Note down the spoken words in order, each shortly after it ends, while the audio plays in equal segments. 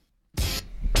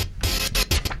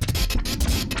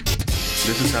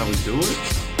This is how we do it?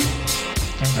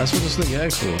 That's what this nigga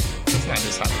asked for. It's not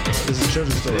this how we do it. This is a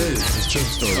children's story. It's a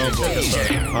children's story.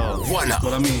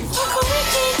 But I mean,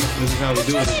 this is how we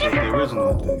do it. It's the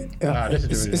original thing. Nah, this is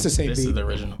the original. It's the same This beat. is the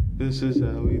original. This is how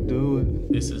we do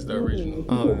it. This is the original.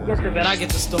 Oh, But I get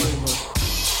the storybook.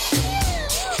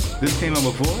 this came out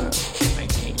before that?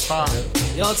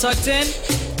 1985. Y'all tucked in?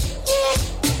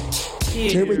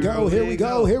 Here we go, here we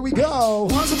go, here we go.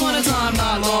 Once upon a time,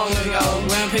 not long ago,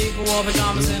 when people wore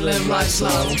pajamas and lived life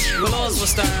slow, the laws were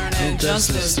stern and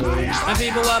justice free, and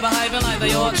people were behaving like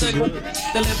they ought to.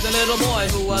 There lived a little boy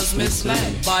who was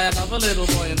misled by another little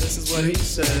boy, and this is what he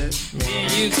said: me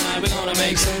and you tonight, we're gonna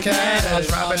make some cash,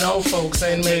 robbing old folks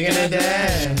and making a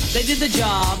dash. They did the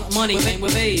job, money came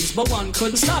with ease, but one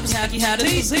couldn't stop his hack. He had a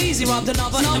disease. He robbed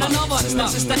another, his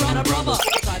next sister and a brother.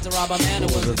 Tried to rob a man who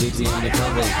was a DT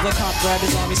undercover. The cop grabbed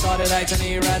his arm, he started acting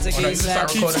erratic. He said,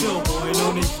 "Keep still, boy,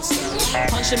 no need for style."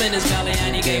 Punched him in his belly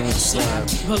and he gave him a slap.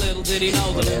 But little did he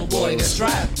know the little boy was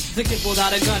strapped. The kid pulled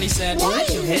out a gun, he said, "Why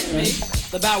you hit me?"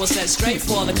 The barrel set straight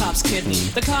for the cop's kidney.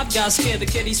 The cop got scared, the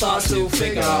kid he starts to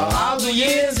figure, I'll do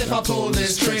years if I pull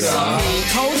this trigger. He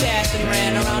cold dashed and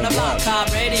ran around the block. Cop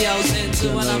radios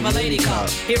into another lady cop.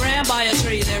 He ran by a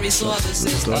tree, there he saw the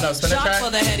sister. Shot for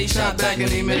the head, he shot back and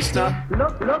he missed her.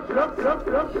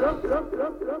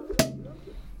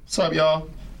 What's up, y'all?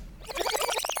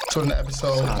 Tune to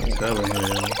episode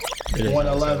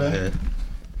 111.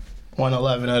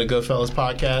 111 of the Goodfellas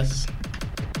podcast.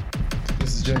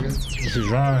 This is Jigga. This is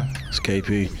Ron. It's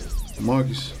KP.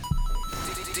 Marcus.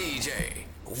 DJ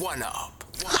One Up.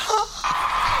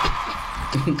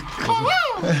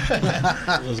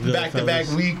 Back-to-back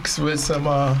weeks with some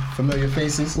familiar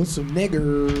faces. With some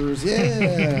niggers,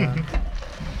 yeah.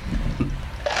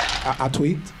 I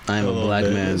tweaked. I am a black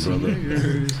man,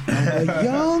 brother. I'm a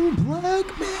young black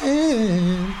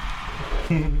man.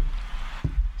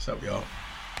 What's up, y'all?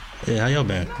 Yeah, how y'all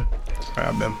been?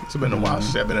 It's been a while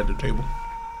since I've been at the table.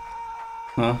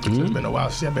 Huh? It's been a while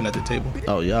since I've been at the table.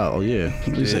 Oh, y'all. Oh, yeah.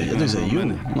 They say you. I was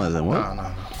like, what?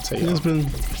 Nah. It's been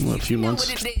a few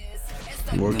months.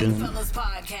 Working.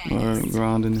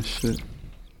 Grinding and shit.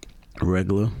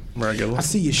 Regular. Regular. I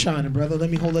see you shining, brother. Let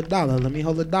me hold $1. Let me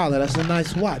hold $1. That's a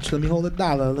nice watch. Let me hold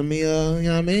 $1. Let me, you know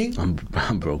what I mean?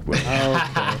 I'm broke, bro.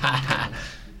 How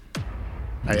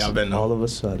y'all been? All of a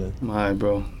sudden. Alright,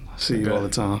 bro. I see you all the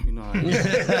time. You know how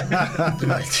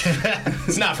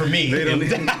It's not for me.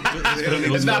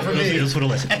 It's not for me. It's for the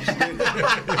listeners.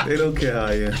 They don't care how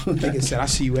I am. Nigga said, I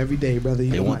see you every day, brother. You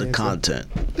They know want my the answer. content.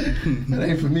 That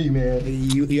ain't for me, man.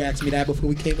 You asked me that before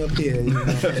we came up here. You know?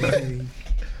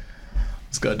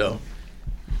 It's good, though.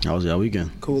 How was y'all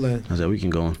weekend? Cool, man. How's that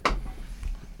weekend going?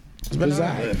 It's been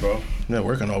alright. Yeah, bro. Been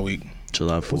working all week.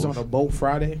 July Was on a 4th. boat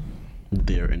Friday.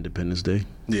 Their Independence Day.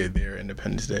 Yeah, their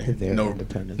Independence Day. Their no,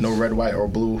 Independence. no red, white, or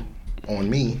blue on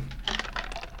me.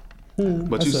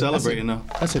 But you celebrating though.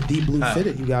 That's a deep blue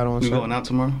fitted you got on. You son. going out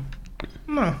tomorrow?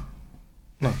 No.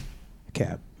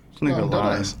 Cap. Nigga I'm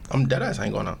lying. deadass. I'm deadass. I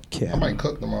ain't going out. Cap. I might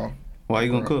cook tomorrow. Why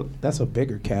you gonna cook? That's a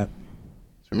bigger cap.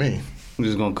 For me. You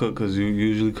just gonna cook because you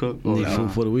usually cook? Or Need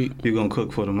food for the week. you gonna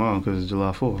cook for tomorrow because it's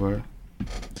July 4th, right?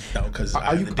 No, because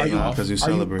Are you Because you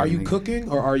celebrate. are you cooking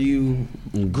or are you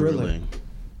grilling?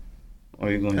 Or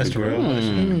you gonna That's do grill?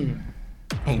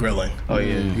 I'm grilling. Oh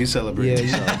yeah, you celebrate.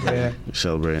 Yeah.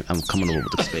 Celebrating. I'm coming over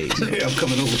with the spades. Yeah, I'm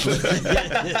coming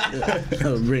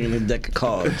over. I'm bringing a deck of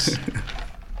cards.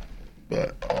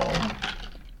 But,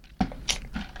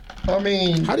 I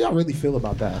mean, How do y'all really feel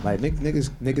about that? Like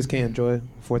niggas can't enjoy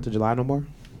 4th of July no more?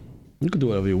 You can do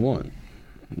whatever you want.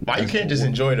 why you can't just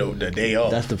enjoy the day off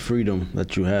That's the freedom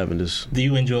that you have in this. Do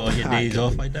you enjoy all your days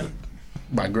off like that?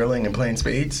 by grilling and playing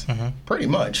spades? Pretty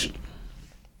much.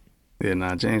 Yeah,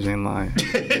 nah, James ain't lying.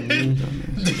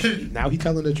 Now he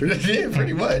telling the truth. Yeah,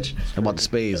 pretty much. About the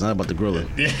spades, not about the grilling.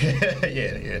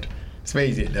 yeah.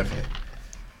 Spades, yeah, definitely.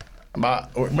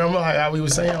 But remember how we were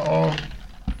saying,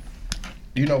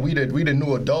 you know, we the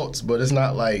new adults, but it's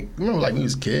not like, remember like we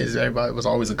was kids, everybody was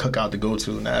always a cookout to go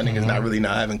to. Now niggas not really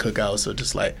not having cookouts, so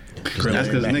just like grilling. That's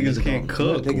because niggas can't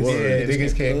cook.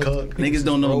 Niggas can't cook. Niggas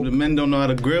don't know. The men don't know how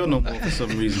to grill no more for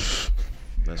some reason.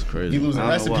 That's crazy. You losing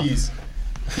I don't know recipes.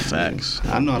 Facts.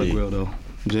 I know how to grill though.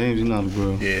 James, you know how to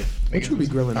grill. Yeah. What you be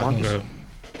grilling, Marcus?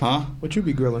 Huh? What you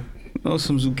be grilling? Oh,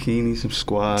 some zucchini, some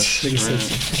squash, Nigga shrimp.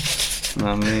 said-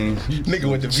 Know what I mean? Nigga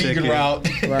went the vegan Chicken. route.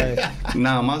 Right.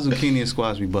 Nah, my zucchini and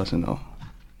squash be busting though.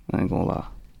 I ain't gonna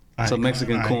lie. Some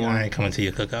Mexican corn. I ain't coming to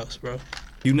your cookouts, bro.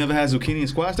 You never had zucchini and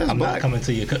squash? That's I'm not black. coming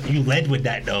to your cook. You led with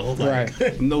that though. Like,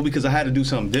 Right. No, because I had to do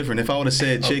something different. If I would have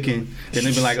said chicken, then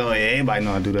they'd be like, oh yeah, everybody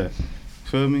know how to do that.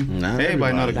 Feel me? Nah,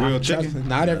 everybody know the everybody. grilled chicken.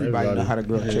 Not everybody know how to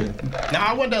grill chicken. Now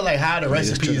I wonder like how the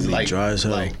recipes chicken be like dry as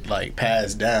hell. like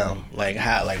passed down. Like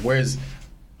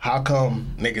how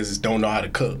come niggas don't know how to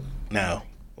cook now?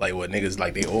 Like what niggas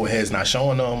like they old heads not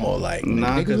showing them or like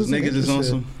Nah, because wasn't niggas is on interested.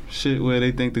 some shit where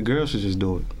they think the girl should just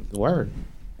do it. Word.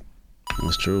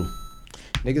 That's true.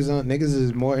 Niggas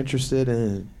is more interested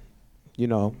in, you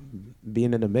know,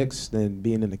 being in the mix than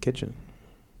being in the kitchen.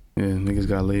 Yeah, niggas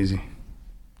got lazy.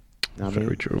 Know what I mean?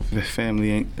 Very true. The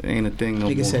family ain't a thing no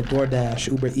more. Niggas said DoorDash,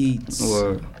 Uber Eats,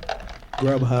 Word.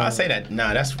 Grubhub. I say that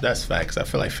that's facts. I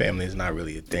feel like family is not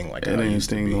really a thing like It how it ain't a used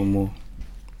to thing be. no more.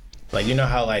 Like you know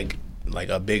how like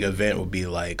a big event would be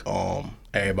like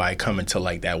everybody coming to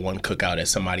like that one cookout at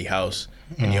somebody's house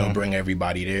and you'll bring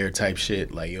everybody there type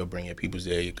shit. Like you'll bring your peoples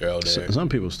there, your girl there. Some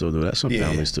people still do that. Some Yeah.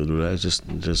 families still do that. It's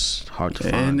just hard to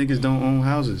And find. niggas don't own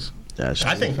houses. That's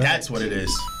I think that's what it is.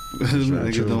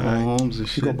 Niggas true. don't own homes and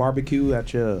shit. You go barbecue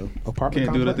at your apartment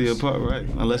Can't do it at the complex? apartment,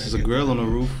 right? Unless it's a grill on the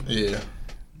roof. Yeah.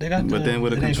 They got But then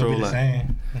with a it ain't gonna be controller. the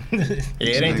same. Yeah, it ain't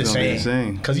the Ain't gonna be same. the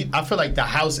same. Cause I feel like the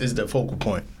house is the focal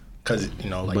point. Cause you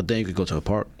know, like But then you could go to a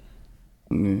park.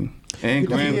 Yeah. And You can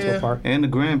go to a park. and the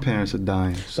grandparents are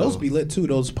dying. So. Those be lit too.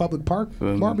 Those public park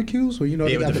barbecues where you know Yeah,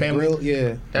 they with got the the family. grill.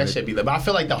 Yeah. that shit be lit. But I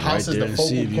feel like the house is there the in focal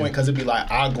Seaview. point because it'd be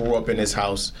like I grew up in this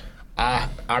house. I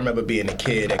remember being a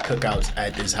kid at cookouts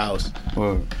at this house.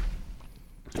 Word.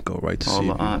 Go right to All see.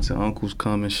 the aunts and uncles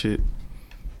come and shit.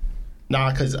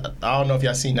 Nah, cause I don't know if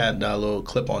y'all seen that little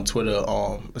clip on Twitter.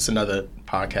 It's another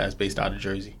podcast based out of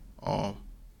Jersey. Or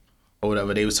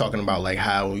whatever. They was talking about like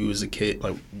how when we was a kid,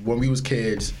 like when we was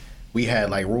kids, we had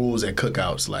like rules at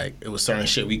cookouts. Like it was certain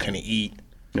shit we couldn't eat.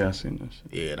 Yeah, I seen that shit.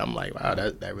 Yeah, and I'm like, wow,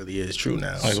 that really is true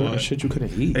now. Like Certain what? shit you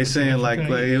couldn't eat. They saying like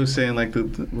it was saying like the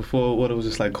before what it was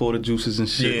just like quarter juices and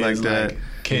shit Yeah, like it's that. like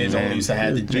kids only used to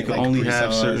have to you drink can like only Capri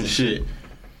have Suns certain and shit.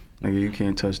 Nigga, you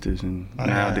can't touch this, and I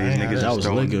nowadays ain't niggas heard That just was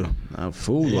throwing liquor.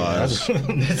 Food wise,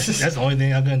 That's the only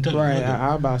thing I couldn't touch. Right.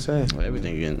 I'm about to say.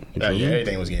 everything getting. Yeah,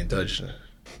 everything was getting touched.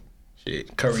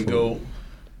 Shit, curry goat.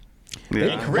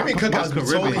 Yeah, Caribbean cookouts be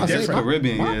totally Caribbean, different.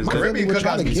 Caribbean, yeah. it's Caribbean We're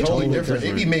trying cookouts to be get totally you different.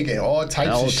 They be making all types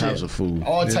All of shit. types of food.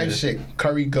 All types of shit.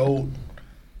 Curry goat.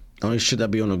 Only shit that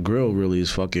be on the grill really is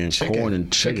fucking Chicken. corn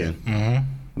and chicken.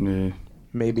 Yeah.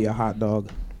 Maybe a hot dog.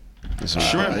 And some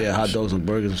yeah, hot dogs and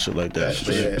burgers and shit like that.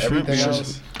 But yeah, everything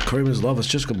else. Caribbeans love a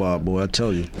shish kebab, boy. I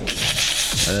tell you.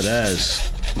 That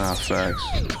ass. Nah, facts.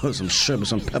 Put some shrimp and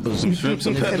some peppers. Some shrimp,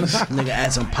 some peppers. Nigga,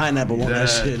 add some pineapple on that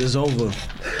shit. It's over.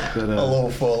 But, A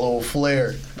little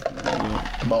flair.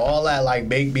 But all that like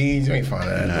baked beans, you ain't find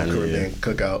that at no Nah, Caribbean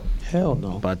cookout. Hell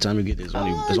no. By the time you get there,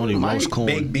 there's only mouse corn.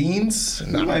 Baked beans?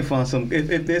 you Nah. might find some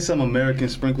if there's some American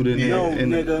sprinkled in there in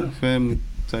the family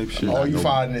type shit. All you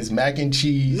find is mac and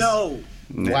cheese. Nah,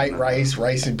 White nah.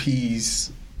 rice and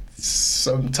peas,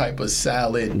 some type of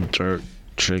salad, Jerk,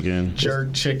 chicken.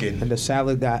 jerk chicken. And the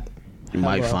salad got. You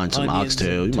might hella find some onions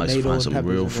oxtail. and You might tomato find and some peppers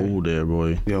real in there. food there,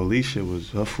 boy. Yo, Alicia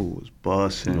her food was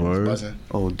busting. Word. Buzzing.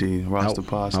 OD, Rasta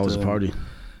pasta. How was the party?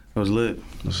 It was lit.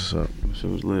 That's what's up. Shit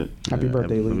was lit. Happy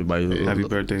birthday, Lee. Everybody, Happy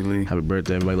birthday, Lee. Happy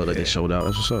birthday. Everybody looked like they showed out.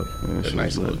 That's what's up. Yeah, It's a shit nice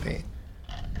was little lit. thing.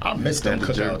 I miss them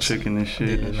That jerk cookouts. chicken and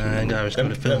shit. Yeah, nah, I ain't got respect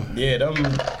to film.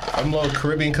 Them little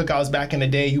Caribbean cookouts back in the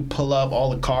day. You pull up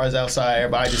all the cars outside,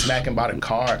 everybody just smacking by the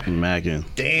car. Mackin'.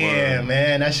 Damn,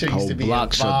 man, that shit used Whole to be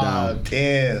block a shut down. vibe.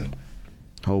 Damn,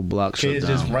 Whole block shut kids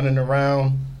down. just running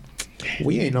around.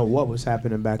 We ain't know what was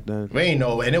happening back then. We ain't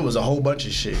know, and it was a whole bunch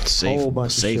of shit. Safe, whole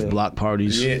bunch of safe shit. block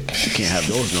parties. Yeah. You can't have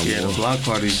those no Yeah, more. the block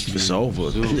parties. It's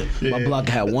over. My block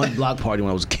had one block party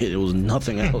when I was a kid. It was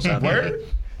nothing else after Word? that.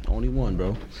 Only one,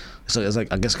 bro. So it's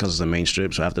like I guess because it's the main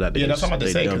strip. So after that, they Yeah, that's what I'm about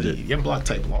to say. dubbed 'Cause it. your block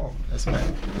type long. That's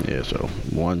mad. Yeah, so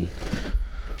one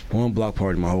block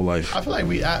party my whole life. I feel like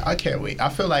I can't wait. I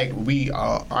feel like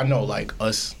I know like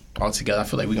us all together. I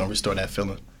feel like we gonna restore that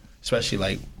feeling, especially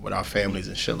like with our families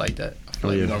and shit like that. I feel Oh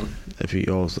like we yeah, gonna, if you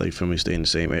all like feel me, stay in the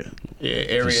same area.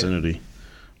 vicinity.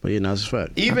 But yeah, no, that's a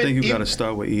fact. Even I think you even- gotta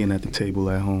start with eating at the table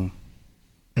at home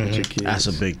with your kids. That's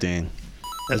a big thing.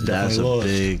 That's That's definitely a lost.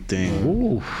 big thing.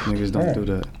 Woo. Niggas don't do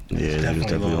that. Yeah, niggas definitely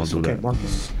definitely don't lost. do Okay, that.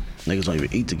 Marcus. Niggas don't even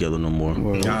eat together no more.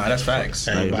 Word. Nah, that's facts.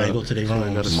 Everybody go to their rooms.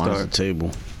 gotta Mine's start. the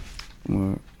table.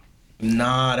 Word.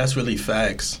 Nah, that's really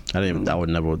facts. I never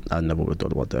would have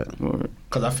thought about that. Word.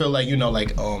 Cause I feel like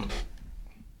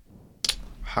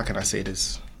how can I say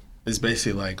this? It's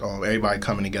basically like everybody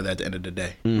coming together at the end of the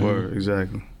day. Word.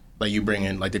 Exactly. Like you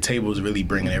bringing like the table is really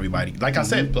bringing everybody. Like I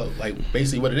said, but like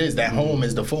basically what it is, that home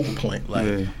is the focal point. Like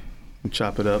Yeah. You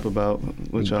chop it up about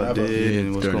what y'all Whatever. did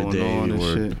and what's During the going day, on and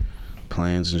work. shit.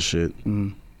 Plans and shit.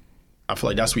 I feel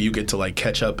like that's where you get to like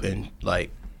catch up and like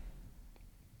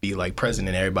be like present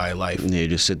in everybody's life. Yeah,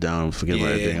 just sit down and forget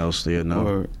about everything else. Yeah, no.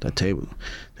 Word. That table.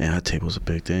 Man, that table's a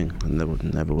big thing. I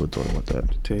never would have thought about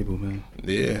that. Table, man.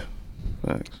 Yeah.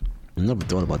 Facts. I never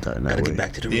thought about that in that Gotta way. get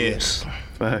back to the Yeah. roots.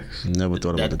 Facts. Never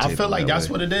thought about the table. I feel like in that that's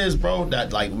way. what it is, bro.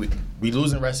 That like we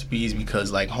losing recipes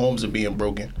because like homes are being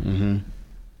broken.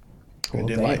 Mm-hmm. And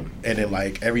then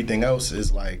like everything else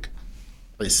is like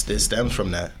it stems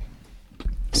from that.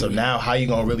 So now how you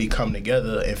gonna really come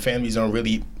together and families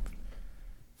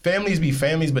be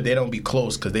families, but they don't be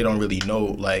close because they don't really know,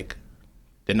 like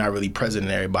they're not really present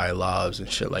in everybody's lives and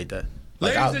shit like that.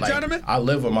 Like, Ladies and gentlemen, I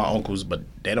live with my uncles, but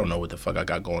they don't know what the fuck I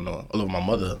got going on. I live with my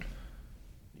mother.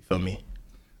 You feel me?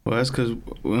 Well, that's because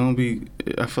we don't be.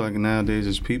 I feel like nowadays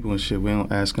as people and shit, we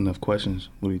don't ask enough questions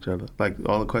with each other. Like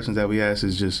all the questions that we ask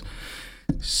is just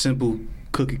simple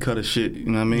cookie cutter shit. You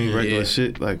know what I mean? Regular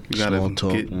shit. Like you gotta Small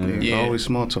talk, get always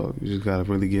small talk. You just gotta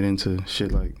really get into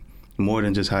shit like more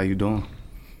than just how you doing.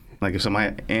 Like if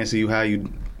somebody answer you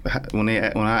when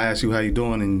I ask you how you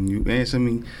doing and you answer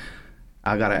me,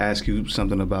 I gotta ask you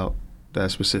something about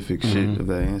that specific shit of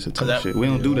that answer to shit. We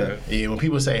don't do that. Yeah, when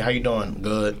people say, how you doing?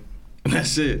 Good.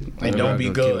 That's it. And don't be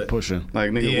Keep good. it pushing.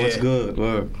 Like nigga, what's good?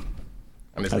 Word.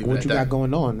 Like what you got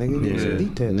going on, nigga? Give me some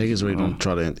details. Niggas really don't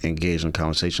try to engage in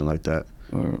conversation like that.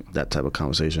 That type of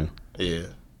conversation. Yeah.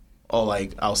 Or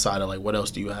like outside of like, what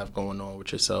else do you have going on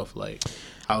with yourself? Like,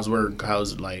 how's work?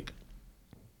 How's like?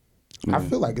 I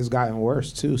feel like it's gotten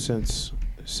worse too since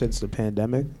the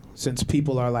pandemic. Since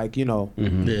people are like, you know,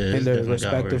 in their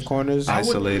respective corners,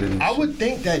 isolated. I would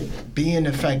think that being the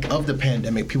effect of the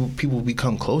pandemic, people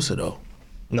become closer though.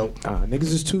 Nope. Niggas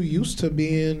is too used to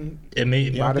being. It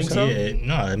made by themselves?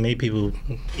 it made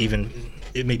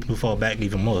people fall back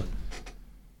even more.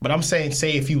 But I'm saying,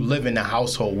 say if you live in a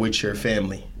household with your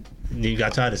family, You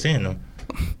got tired of seeing them.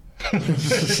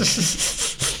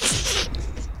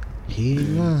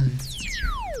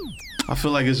 I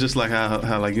feel like it's just like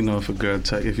how like, you know, if a girl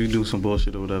if you do some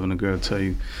bullshit or whatever and a girl tell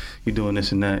you you doing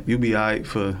this and that, you be alright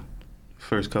for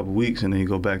first couple weeks and then you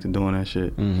go back to doing that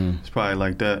shit. It's probably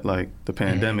like that, like the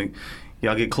pandemic.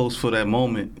 Y'all get close for that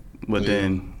moment, but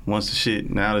then once the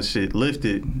shit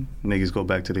lifted, niggas go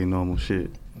back to their normal shit.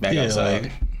 back outside.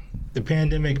 Like, the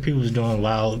pandemic, people was doing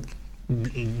wild,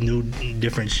 new,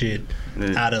 different shit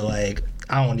out of like,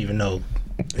 I don't even know.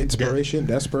 Inspiration,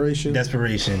 desperation.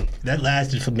 That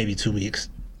lasted for maybe 2 weeks.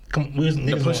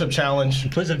 The push-up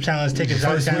challenge. Push-up challenge, take a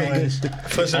shot challenge.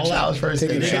 Push-up challenge first.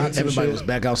 Taking shots. Everybody was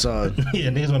back outside. Yeah,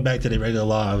 niggas went back to their regular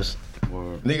lives.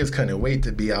 Niggas couldn't wait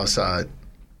to be outside.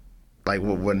 Like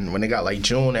when they got like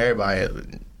June, everybody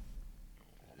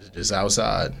just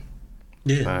outside.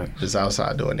 Yeah. Just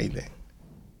outside doing anything.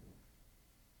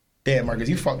 Damn, Marcus,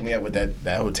 you fucked me up with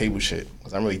that whole table shit.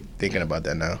 Cause I'm really thinking about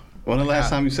that now. When the last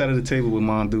time you sat at the table with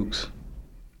Mom Dukes?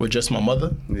 With just my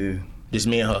mother? Yeah. Just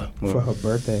me and her. For her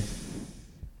birthday.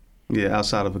 Yeah,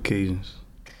 outside of occasions.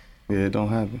 Yeah, it don't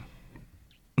happen.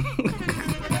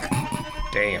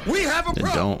 Damn. we have a It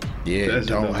problem. don't. Yeah, That it shit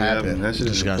don't happen. That shit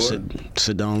Just is gotta important.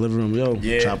 sit down in the living room, yo.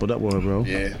 Yeah. Chop it up with her, bro.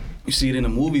 Yeah. You see it in the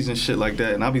movies and shit like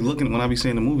that, and I be looking when I be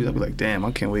seeing the movies, I be like, damn,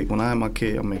 I can't wait. When I have my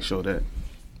kid, I'll make sure that.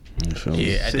 You feel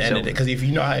me? Yeah, at Sit the end of your- it, because if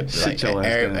you know how like, sit your ass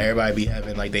down. everybody be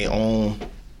having like their own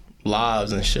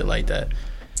lives and shit like that.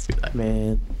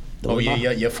 Man. Oh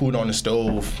yeah, your food on the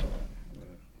stove.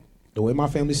 The way my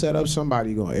family set up,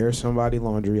 somebody gonna air somebody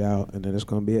laundry out, and then it's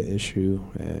gonna be an issue,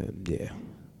 and yeah.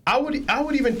 I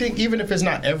would even think, even if it's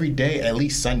not every day, at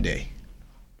least Sunday.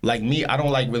 Like me, I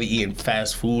don't like really eating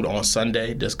fast food on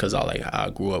Sunday just because I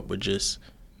grew up with just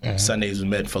Sundays was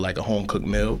meant for like a home cooked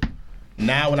meal.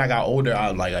 Now when I got older,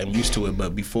 I'm used to it,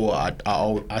 but before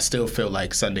I still feel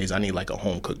like Sundays I need like a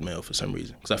home cooked meal for some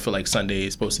reason because I feel like Sunday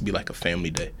is supposed to be like a family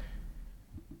day.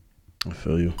 I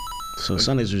feel you. So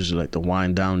Sundays are usually like the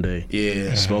wind down day.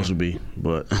 Yeah, It's supposed to be,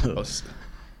 but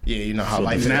yeah, you know how For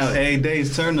life is. Now, every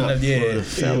day's turn up. Yeah,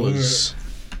 fellas.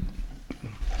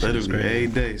 Literally, every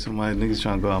day. Somebody, niggas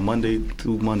trying to go out Monday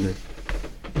through Monday.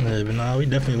 Yeah, but nah, we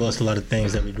definitely lost a lot of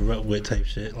things that we grew up with type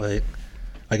shit. Like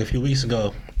a few weeks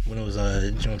ago, when it was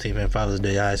Juneteenth and Father's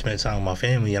Day, I spent time with my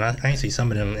family, and I ain't see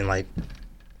some of them in like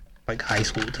high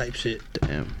school type shit.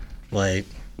 Damn. Like,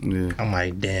 Yeah. I'm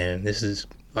like, damn, this is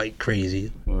like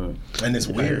crazy. Word. and it's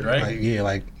weird, right? Like, yeah,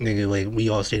 like nigga, like we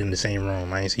all stayed in the same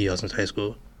room. I ain't see y'all since high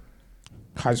school.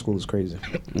 High school is crazy.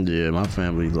 Yeah, my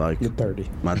family, like, You're 30.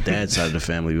 my dad's side of the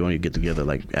family, we only get together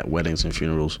like at weddings and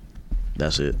funerals.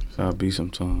 That's it. So I be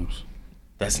sometimes.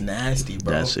 That's nasty,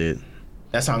 bro. That's it.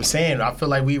 That's what I'm saying. I feel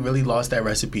like we really lost that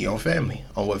recipe on family,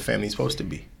 on what family's supposed to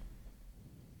be.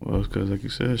 Well, it's because, like you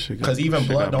said, shit got, Because even shit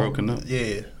blood got don't. broken up.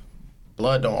 Yeah,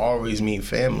 blood don't always mean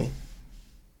family. You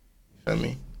feel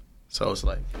me? So it's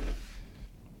like,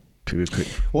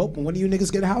 Well, when you niggas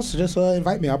get a house, just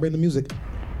invite me. I'll bring the music.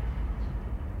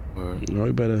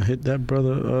 You better hit that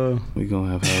brother. We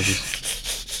gonna have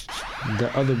houses.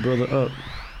 That other brother up.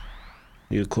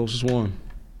 You're the closest one.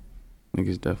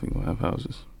 Niggas definitely gonna have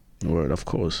houses. Word, of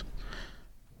course.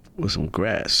 With some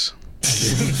grass.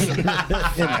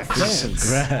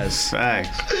 Grass.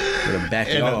 Facts. With a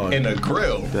backyard. in a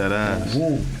grill. That ass.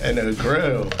 In a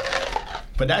grill.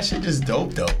 But that shit just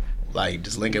dope though. Like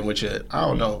just linking with your, I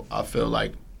don't know. I feel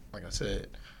like I said,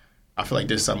 I feel like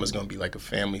this summer's gonna be like a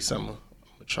family summer. I'm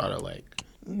gonna try to like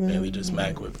maybe just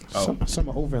mac with.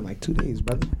 Summer over in like 2 days,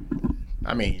 brother.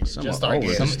 I mean, Summer just started.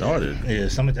 over. Started. Yeah,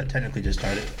 summer technically just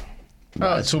started.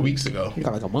 2 weeks ago. You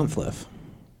got like a month left.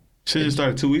 Shit just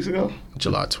started 2 weeks ago?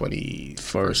 July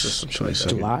 21st. 22nd.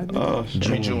 July? Oh,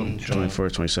 June.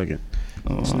 21st, 22nd.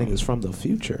 This nigga's from the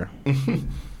future.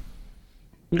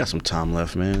 We got some time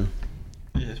left, man.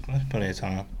 Yeah, there's plenty of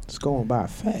time. It's going by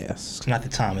fast. It's not the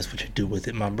time, it's what you do with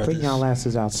it, my brothers. Bring y'all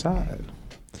asses outside.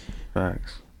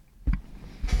 Facts.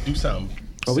 Do something.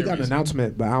 Oh, we got an serious.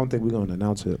 announcement, but I don't think we're going to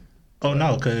announce it. Oh,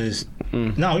 no, because...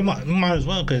 No, we might as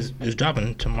well, because it's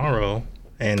dropping tomorrow.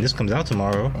 And this comes out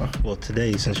tomorrow. Well,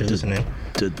 today, since you're listening.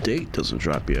 The date doesn't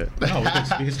drop yet. No, we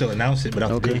can still announce it, but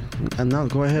I'll Okay. And now,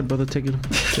 go ahead, brother. Take it away.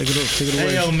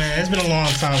 Hey, yo, man, it's been a long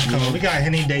time coming. We got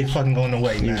Henny Day fucking going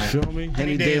away, man. You feel me?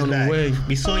 Henny Day is on the back. way.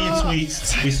 We saw your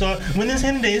tweets. We saw... When is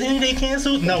Henny Day? Is Henny Day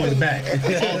canceled? No, it's back.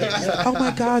 Oh my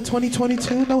God,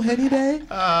 2022, no Henny Day?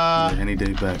 Any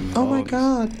day back, man. Oh my August.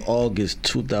 God. August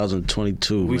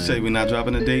 2022. We man. say we're not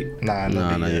dropping a date, Nah,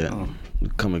 Not yet. Oh. We're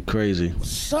coming crazy.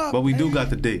 but we do got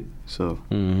the date. So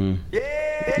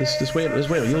Just wait.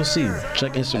 You'll see.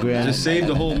 Check Instagram. just save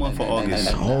the whole month for August.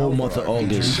 whole month of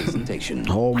August.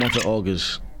 Whole month of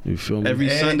August. You feel me? Every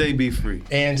And- Sunday be free.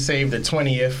 And save the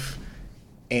 20th.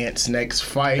 Ant's next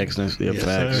fight. Next, yeah, Yes,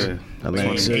 facts. sir.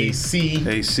 Atlantic Between City. AC.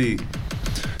 AC.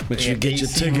 Make sure you get your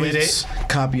AC with tickets. it.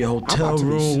 Copy your hotel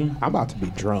room. I'm about to be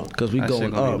drunk. Cause we That shit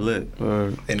going gonna up. be lit.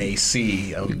 Or And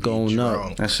AC. We going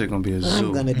up. that shit gonna be a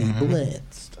zoo. be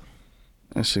blitzed.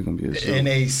 That shit gonna be a zoo. And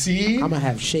AC. I'm gonna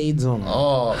have shades on.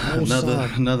 Oh,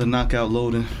 Another knockout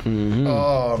loading.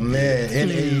 oh man.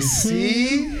 And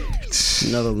AC.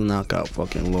 Another knockout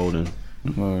fucking loading.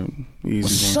 Or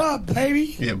easy. one. up,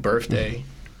 baby? Yeah, birthday.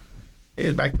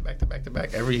 It's back to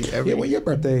back. Every. Yeah, when your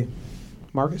birthday,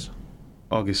 Marcus?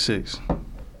 August 6th.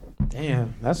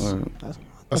 Damn, that's a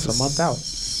month out.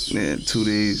 Yeah, 2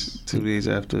 days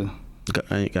after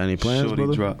Got any plans, Shorty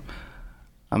brother? drop.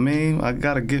 I mean, I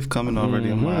got a gift coming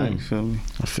already in mind. You feel me?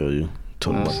 I feel you.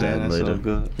 Talk You know about what I'm saying? that That's all later.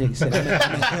 good. Nigga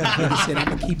said I'm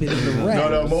gonna keep it in the No, rap.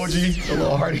 the emoji. A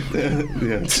little hearty.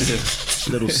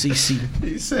 Yeah. Little CC.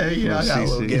 He said, yeah, I got a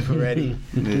little CC. gift already.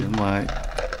 Yeah, I'm alright.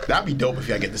 That'd be dope if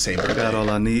y'all get the same birthday. Got all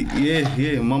I need.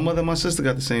 Yeah. My mother and my sister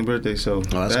got the same birthday, so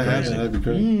that's that crazy. That'd be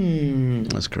crazy.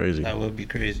 That's crazy. That would be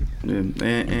crazy. Yeah. And,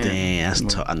 Damn, that's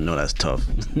tough. I know that's tough.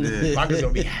 Yeah. Marcus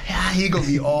gonna be, he gonna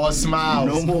be all smiles.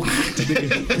 No more.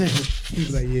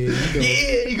 He's like, yeah,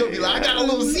 Yeah, he gonna be like, I got a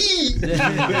little seed.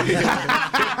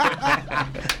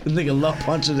 Nigga love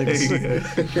punching niggas.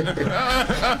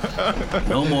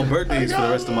 No more birthdays for the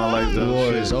rest of my life, though.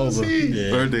 Boy, it's over.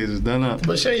 Yeah. Birthdays is done up.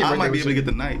 But share your I birthday might be with able to get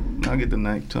the night. I'll get the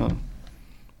night time.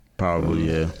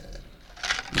 Probably, yeah.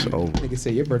 It's over. Nigga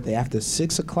said your birthday after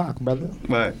 6 o'clock, brother.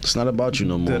 Right. It's not about you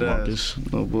no more, Dead Marcus.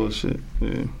 ass. No bullshit.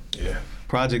 Yeah. Yeah.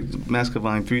 Project Mask of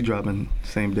Vine 3 dropping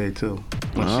same day too.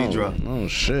 When she dropped. Oh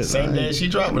shit. Same day she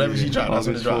dropped, whatever she dropped, that's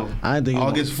when it August dropped. 4th. I didn't think he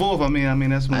was August 4th. I mean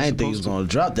that's when I it's didn't think he was supposed gonna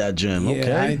drop that gem. Yeah,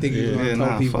 Okay. I didn't think you was to. gonna Yeah, tell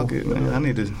nah, people. fuck it, man. I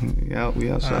need to. We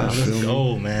outside. Let's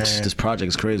go, man. This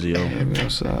project's crazy, yo. Yeah, we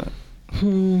outside.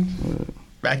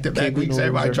 Back to back KB weeks,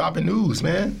 everybody Noser. dropping news,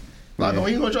 man. Like,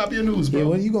 when you gonna drop your news, bro? Yeah,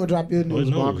 when you gonna drop your news,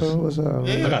 news? Marco? What's up?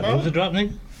 Yeah. I got news to drop,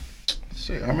 nigga.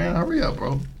 Shit, I mean, hurry up,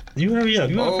 bro. You hurry up.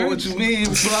 You up Oh, what first? you mean,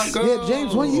 Blanco? Yeah,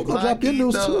 James, when you gonna drop your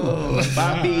news too?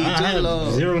 Papi, I have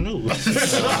Chulo. zero news.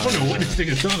 I don't know what this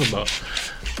nigga's talking about.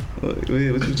 What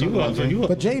you talking You about, up, Jay? you up.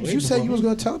 But James, you said you was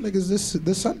gonna tell niggas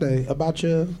this Sunday about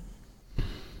your.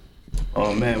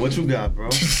 Oh man, what you got, bro?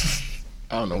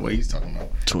 I don't know what he's talking about.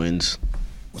 Twins.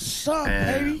 What's up,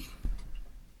 baby?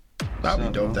 That'd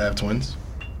be dope to have twins.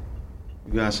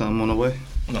 You got something on the way?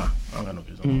 Nah, I don't got no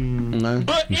kids on. Nah,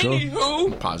 you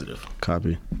sure? Positive.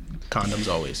 Copy. Condoms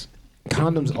always.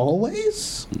 Condoms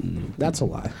always? That's a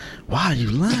lie. Why are you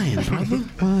lying, brother?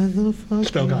 Why the fuck?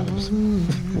 Spell condoms.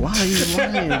 Why are you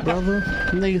lying, brother?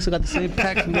 Niggas still got the same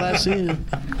pack from last year.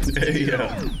 Hey, yo.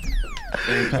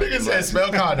 Nigga said spell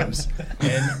condoms.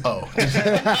 N-O.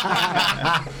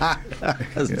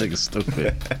 That's nigga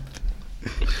stupid.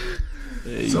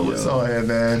 So what's on here,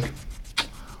 man?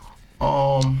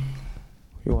 You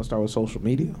want to start with social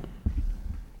media?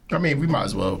 I mean, we might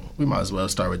as well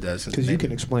start with that. Because you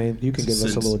can explain, you can give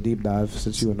us a little deep dive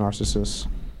since you're a narcissist.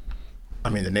 I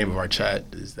mean, the name of our chat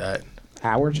is that.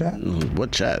 Our chat?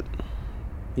 What chat?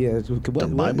 Yeah,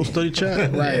 the Bible study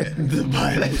chat? Right. The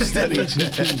Bible study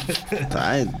chat.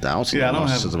 I don't see no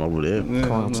narcissism over there.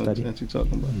 Clown study. What you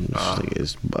talking about? This nigga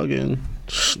is bugging.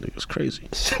 This nigga's crazy.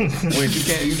 Wait,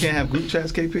 you can't have group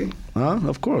chats, KP? Huh?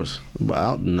 Of course.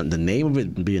 But the name of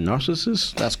it being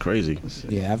narcissist? That's crazy.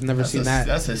 Yeah, I've never seen that.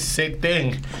 That's a sick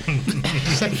thing.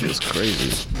 It's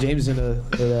crazy. James in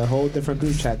a whole different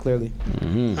group chat, clearly.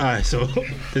 All right, so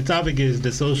the topic is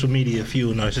the social media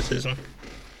fuel narcissism.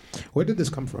 Where did this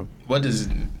come from? What does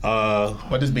being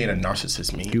a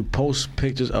narcissist mean? You post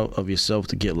pictures of yourself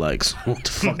to get likes. What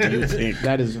the fuck do you think?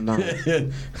 That is not.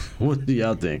 What do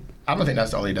y'all think? I don't think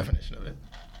that's the only definition of it.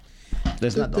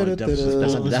 That's not the only definition.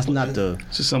 That's not the.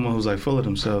 It's just someone who's like full of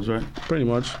themselves, right? Pretty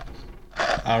much.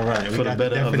 All right, For the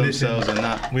better of themselves and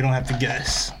not. We don't have to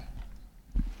guess.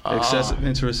 Excessive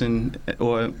interest in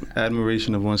or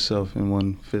admiration of oneself in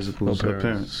one's physical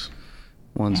appearance.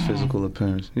 One's physical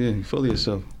appearance. Yeah, fully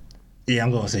yourself. Yeah,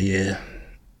 I'm gonna say yeah.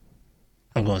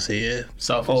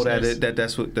 Selfishness.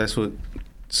 That's what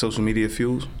social media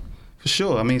fuels. For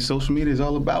sure. I mean, social media is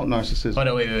all about narcissism. Oh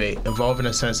no, wait. Involving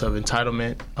a sense of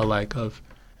entitlement, a lack of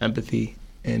empathy,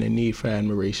 and a need for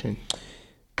admiration.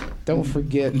 Don't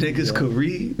forget. Niggas could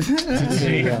read.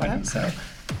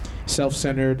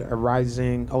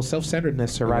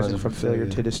 Self-centeredness arising from failure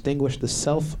to distinguish the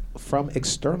self from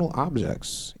external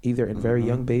objects, either in very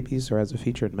young babies or as a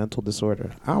feature in mental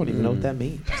disorder. I don't even know what that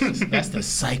means. That's the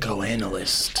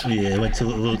psychoanalyst. Yeah, went a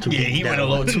little too. Yeah, he went a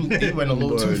little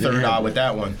too third eye with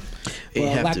that one.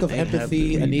 Well, lack of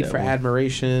empathy, a need for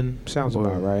admiration, sounds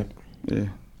about right. Yeah,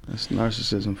 that's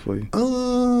narcissism for you.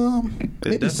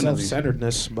 Maybe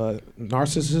self-centeredness, but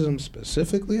narcissism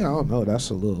specifically, I don't know. That's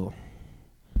a little.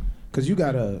 Because you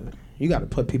gotta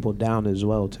put people down as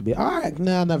well to be all right.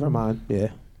 Nah, never mind. Yeah,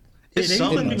 they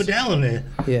putting people down on there.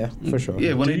 Yeah, for sure.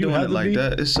 Yeah, when they doing it like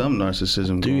that, it's some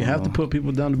narcissism. Do you have to put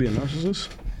people down to be a narcissist?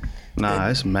 Nah,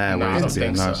 it's mad ways to be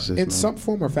a narcissist. In some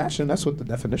form or fashion, that's what the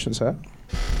definition said.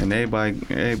 And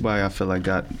everybody, I feel like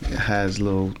has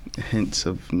little hints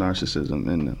of narcissism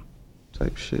in them,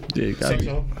 type shit. Yeah, you got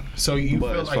so, so you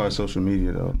but feel as far as social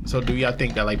media though. So do y'all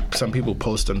think that like some people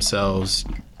post themselves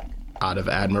out of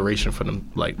admiration for them,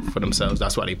 like for themselves?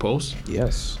 That's why they post.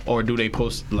 Yes. Or do they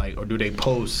post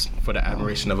for the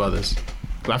admiration of others?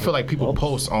 I feel like people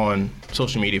post on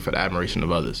social media for the admiration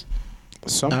of others.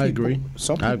 I agree.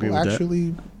 Some people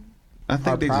actually. I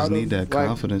think they just need that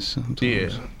confidence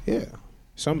sometimes. Yeah.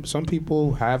 Some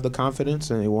people have the confidence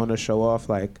and they want to show off,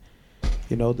 like,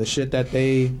 you know, the shit that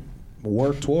they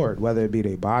work toward, whether it be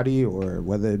their body or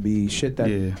whether it be shit that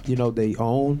you know they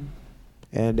own.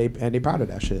 And they proud of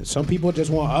that shit. Some people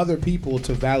just want other people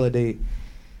to validate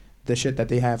the shit that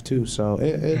they have too. So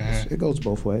it goes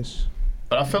both ways.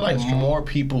 But I feel like more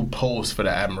people post for the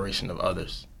admiration of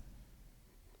others.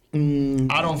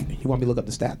 I don't. You want me to look up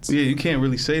the stats? Yeah, you can't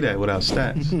really say that without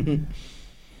stats.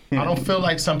 I don't feel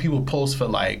like some people post for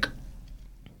like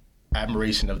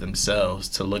admiration of themselves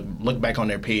to look back on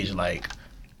their page like.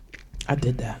 I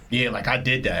did that. Yeah, like I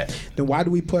did that. Then why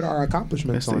do we put our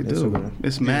accomplishments on Instagram?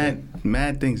 It's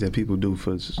mad things that people do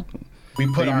for.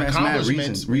 We put our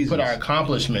accomplishments. We put our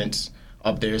accomplishments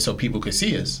up there so people could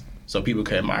see us, so people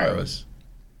could admire us.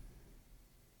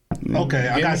 Okay,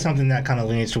 I got something that kind of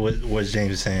leans to what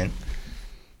James is saying.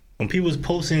 When people was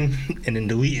posting and then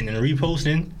deleting and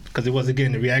reposting because it wasn't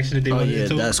getting the reaction that they wanted it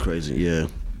to. That's crazy. Yeah.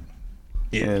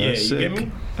 That's sick. You get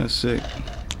me? That's sick.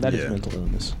 That is mental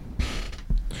illness.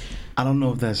 I don't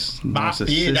know if that's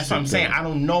narcissistic. Yeah, that's what I'm saying. I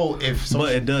don't know if.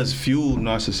 But it does fuel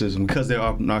narcissism because there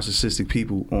are narcissistic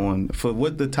people on. For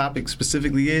what the topic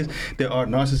specifically is, there are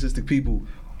narcissistic people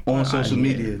on social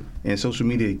media, and social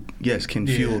media, yes, can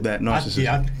fuel that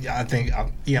narcissism. I think.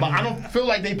 But I don't feel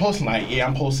like they posting like,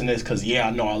 I'm posting this because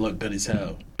I know I look good as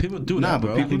hell. People do that,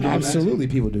 bro. People do absolutely,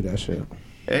 people do that shit.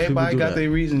 Everybody got their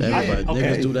reasons.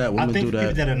 Niggas do that. Women I think do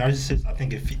that. People that are narcissists, I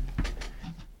think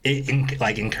it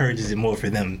like encourages it more for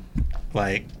them,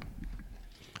 like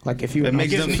if you it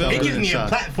makes them feel good. It gives me a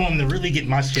platform to really get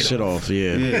my shit off.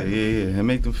 Yeah. It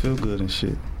make them feel good and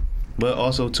shit. But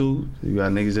also too, you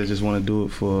got niggas that just want to do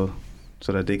it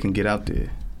so that they can get out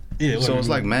there. Yeah. So it's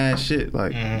like mad shit,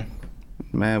 like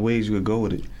mad ways you could go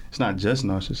with it. It's not just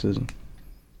narcissism.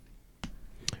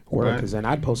 Because then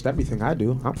I'd post everything I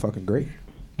do. I'm fucking great.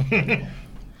 I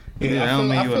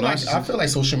feel like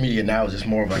social media now is just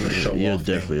more of like a show off. You're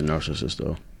definitely a narcissist,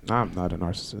 though. I'm not a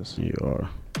narcissist. You are.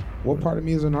 What part of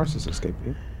me is a narcissist,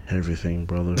 KP? everything,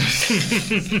 brother.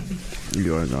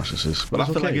 You are a narcissist. But I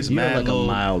feel like it's You're mad like little- a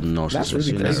mild narcissist. That's really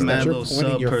you know? crazy It's mad that you're little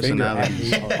pointing your finger at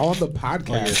sub-personalities. me on the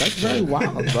podcast. That's very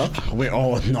wild, bro. We're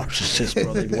all narcissists,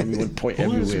 bro. They want me to point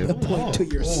everywhere. Point to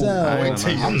yourself. Point to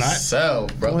I'm not.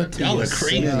 yourself, brother. Point to Y'all are yourself.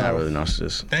 crazy. You're not really a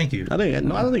narcissist. Thank you. I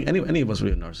don't think any of us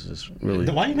really are narcissists. Really.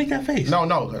 Why you make that face? No, I'm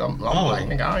like,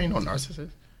 nigga, I ain't no narcissist.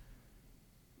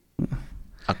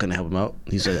 I couldn't help him out.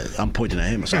 He said, I'm pointing at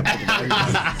him. So I'm pointing at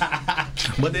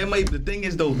everybody. But the thing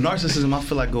is though, narcissism I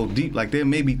feel like go deep. Like there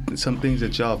may be some things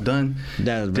that y'all have done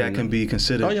That is that very- can be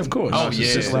considered. Oh, yeah, of course.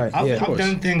 narcissistic. Right, I've, yeah. I've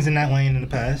done things in that lane in the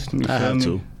past. You I feel have me?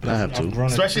 to. I have I've to. grown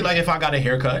Especially like if I got a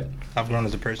haircut. I've grown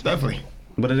as a person. Definitely.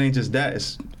 But it ain't just that.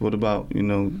 It's what about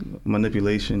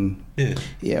manipulation Yeah.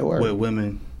 Yeah, word. with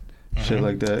women, shit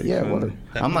like that. you Yeah, feel me? word.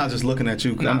 I'm not just looking at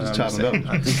you. 'Cause I'm Nah, just I'm chopping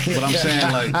up. But I'm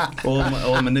saying like,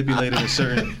 or manipulating a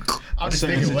certain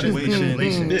thinking, what is situation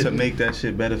manipulation? to make that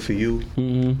shit better for you.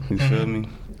 You feel me?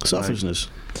 Selfishness,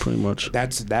 pretty much.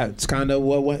 That's kind of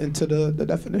what went into the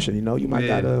definition. You know, you might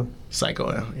Yeah. gotta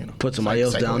Psycho, you know. Put somebody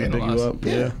else down to pick you up.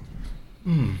 Yeah.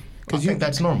 I think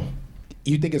that's normal.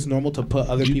 You think it's normal to put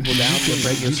other people down to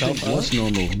break yourself up? What's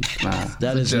normal? Nah.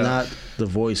 That is job. not the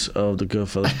voice of the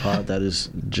Goodfellas pod. That is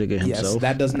Jigga Yes, himself.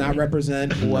 that does not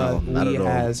represent what not we at all.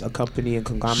 as a company and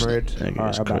conglomerate Nigga, are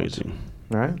it's about. crazy.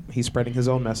 All right, he's spreading his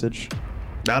own message.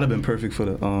 That'd have been perfect for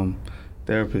the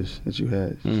therapist that you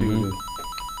had.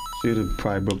 She would have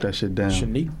probably broke that shit down.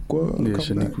 Shaniqua, Yeah, come back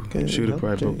Shaniqua. and She would have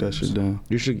help probably broke that James. shit down.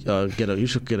 You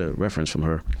should get a reference from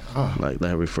her. Like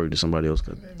let her refer you to somebody else.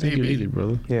 Take it Maybe. easy,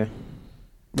 brother. Yeah,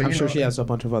 But I'm you sure know- she has a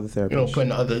bunch of other therapists. You know,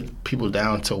 putting other people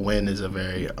down to win is a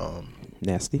very,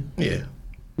 Nasty. yeah.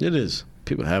 It is.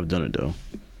 People have done it though.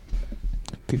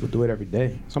 People do it every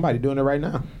day. Somebody doing it right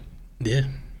now. Yeah.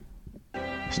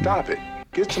 Stop it.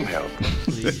 Get some help.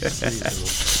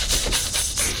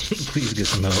 Please get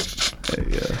some help.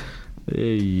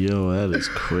 Hey yo, that is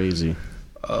crazy.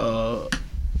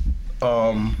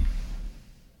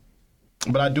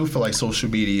 But I do feel like social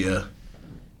media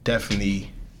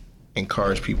definitely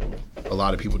encourage a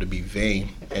lot of people to be vain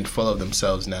and full of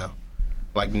themselves now.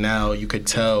 Like now you could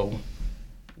tell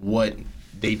what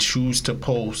they choose to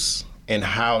post and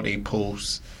how they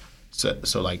post.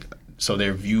 So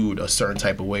they're viewed a certain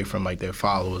type of way from like their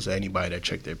followers or anybody that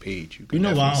check their page. You know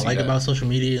what I definitely don't see like that. about social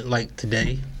media? Like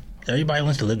today, everybody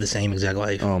wants to live the same exact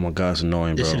life. Oh my god, it's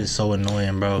annoying, This bro. shit is so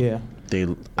annoying, bro. Yeah. They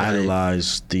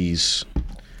idolize these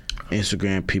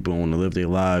Instagram people want to live their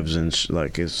lives and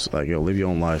like it's like yo, live your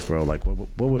own life, bro. Like what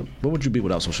would you be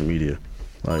without social media?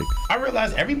 Like I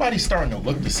realize everybody's starting to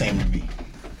look the same to me,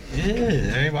 Yeah,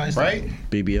 everybody's right?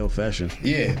 BBL fashion.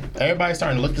 Yeah, everybody's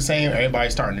starting to look the same.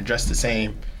 Everybody's starting to dress the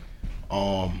same.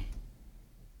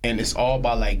 And it's all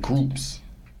by like groups.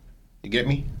 You get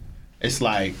me? It's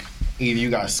like either you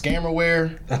got scammer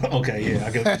wear. Okay, yeah,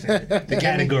 I get what you're saying. The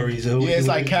categories. Yeah, it's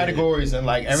like categories, and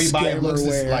like everybody Scammer looks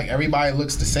wear. like everybody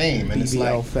looks the same, and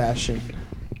BBL fashion.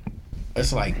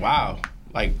 it's like wow,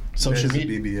 like social There's a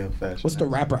media. BBL fashion. What's the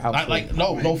rapper outfit?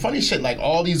 No funny shit. Like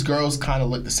all these girls kind of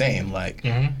look the same. Like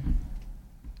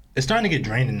It's starting to get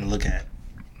draining to look at.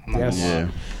 I'm not Yes. gonna lie. Yeah.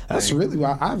 That's really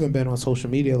why I haven't been on social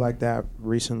media like that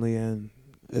recently, and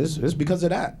it's because of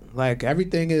that. Like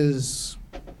everything is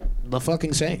the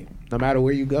fucking same, no matter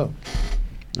where you go.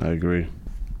 I agree.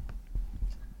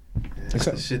 That's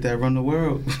the shit that run the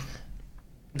world.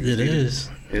 It is.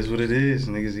 It's what it is.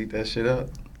 Niggas eat that shit up.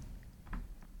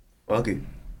 Fuck it.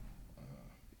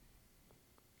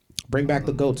 Bring back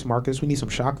the goats, Marcus. We need some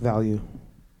shock value.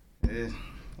 Yeah,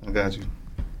 I got you.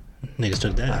 Niggas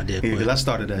took that idea Yeah, quick. because I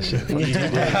started that shit.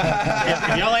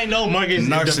 If y'all ain't know, Marcus is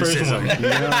the first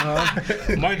Narcissism.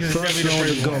 one. Marcus is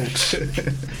definitely the first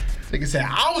one. nigga said,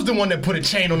 I was the one that put a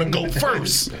chain on the goat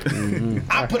first.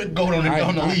 I put a goat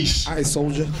on the leash. I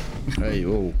soldier. Hey,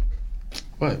 whoa.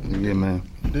 What? Yeah, man.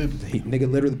 He, nigga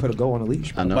literally put a goat on a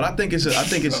leash. I know. But I think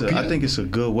it's a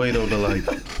good way though to like.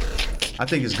 I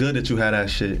think it's good that you have that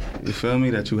shit. You feel me?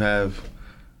 That you have,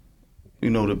 you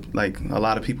know, like a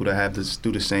lot of people that have to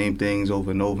do the same things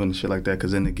over and over and shit like that.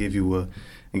 Because then they give you an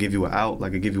out,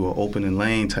 like it give you an open and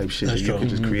lane type shit. That's that you true. can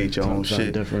just create your own Something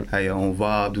shit, different. have your own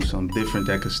vibe, do something different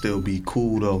that could still be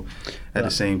cool though. At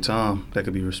the same time, that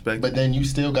could be respected. But then you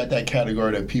still got that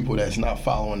category of people that's not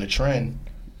following the trend.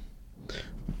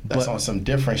 That's But- on some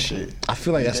different shit. I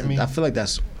feel like You that's. get me? I feel like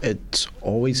that's. It's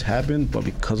always happened, but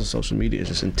because of social media, it's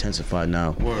just intensified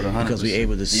now. Word, 100%. Because we're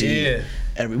able to see. Yeah.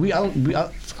 I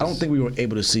don't think we were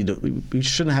able to see we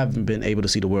shouldn't have been able to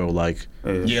see the world like.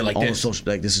 Yeah, like on this. social.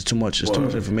 Like this is too much. It's too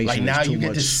much information. Like now it's too you get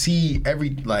much. to see every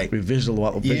like. We're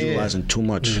visualizing too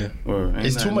much. Word. Ain't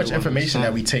It's too nothing much new under the information that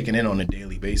sun. we taking in on a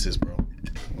daily basis, bro.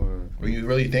 Word. when you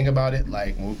really think about it,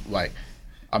 like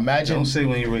imagine. Don't say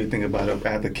when you really think about it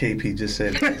after KP just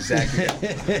said it exactly.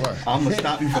 I'm gonna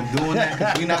stop you from doing that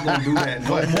because we're not gonna do that no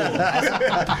more.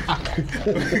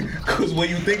 Because when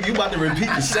you think you about to repeat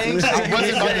the same shit, I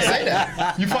wasn't about to say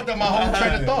that. You fucked up my whole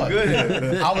train of thought.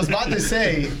 I was about to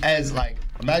say, as like,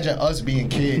 imagine us being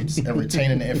kids and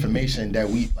retaining the information that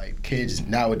we like kids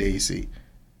nowadays see.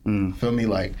 Feel me?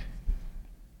 Like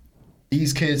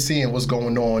these kids seeing what's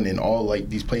going on in all like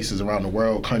these places around the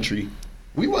world, country.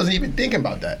 We wasn't even thinking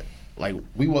about that. Like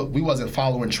we wasn't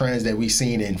following trends that we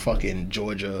seen in fucking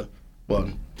Georgia, well,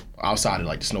 outside of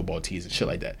like the snowball tees and shit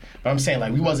like that. But I'm saying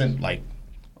like we wasn't like.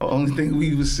 The only thing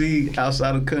we would see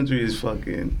outside of the country is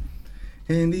fucking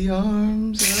in the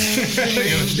arms of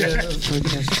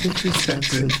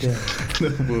no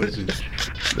bullshit.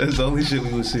 That's the only shit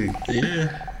we would see.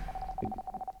 Yeah.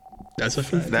 That's a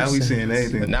fact. Now we seeing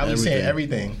anything. Now we seeing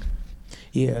everything.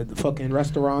 Yeah, the fucking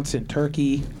restaurants in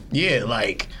Turkey. Yeah,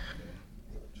 like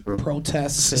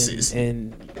protests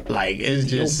and like it's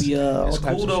just Ethiopia, it's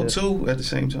cool though too at the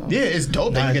same time. Yeah, it's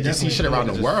dope that you get to see shit around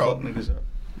the world. Fuck niggas up.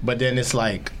 But then it's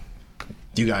like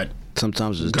you got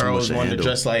Sometimes it's girls too much to wanting to handle.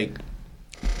 dress like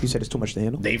You said it's too much to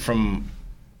handle? they from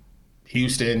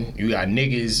Houston. You got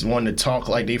niggas wanting to talk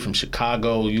like they from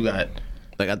Chicago. You got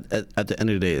Like at the end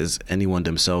of the day, is anyone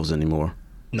themselves anymore?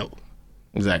 No.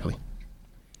 exactly.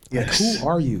 Like, who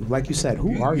are you? Like you said,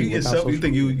 who are you? You without yourself? You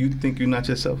social think you're not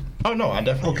yourself? Oh no, I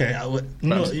definitely. Okay,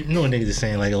 you know what niggas is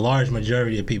saying? Like a large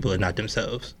majority of people are not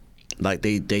themselves. Like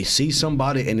they see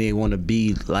somebody and they want to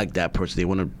be like that person. They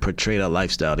want to portray that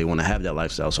lifestyle. They want to have that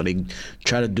lifestyle. So they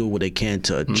try to do what they can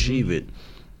to achieve it,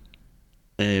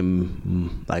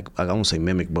 and like I won't say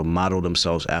mimic, but model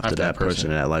themselves after that person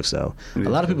and that lifestyle. A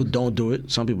lot of people don't do it.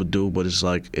 Some people do, but it's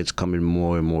like it's coming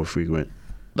more and more frequent.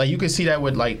 Like you can see that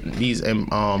with like these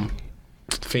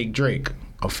fake Drake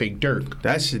or fake Dirk.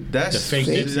 That shit. The fake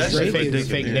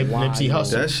Nipsey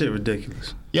Hussle. That shit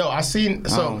ridiculous. Yo, I seen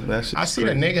that shit's I seen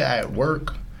a nigga at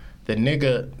work. The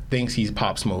nigga thinks he's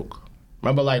Pop Smoke.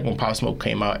 Remember, like when Pop Smoke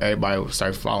came out, everybody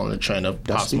started following the trend of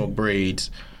Pop Smoke braids,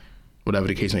 whatever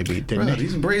the case may be. Bro,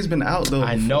 these braids been out though.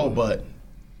 I know, but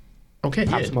okay,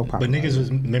 Pop yeah. Smoke, Pop But niggas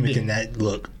was mimicking that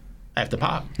look. After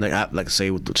Pop. Like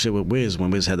say with the shit with Wiz,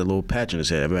 when Wiz had the little patch in his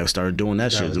head, everybody started doing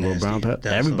that shit. was The little nasty. brown patch.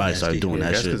 That was Everybody so started nasty. doing that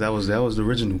That's shit. because that was the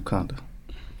original Conda.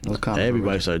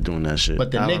 Everybody started doing that shit.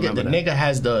 But the I nigga remember that. nigga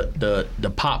has the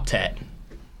Pop tat.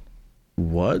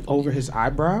 What? over his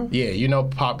eyebrow? Yeah, you know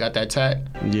Pop got that tat.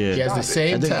 Yeah. He has the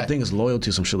same I tat. think it's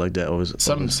loyalty or some shit like that. Or is it,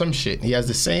 Some shit. He has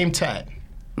the same tat.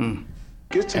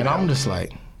 Get And I'm just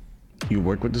like, you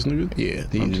work with this nigga? Yeah.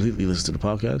 He listens to the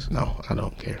podcast? no, I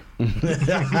don't care.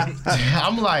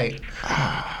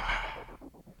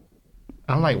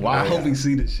 I'm like, why? I hope we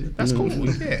see this shit. That's cool.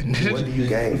 Yeah. What do you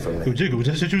gain from that? Yo, Jacob, was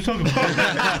that shit you was talking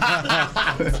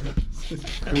about?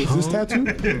 Was this tattoo?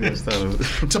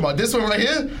 Talking about this one right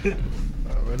here.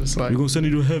 It's like, We're gonna send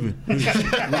you to heaven.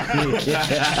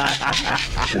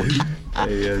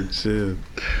 Hey, yeah, chill.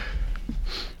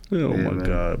 Oh Yeah, my man.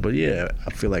 god! But yeah, I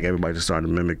feel like everybody's just starting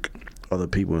to mimic other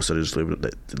people instead of just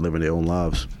living their own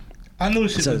lives. I know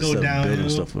shit Instead to of go down. building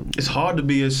stuff. It's hard to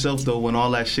be yourself though when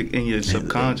all that shit in your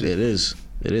subconscious. It is.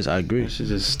 It is. I agree. That shit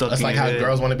just stuck that's in like your how head.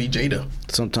 girls want to be Jada.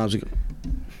 Sometimes we.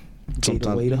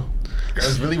 Jada Waiter.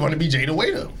 Girls really want to be Jada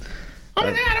Waiter. Oh my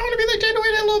God, I want to be like Jada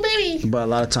Waiter, little baby. But a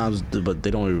lot of times, but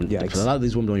they don't even. Yikes. A lot of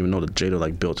these women don't even know that Jada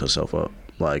like built herself up.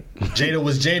 Like Jada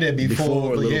was Jada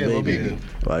before Lil Baby.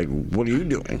 Like, what are you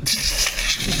doing?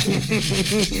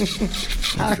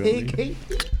 I hate Kate.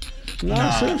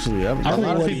 Nah, seriously. I I, know a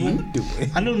lot of What are people. you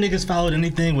doing? I know niggas followed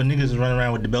anything when niggas was running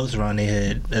around with the belts around their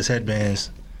head as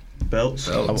headbands. belts.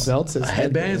 Belts as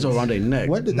headbands or around their neck.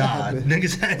 When did that Nah, happen?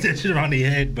 niggas had that shit around their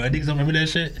head, bro. Niggas don't remember that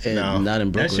shit. And No. not in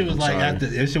Brooklyn. That shit was I'm like sorry. after.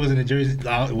 That shit was in the Jersey.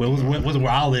 It wasn't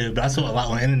where I lived, but I saw a lot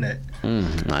on the internet.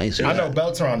 I ain't see I that. know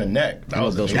belts around the neck. That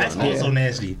was belts That's around the also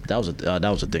nasty. That was a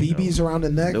thing. BBs around the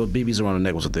neck. There was BBs around the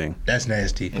neck was a thing. That's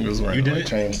nasty. It was You wearing did like it?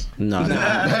 chains. No,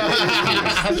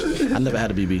 I never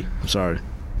had a BB. I'm sorry,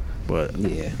 but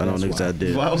Yeah, I know that's niggas why. that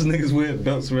did. Why was niggas wearing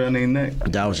belts around their neck?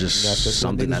 That was just That's just what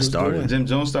something niggas that was started. doing. Jim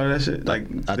Jones started that shit. Like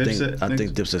I think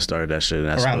Dipset, Dipset started that shit. And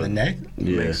that's Around what- the neck?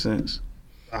 Yeah. Makes sense.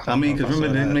 I mean, because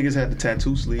remember them niggas had the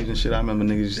tattoo sleeves and shit. I remember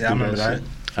niggas used to Yeah, I do remember that. shit.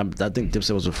 I think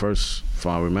Dipset was the first. If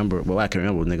I remember, well, I can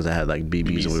remember niggas that had like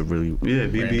BBs and were really Yeah,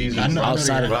 BBs. I know-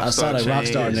 outside of Rockstar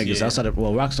Rockstar chains, niggas. yeah. Outside of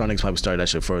Rockstar niggas probably started that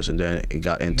shit first, and then it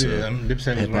got into Yeah, Dipset was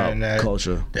hip hop wearing that.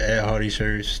 culture. The Ed Hardy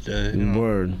shirts. The, you know.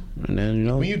 Word, and then you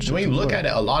know When you look at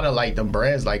it, a lot of like the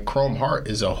brands like Chrome Heart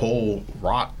is a whole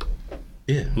rock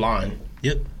Yeah. line,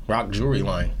 Yep. rock jewelry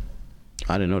line.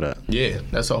 I didn't know that. Yeah,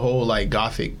 that's a whole like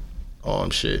gothic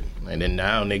shit. And then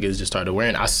now niggas just started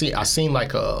wearing. I seen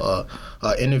like a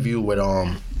interview with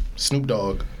Snoop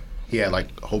Dogg. He had like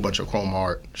a whole bunch of chrome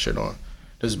heart shit on.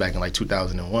 This was back in like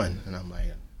 2001, and I'm like,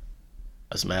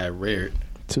 that's mad rare.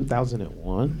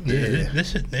 2001. Yeah.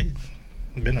 This shit they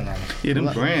been around. Yeah,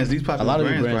 them brands, these popular a lot of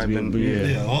brands, these brands been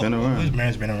Been around. These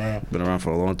brands been around. Been around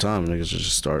for a long time. Niggas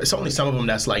just start. It's only some of them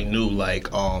that's like new, like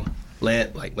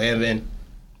Lanvin,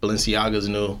 Balenciaga's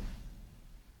new.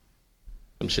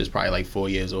 Them shit's probably like 4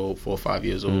 or 5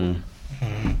 years old.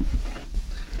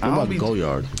 What about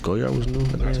Goyard? Goyard was new.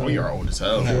 Goyard old as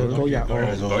hell.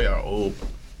 Goyard old.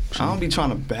 I don't be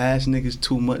trying to bash niggas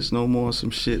too much no more. Some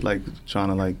shit like trying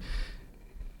to like,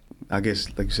 I guess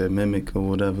like you said, mimic or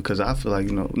whatever. Because I feel like,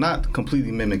 you know, not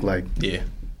completely mimic like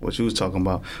what you was talking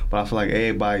about, but I feel like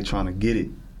everybody trying to get it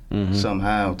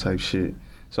somehow type shit.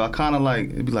 So I kind of like,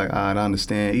 it'd be like, alright, I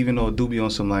understand. Even though it do be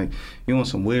on some like, you on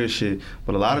some weird shit,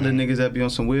 but a lot of the niggas that be on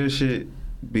some weird shit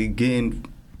be getting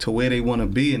to where they want to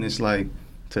be, and it's like,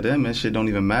 to them that shit don't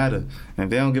even matter. And if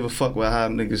they don't give a fuck about how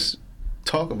niggas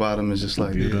talk about them, it's just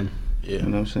like, you know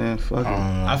what I'm saying? Fuck it.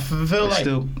 I feel It's like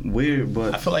still weird,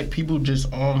 but I feel like people just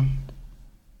want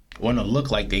to look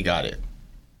like they got it.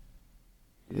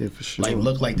 Yeah, for sure. Like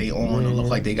look like they own or look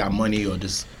like they got money, or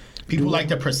just people like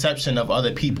the perception of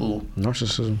other people.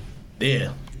 Narcissism.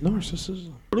 Yeah.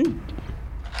 Narcissism.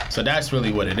 So that's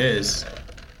really what it is.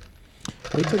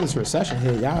 Wait till this recession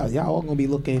hit. Y'all all gonna be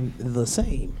looking the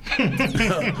same.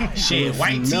 Shit,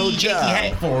 white tee, Yankee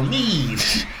hat for me.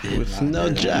 With no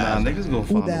job. Nah, niggas gonna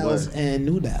find a Noodles way. and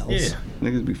noodles. Yeah.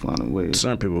 Niggas be finding ways.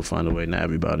 Certain people find a way, not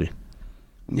everybody.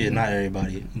 Yeah, not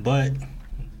everybody, but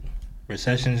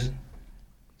recessions,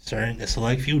 a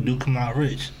select few do come out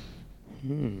rich.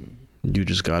 You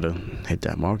just gotta hit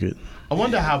that market. I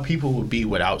wonder how people would be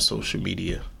without social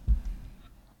media.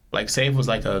 Like, say it was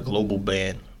like a global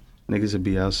ban. Niggas would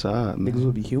be outside, man. Niggas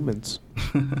would be humans.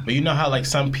 But you know how like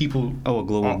some people a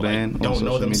global ban like, don't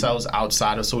know themselves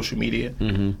outside of social media,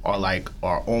 or like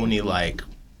are only like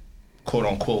quote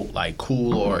unquote like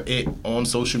cool or it on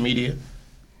social media.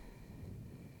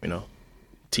 You know,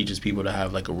 teaches people to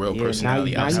have like a real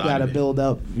personality now outside you gotta of it. build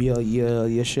up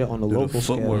your shit on the local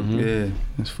footwork. scale. Yeah,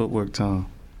 it's footwork time.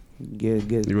 Get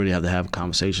You really have to have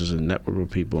conversations and network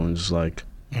with people and just like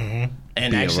and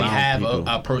be actually around have people.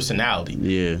 a personality.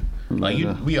 Yeah. Like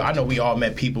I know we all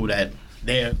met people that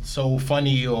they're so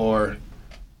funny or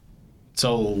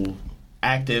so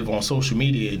active on social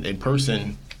media. In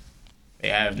person, they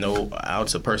have no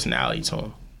ounce of personality to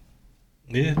them.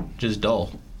 Yeah, just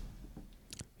dull.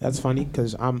 That's funny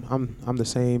because I'm the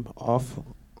same off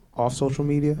social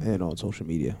media and on social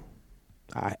media.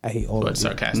 I hate all of it.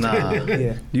 Sarcastic. Nah,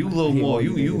 yeah. You a little more.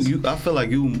 You. I feel like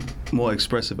you more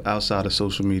expressive outside of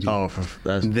social media. Oh,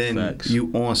 that's than facts.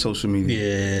 you on social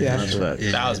media. Yeah, that's facts.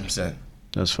 1000%.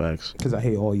 That's facts. Because I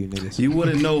hate all you niggas. You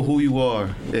wouldn't know who you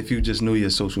are if you just knew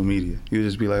your social media. You'd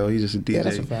just be like, oh, he's just a DJ. Yeah,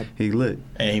 that's a fact. He lit.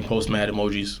 And he posts mad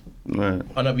emojis. Right.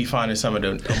 I'm gonna be finding some of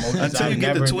the emojis Until you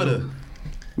get to Twitter,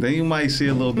 then you might see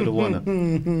a little bit of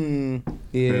one.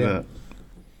 Yeah.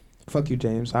 Fuck you,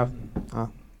 James.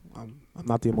 I'm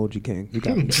not the emoji king. You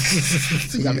got me.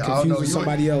 You got me confused with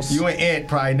somebody else. You and Ant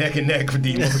probably neck and neck with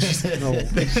the emojis.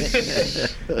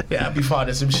 No. Yeah, I be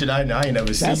finding some shit I ain't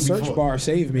never seen That search before. bar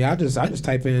saved me. I just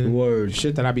type in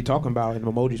shit that I be talking about and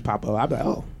emojis pop up. I be like,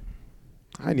 oh,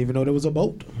 I didn't even know there was a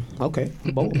boat. Okay,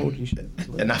 boat emoji shit.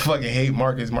 And I fucking hate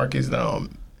Marcus. Marcus,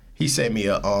 he sent me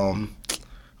a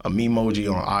memoji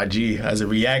on IG as a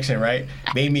reaction, right?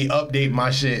 Made me update my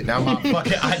shit. Now my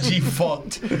fucking IG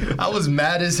fucked. I was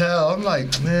mad as hell. I'm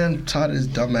like, man, I'm tired of this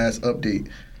dumbass update.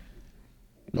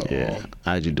 Yeah,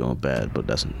 IG doing bad, but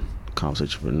that's a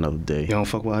conversation for another day. You don't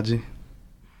fuck with IG?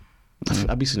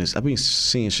 I be seeing this. I been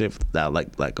seeing shit that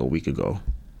like a week ago.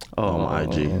 On my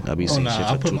IG. I be seeing shit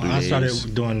for 2-3 I days.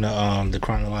 started doing the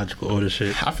chronological order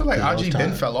shit. I feel like IG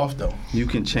been fell off though. You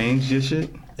can change your shit?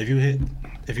 If you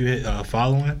hit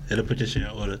following, it'll put your shit in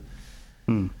order.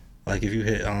 Like if you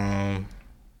hit hit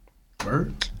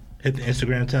the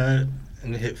Instagram tab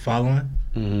and hit following,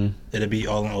 it'll be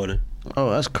all in order. Oh,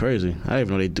 that's crazy. I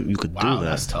didn't even know you could do that.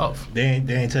 That's tough. They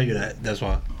ain't tell you that. That's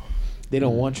why. They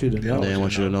don't want you to know. They don't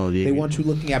want you to know. Yeah. They want you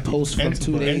looking at posts from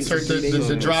 2 days. Insert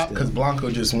the drop because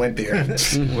Blanco just went there.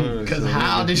 Because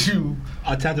how did you?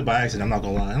 I tapped it by accident. I'm not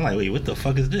gonna lie. I'm like, wait, what the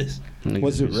fuck is this?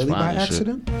 Was it really by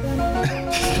accident?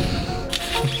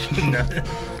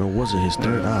 Or was it his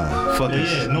third eye? Fuck it.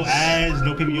 Yeah, no ads,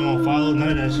 no people you don't follow,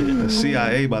 none of that shit. The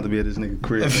CIA about to be at this nigga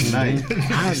crib tonight.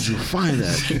 How did you find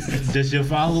that? Just your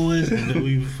followers and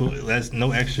that's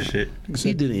no extra shit.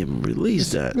 He didn't even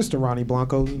release that. Mr. Ronnie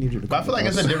Blanco, we need you to. But I feel like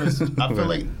it's a difference. I feel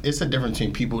like it's a difference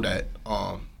between people that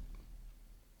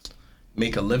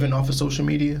make a living off of social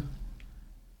media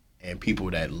and people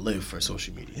that live for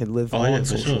social media. And live Oh, yeah, on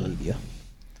for social sure. media.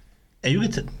 And you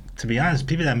get to be honest,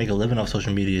 people that make a living off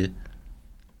social media,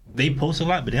 they post a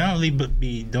lot, but they don't really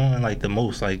be doing like the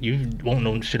most. Like you won't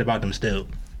know shit about them still.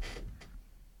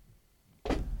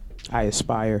 I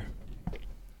aspire.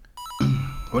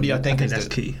 What do y'all think is that's the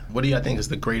key. What do y'all think is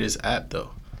the greatest app though?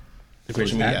 The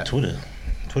greatest Social media app, app. Twitter.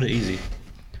 Twitter easy.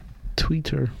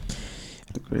 Twitter.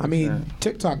 I mean,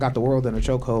 TikTok got the world in a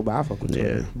chokehold, but I fuck with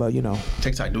Twitter. Yeah. But you know,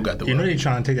 TikTok do got the You know word. they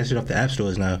trying to take that shit off the app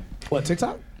stores now. what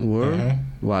TikTok? Word? Uh-huh.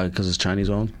 Why? Because it's Chinese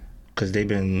owned? Because they've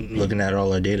been looking at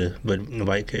all our data, but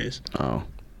nobody cares. Oh.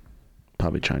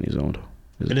 Probably Chinese owned.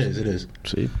 It is.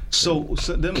 See? So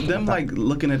them like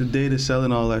looking at the data,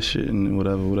 selling all that shit and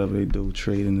whatever they do,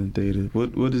 trading the data.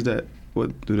 What is that?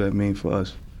 What do that mean for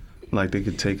us? Like they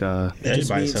could take It just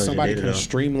Everybody means sells your somebody data, can though.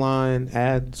 streamline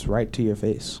ads right to your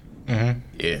face. Mm-hmm.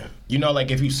 Yeah. You know,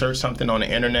 like if you search something on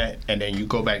the internet and then you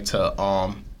go back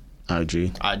to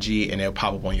IG. IG and it'll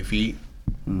pop up on your feed.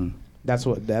 That's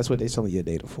what they selling your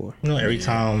data for. You know, every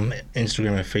time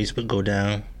Instagram and Facebook go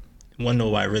down, you wanna know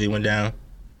why it really went down?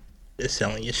 They're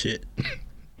selling your shit.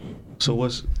 So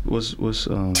what's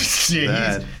Yeah,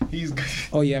 bad? he's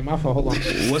Oh yeah, my fault. Hold on.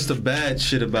 What's the bad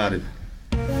shit about it?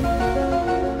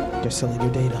 They're selling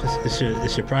your data.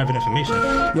 It's your private information.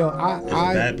 Yo, the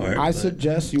bad part, I but-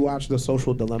 suggest you watch The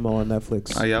Social Dilemma on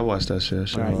Netflix. Oh yeah, I watched that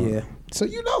shit. All right, yeah. So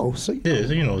you know, Yeah, so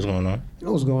you know what's going on. you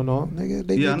know what's going on, nigga.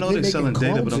 I know they're making selling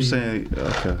data, clones but I'm of you. saying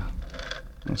okay.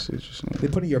 I see what you're saying. They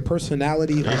putting your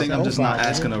personality. I think I'm just not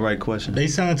asking the right question. They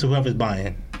selling to whoever's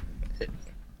buying.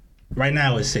 Right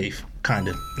now it's safe, kind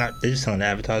of. Not they're just selling to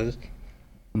advertisers.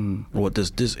 What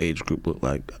does this age group look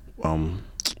like?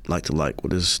 What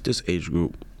does this age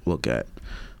group look at?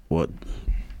 What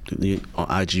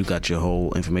on IG you got your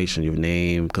whole information, your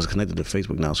name, because it's connected to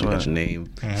Facebook now, so you got your name.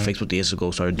 Facebook days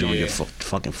ago started doing your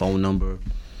fucking phone number.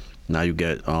 Now you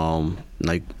get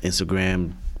like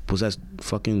Instagram. Was that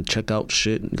fucking checkout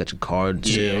shit? You got your card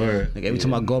shit. word. Like every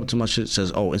time I go up to my shit, it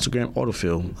says, "Oh, Instagram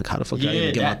autofill." Like how the fuck did I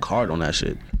even get my card on that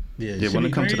shit? Yeah, when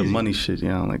it comes to the money shit,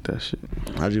 yeah, I don't like that shit.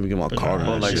 How'd you even get my card Or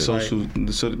on that like shit? social,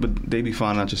 but they be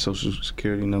finding out your social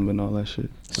security number and all that shit.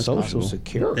 Social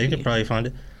security. They could probably find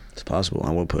it. It's possible.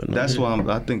 I would put it. That's why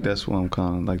I think that's why I'm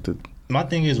kind of like the. My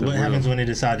thing is, what real- happens when they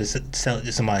decide to sell it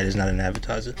to somebody that's not an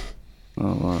advertiser? Oh,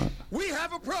 all right. We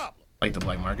have a problem. like the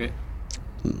black market.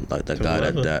 Like that guy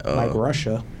that Like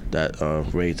Russia. that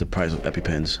raised the price of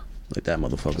EpiPens. Like that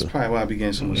motherfucker. That's probably why I be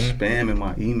getting so much spam in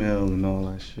my email and all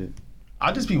that shit.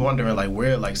 I just be wondering like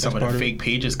where like some That's of part the of fake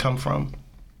pages come from.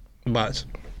 Bots.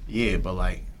 Yeah, but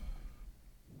like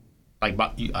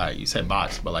you said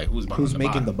bots, but like who's behind Who's the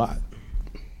making bot? the bot?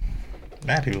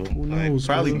 Mad people. Who knows?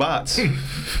 Probably bots.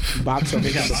 Bots are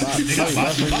making the bot. They got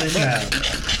bots now.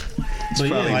 But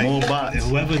probably more bots.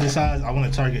 Whoever decides I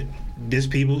want to target this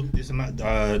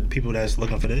amount, people that's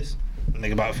looking for this,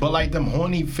 make about. But like them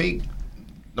horny fake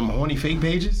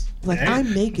pages. Like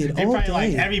I'm naked They all probably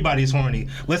like day. everybody's horny.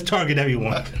 Let's target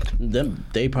everyone.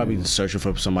 They probably searching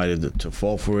for somebody to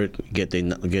fall for it, get their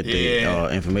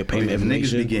information, payment Niggas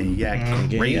information. be getting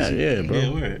yacked Yeah, crazy. yeah, bro.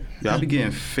 Yeah, word. Yo, I be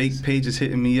getting fake pages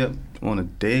hitting me up on a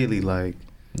daily, like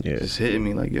Yeah. just hitting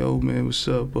me like, yo man, what's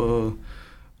up?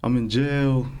 I'm in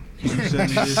jail. Can you send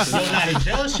me this? Well, nah, the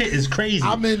jail shit is crazy.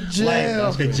 I'm in jail.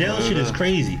 Like, the jail shit is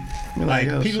crazy. Like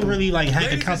yo, people son. really like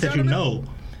hack accounts that you know.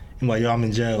 And like, yo, I'm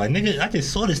in jail. Like, nigga, I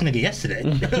just saw this nigga yesterday.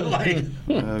 Like,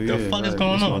 Hell the fuck is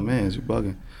going that's on? My man's, you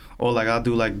bugging. Or like I'll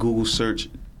do like Google search,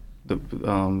 the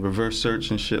reverse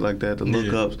search and shit like that, the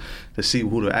lookups to see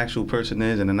who the actual person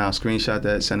is, and then I'll screenshot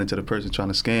that, send it to the person trying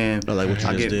to scam. Oh, like what you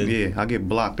I just get, did? Yeah, I get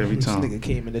blocked every This time. nigga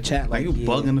came in the chat Like like you yeah.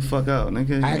 bugging the fuck out, nigga.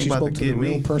 You I ain't actually about spoke to the get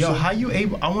real me. person. Yo, how you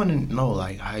able? I want to know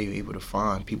like how you able to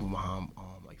find people behind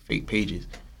like fake pages.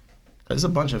 There's a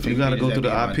bunch of fake. You gotta pages go through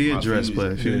that the be IP my address, views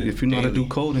but if you know how to do daily.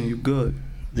 coding, you good.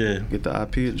 yeah. Get the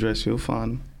IP address, you'll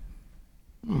find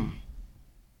them.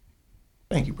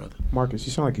 Thank you, brother. Marcus,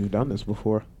 you sound like you've done this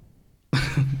before.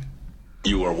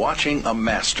 You are watching a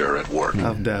master at work.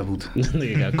 I've dabbled.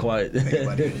 Nigga got quiet. They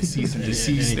about to cease and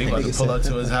desist. They about to pull up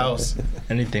to his house.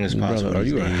 Anything is possible. Brother, are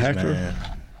these you a days, hacker? man.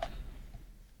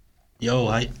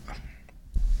 Yo,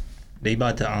 they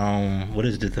about to what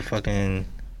is it? The fucking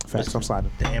Facts, I'm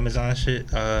sliding. the Amazon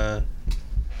shit.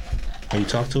 When you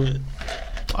talk to it,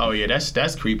 Oh yeah,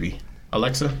 that's creepy.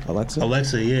 Alexa.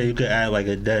 Alexa, yeah, you could add like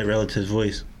a dead relative's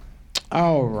voice.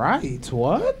 All right.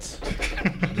 What?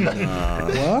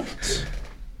 What?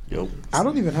 Yo. I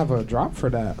don't even have a drop for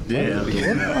that. Yeah. What?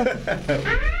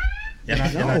 You're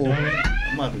not No. doing it?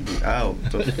 I'm about to be out.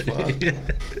 The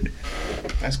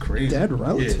fuck? That's crazy. Dead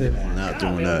relative. Not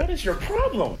doing that. What is your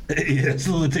problem? Yeah, it's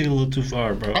taking a little too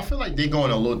far, bro. I feel like they're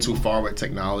going a little too far with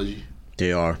technology.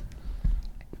 They are.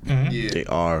 Yeah. They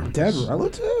are. Dead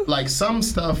relative? Like some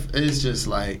stuff is just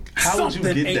like How would you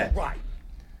get that? Right.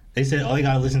 They said all you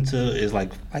gotta listen to is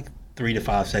like 3 to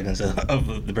 5 seconds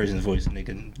of the person's voice, and they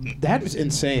can. That is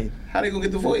insane. How they gonna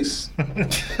get the voice?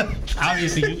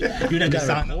 Obviously, you'd have to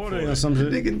sign up for Or it. some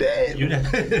shit. Nigga dead. You'd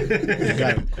have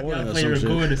to play a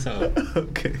record or something.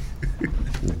 Okay.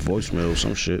 Voicemail,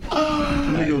 some shit.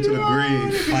 Let me go to the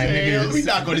grave. Like, hey, nigga, we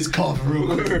knock on this coffin real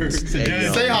quick. Hey,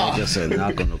 yo, Say hi. I just said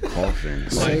knock on the coffin.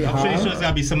 Say I'm pretty hi. sure it's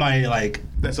gotta be somebody like.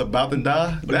 That's about to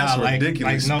die? That's nah,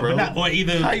 ridiculous, no, bro. but not, or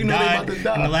either How you know they died about to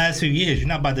die? in the last few years. You're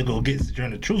not about to go get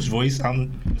Sojourner Truth's voice.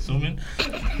 I'm assuming.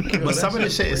 But some of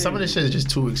this shit is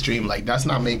just too extreme. Like that's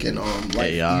not making life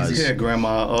AIs. easy. Yeah,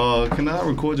 Grandma. Can I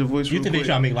record your voice You real think they quick?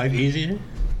 try to make life easier?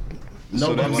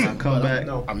 So that when I come back,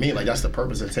 I mean, like that's the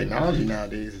purpose of technology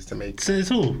nowadays is to make Says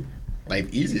who? life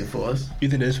easier for us. You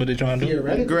think that's what they're trying to do?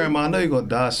 Theoretically. Grandma, I know you're gonna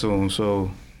die soon,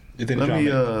 so You think let they're me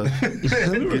trying to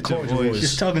get your record your voice.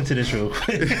 just talking to this real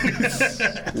quick.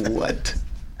 What?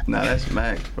 Nah, that's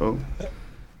Mac, bro.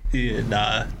 Yeah,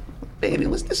 nah. Baby,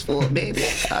 what's this for, baby?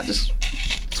 I just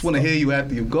want to hear you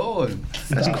after you're gone.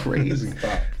 That's crazy.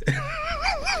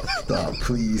 Stop,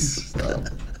 please, stop.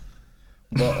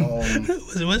 But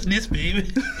What's this, baby?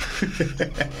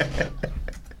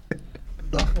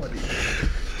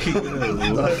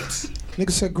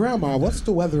 Nigga said, Grandma, what's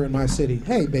the weather in my city?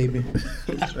 Hey, baby.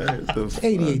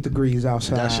 88 degrees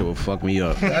outside. That shit will fuck me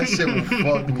up. that shit would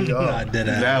fuck me Nah, up. dead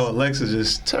ass. Now Alexa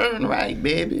just turn right,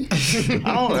 baby.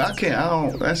 I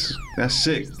can't. That's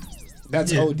sick.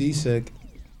 That's Yeah. OD sick.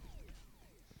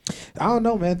 I don't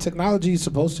know, man. Technology is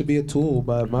supposed to be a tool,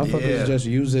 but motherfuckers Yeah. just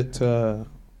use it to.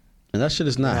 And that shit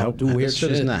is not Yeah, helping. do weird That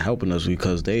shit is shit. not helping us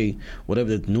because they,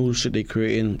 whatever the new shit they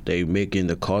creating, they making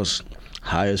the cost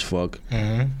high as fuck,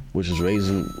 which is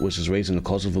raising the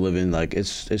cost of living. Like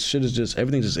it's shit is just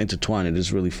everything's just intertwined and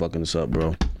it's really fucking us up,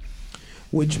 bro.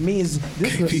 Which means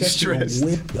this Be recession will stressed.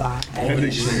 whip our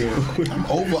ass. I'm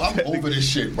over this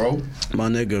shit, bro. My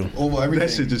nigga. Over everything.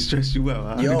 That shit just stressed you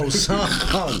out. Huh? Yo,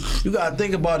 son, you gotta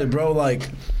think about it, bro. Like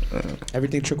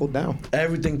Everything trickled down.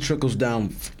 everything trickles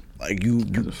down. Like you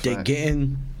That's a they fact.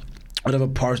 getting whatever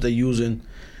parts they using,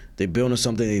 they building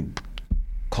something, they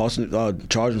costing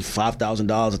charging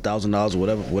 $5,000, $1,000,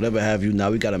 or whatever have you.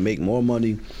 Now we gotta make more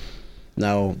money.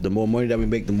 Now the more money that we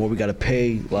make, the more we gotta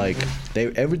pay. Like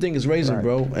everything is raising, Right.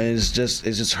 bro, and it's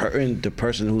just hurting the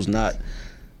person who's not.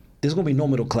 There's gonna be no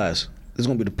middle class. There's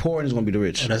gonna be the poor and there's gonna be the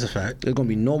rich. Oh, that's a fact. There's gonna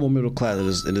be no more middle class,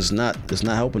 and it's not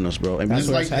helping us, bro. And, That's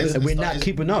we, what it's headed. and we're not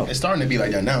keeping up. It's starting to be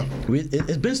like that now.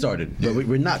 It's been started, but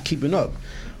we're not keeping up.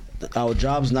 Our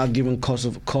jobs not giving cost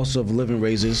of living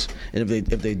raises, and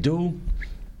if they do,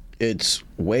 it's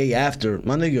way after.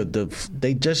 My nigga,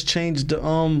 they just changed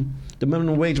the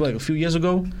minimum wage like a few years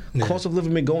ago. Yeah. Cost of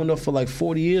living been going up for like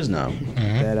 40 years now.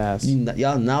 That ass.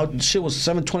 Y'all now shit was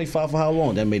 $7.25 for how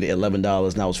long? That made it $11.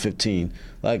 Now it's $15.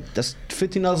 Like that's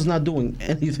 $15 is not doing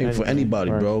anything for anybody,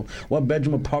 right. bro. One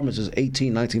bedroom apartments is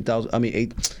 1900. I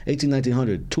mean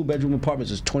 1900. Two bedroom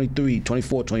apartments is 23,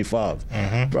 24,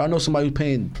 25. Bro, I know somebody who's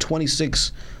paying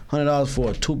 $2,600 for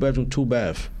a 2-bedroom,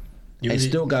 2-bath, You and really-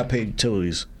 still got paid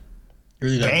utilities. You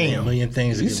really got to do a Damn. million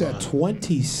things to You get said by.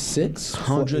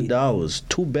 $2,600,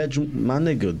 2-bedroom. My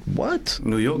nigga, what?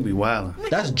 New York be wildin'.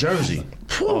 That's Jersey.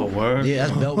 Oh, word? Yeah,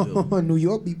 that's Belleville. New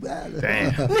York be bad.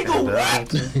 Damn.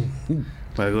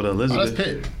 Might go to Oh, that's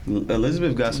Elizabeth. Pitt.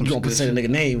 Elizabeth got some You gonna good say the shit.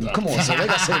 nigga name? Come on, son. They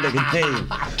gotta say the nigga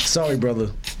name. Sorry,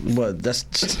 brother, but that's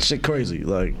shit crazy.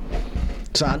 Like,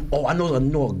 so I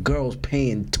know a girl's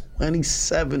paying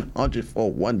 $2,700 for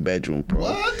a 1-bedroom, bro.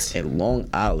 What? In Long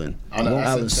Island, Oh, no, Long that's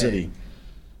Island insane. City.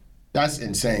 That's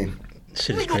insane.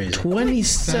 Shit is crazy.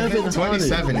 2,700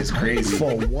 27 is crazy.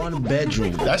 for 1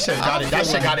 bedroom. That shit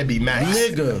gotta be max.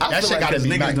 Nigga. That shit gotta Because be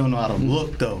niggas max. don't know how to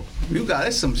look though.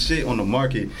 There's some shit on the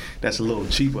market that's a little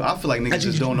cheaper. I feel like niggas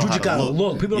just don't know how to gotta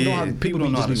look. People don't know how. People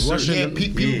don't know how to just be search. rushing. Yeah,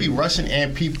 people be rushing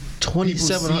and people see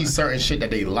 2700. certain shit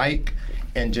that they like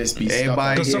and just be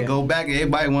Everybody stuck. go back.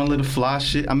 Everybody want a little fly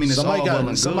shit. I mean, it's Somebody all well got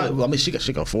and somebody. good. Well, I mean, she can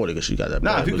afford it because she got that.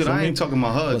 Nah, bread, if you but could, some I ain't people- talking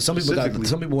about her. But some people got specifically.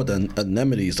 some people want the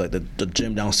amenities like the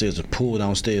gym downstairs, the pool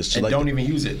downstairs. and like, don't even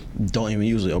use it. don't even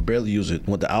use it or barely use it.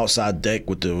 Want the outside deck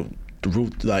with the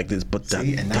roof like this, but that,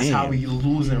 See, and that's damn. how we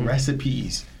losing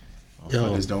recipes. Yo.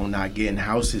 Motherfuckers don't not getting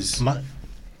houses.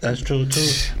 That's true too.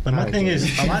 But my thing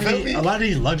is, a lot of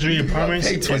these luxury apartments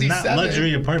Hey, is not 27.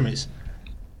 luxury apartments.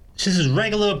 This is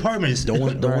regular apartments. The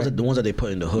ones that they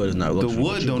put in the hood is not luxury. The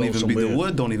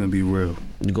wood don't even be real.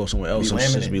 You go somewhere else, some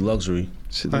shit be luxury.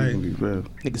 Shit don't even be real.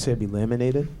 Niggas said be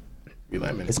laminated. Be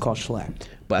laminated. It's called schlap.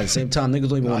 But at the same time, niggas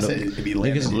don't even want to.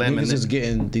 Niggas Niggas is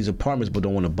getting these apartments, but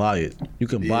don't want to buy it. You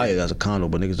can buy it as a condo,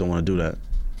 but niggas don't want to do that.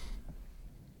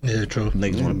 Yeah, true.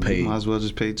 Niggas want to pay. Might as well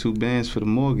just pay $2 bands for the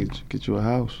mortgage. Get you a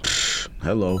house.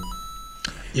 Hello.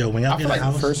 Yo, when y'all get a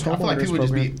house, first I feel like homeowners people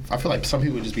just be. program. I feel like some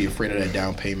people just be afraid of that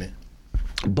down payment.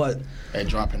 But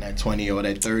Dropping that 20 or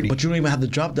that 30. you don't even have to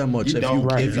drop that much. You don't,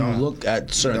 right. If you look at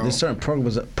there's certain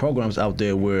programs out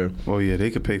there where Oh yeah,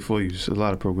 they could pay for you. There's a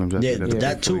lot of programs out there that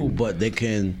that too. But you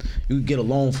can get a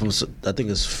loan from, I think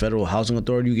it's Federal Housing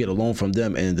Authority. You get a loan from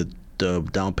them, and the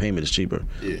down payment is cheaper.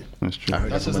 Yeah, that's true. I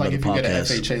heard that's that just from like if another you get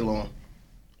podcast. an FHA loan.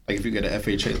 Like if you get an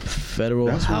FHA. Federal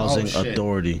That's what- Housing shit.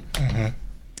 Authority.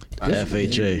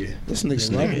 FHA. This This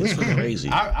nigga nigga is crazy.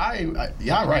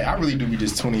 Y'all right. I really do be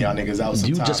just tuning y'all niggas out sometimes.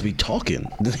 You just be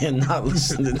talking and not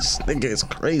listening. This nigga is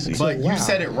crazy. But you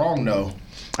said it wrong though.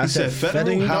 I said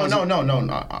federal. No.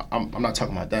 I'm not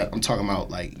talking about that. I'm talking about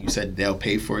like you said they'll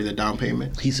pay for the down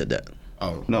payment. He said that.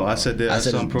 Oh No, I said there I are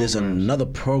said some there's programs. another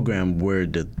program where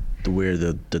the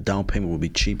down payment will be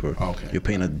cheaper. Okay. You're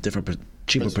paying a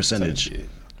cheaper percentage. Yeah.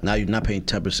 Now you're not paying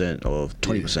 10% or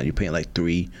 20%. You're paying like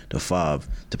 3 to 5,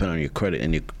 depending on your credit,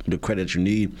 and the credit you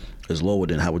need is lower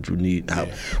than what you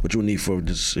would need for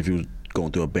just if you were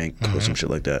going through a bank or some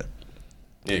shit like that.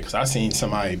 Yeah, because I seen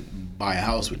somebody buy a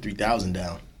house with $3,000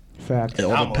 down. Fact. It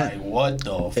all I'm depends. like, what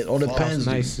the? It all depends.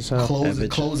 Nice as hell.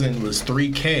 Closing was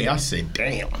 $3K. I said,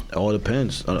 damn. It all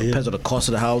depends. It depends on the cost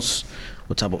of the house.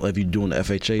 What type of, if you're doing the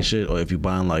FHA shit, or if you're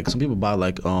buying like, some people buy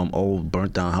like old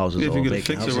burnt down houses. Yeah, if you or get a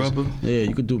vacant fixer houses. upper. Yeah,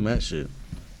 you could do mad shit.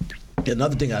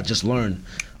 Another thing I just learned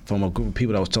from a group of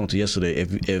people that I was talking to yesterday,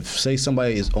 if say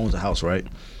somebody owns a house, right,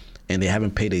 and they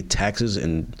haven't paid their taxes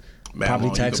and Mad property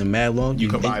long, tax you and mad loan, you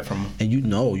can buy it from them. And you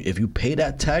know, if you pay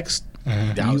that tax,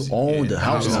 The you house, own yeah, the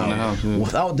house house, now the house, yeah.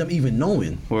 without them even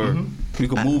knowing. Word. You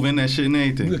could move in that shit and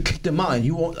everything. You could kick them out, and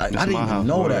you won't. I didn't my even house,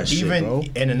 know word. that shit, Even bro.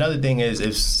 and another thing is,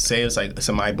 if say it's like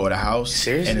somebody bought a house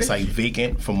and it's like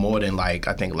vacant for more than like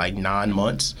I think like 9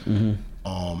 months, and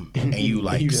you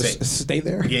like You say, just stay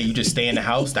there. yeah, you just stay in the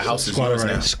house. The house is yours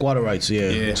now. Squatter rights,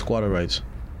 Yeah. Squatter rights.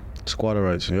 Squatter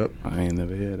rights, yep. I ain't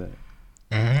never hear that.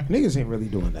 Niggas ain't really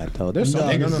doing that though. There's some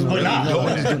Niggas niggas. really nah.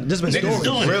 doing it. This been Niggas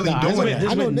stories. really doing it.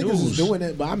 I know been niggas is news. doing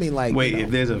it, but I mean like. Wait, you know,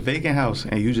 if there's a vacant house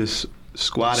and you just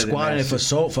squatted Squatting it for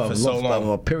so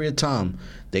long. a period of time,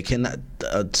 they cannot.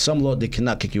 Some law they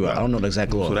cannot kick you out. I don't know the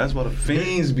exact law. So that's what the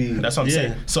fiends be. That's what I'm Yeah.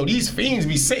 saying. So these fiends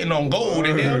be sitting on gold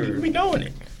and they don't even be doing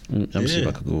it. Let me see if Yeah.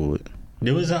 I can Google it.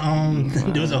 there was a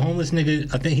homeless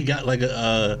nigga. I think he got like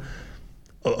a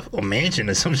mansion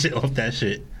or some shit off that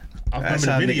shit. I That's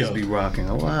remember how the video. niggas be rocking.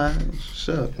 Oh, why?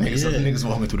 Shut up. Niggas, some Yeah. niggas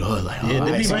walking through the hood like, oh, Yeah, I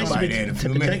they ain't be nice somebody there in a to few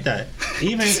protect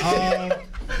minutes. that.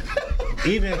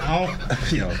 Even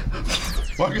yo,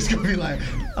 Marcus gonna be like,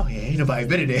 oh yeah, ain't nobody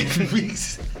been in there in 3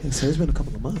 weeks. so it's been a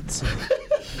couple of months.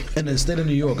 In the state of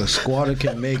New York, a squatter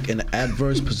can make an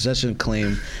adverse possession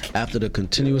claim after the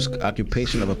continuous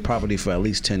occupation of a property for at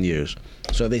least 10 years.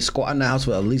 So if they squat in the house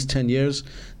for at least 10 years,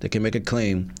 they can make a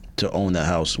claim to own that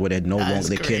house where they no longer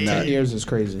they crazy. cannot. 10 years is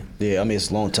crazy. Yeah, I mean it's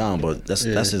a long time, but that's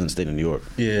in the state of New York.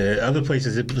 yeah, other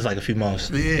places it was like a few months.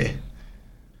 Yeah.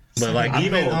 But like I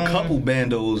even know a couple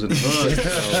bandos in the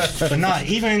hood. so. but not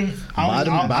even Buy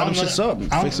them shits up,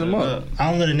 fix them up. I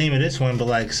don't know the name of this one, but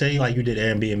like say like you did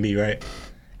Airbnb, right?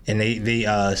 And they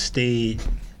stayed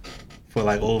for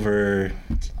like over,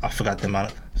 I forgot the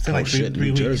amount. Say like Oh shit, three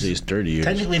New weeks. Jersey is 30 years.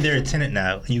 Technically, they're a tenant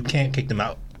now. You can't kick them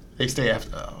out. They stay after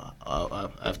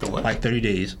what? Like 30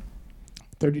 days.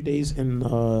 30 days in And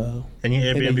your in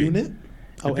a Airbnb. unit.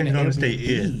 Depending on the state,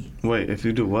 yeah. Wait, if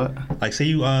you do what? Like say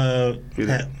you Get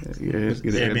have an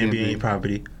Airbnb on your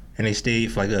property, and they stay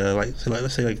for like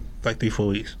let's say like 3-4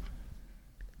 weeks.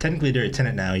 Technically, they're a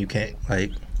tenant now. You can't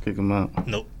like Kick them out.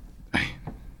 nope.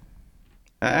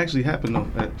 That actually happened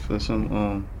though for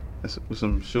some with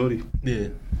some shorty. Yeah.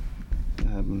 That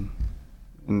happened.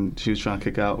 And she was trying to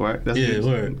kick out, right? That's Yeah, what-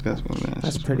 word. That's what man.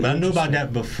 That's pretty. But I knew about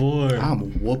interesting. that before. I'm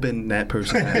whooping that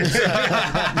person.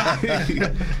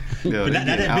 Yo, But they that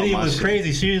getting out video my was shit.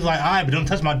 crazy. She was like, "All right, but don't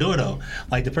touch my door though."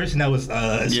 Like the person that was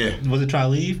wasn't trying to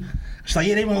leave. She's like,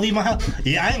 "Yeah, they won't leave my house.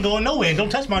 Yeah, I ain't going nowhere. And don't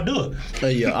touch my door."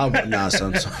 Hey, yeah, nah,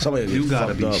 son. Somebody You gotta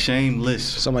fucked be up. shameless.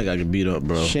 Somebody gotta get beat up,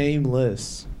 bro.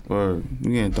 Shameless. Or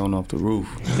you getting thrown off the roof.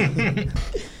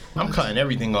 I'm cutting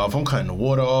everything off. I'm cutting the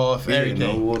water off, everything.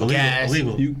 no water. Gas.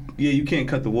 Illegal. You can't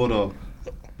cut the water off,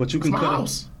 but you It's can my cut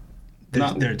house.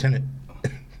 They're a tenant.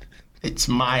 It's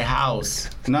my house.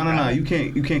 No. You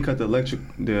can't cut the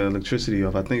electricity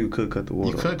off. I think you could cut the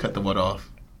water. You could cut the water off.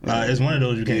 It's one of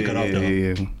those you can't cut off though.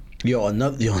 Yeah. Yo,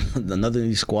 another thing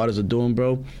these squatters are doing,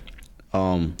 bro. So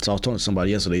I was talking to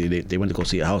somebody yesterday. They went to go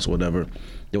see a house or whatever.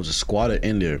 There was a squatter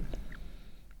in there.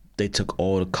 They took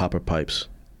all the copper pipes.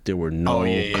 There were no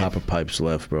copper pipes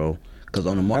left, bro. Because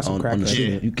on the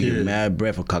street, you get mad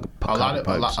breath for copper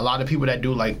pipes. A lot of people that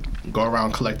do like go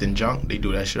around collecting junk, they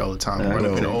do that shit all the time. Run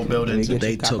up in the old buildings.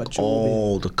 They took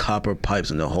all the copper pipes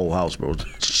in the whole house, bro.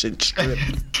 Shit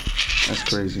stripped. That's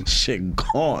crazy. Shit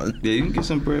gone. Yeah, you can get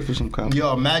some bread for some copper.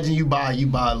 Yo, imagine you buy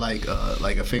like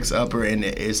a fix upper and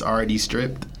it's already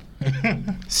stripped.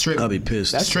 Stripped. I'll be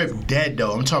pissed. That's stripped dead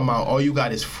though. I'm talking about all you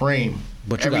got is frame.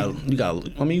 But you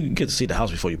got. I mean, you get to see the house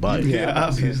before you buy it. Yeah,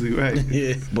 obviously, right.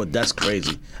 Yeah, but that's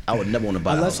crazy. I would never want to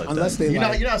buy a house like unless that. they you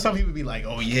know how some people be like,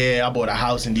 oh yeah, I bought a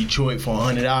house in Detroit for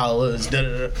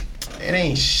 $100. It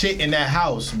ain't shit in that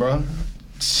house, bro.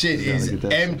 Shit is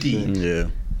empty. Yeah.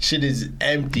 Shit is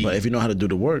empty. But if you know how to do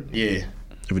the work, yeah.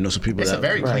 If you know some people, it's a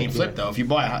very clean flip though. If you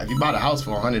buy the house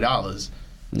for $100.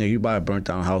 Yeah, you buy a burnt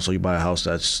down house or you buy a house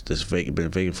that's vacant, been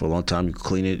vacant for a long time. You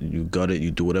clean it, you gut it, you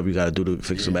do whatever you got to do to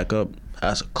fix it back up.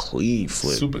 That's a clean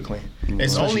flip. Super clean.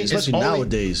 Especially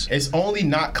nowadays. It's only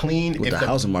not clean with if the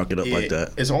housing market up like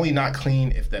that. It's only not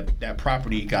clean if that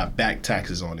property got back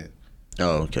taxes on it.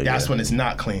 Oh, okay. That's when it's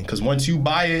not clean. Because once you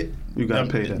buy it, you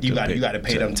gotta pay that. You got to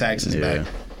pay them taxes back.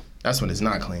 That's when it's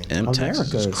not clean. And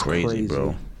taxes is crazy,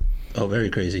 bro. Oh,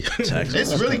 very crazy.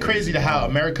 It's really crazy to how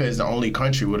America is the only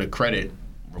country with a credit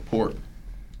report.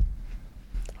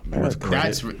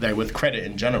 That's with credit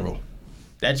in general.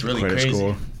 That's really credit crazy.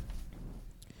 Score.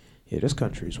 Yeah, this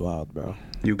country's wild, bro.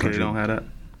 UK don't have that?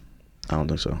 I don't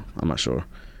think so. I'm not sure.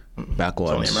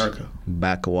 Backwards. It's only America.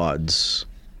 Backwards.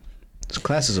 It's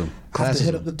classism. Have to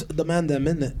hit up the man them,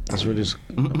 isn't it? That's really just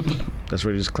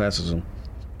classism.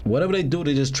 Whatever they do,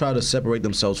 they just try to separate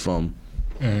themselves from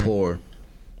poor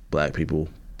black people,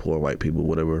 poor white people,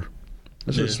 whatever.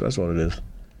 That's what it is.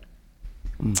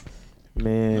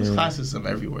 Man, there's classism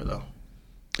everywhere though.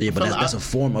 Yeah, but that's a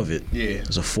form of it. Yeah,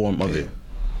 it's a form of it.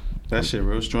 That shit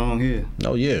real strong here.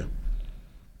 Oh yeah,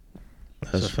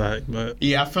 that's a fact. But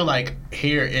yeah, I feel like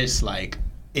here it's like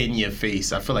in your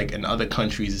face. I feel like in other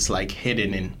countries it's like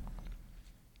hidden in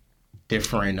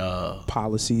different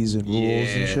policies and rules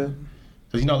and shit.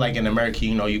 Cause like in America,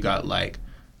 you got like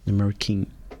American.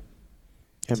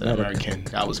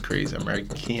 That was crazy.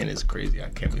 American is crazy. I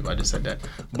can't believe I just said that.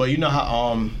 But you know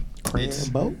how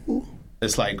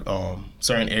it's like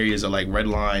certain areas are like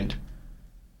redlined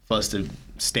for us to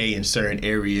stay in certain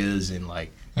areas and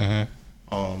like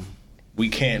we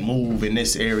can't move in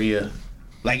this area.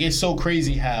 Like it's so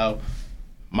crazy how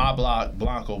my block,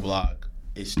 Blanco block,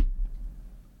 is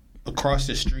across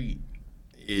the street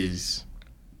is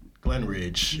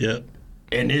Glenridge. Yep.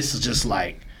 And this is just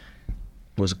like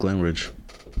what's Glenridge?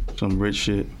 Some rich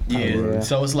shit. Yeah.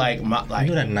 So it's like you know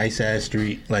that nice ass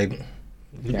street, like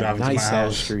you drive to my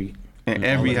house. Street. And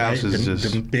every house is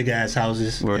just the big ass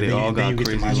houses where they all got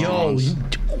crazy. Yo,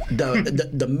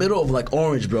 the middle of like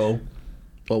Orange, bro.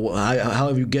 Or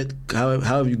however you get.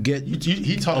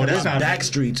 He talking about about back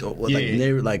streets, or like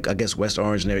near like I guess West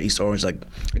Orange, near East Orange, like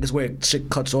I guess where shit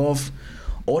cuts off.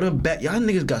 All them back, y'all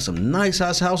niggas got some nice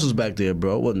ass houses back there,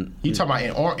 bro. You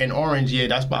talking about in Orange? Yeah,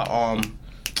 that's by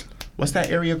what's that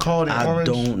area called in Orange?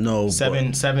 I don't know.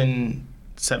 Seven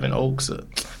Oaks.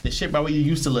 The shit by where you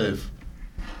used to live.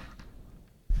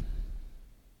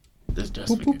 There's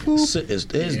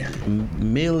 $1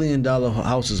 million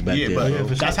houses back there. Yeah,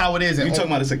 but that's how it is. You talking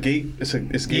about it's a gate? It's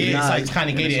gated. Yeah, it's kind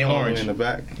of gated in Orange. In the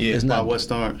back. Yeah, it's not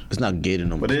West Orange. It's not gated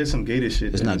no more. But there's some gated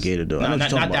shit. It's not gated though. No,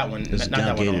 not that one. It's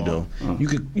not gated though.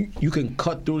 You can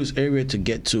cut through this area to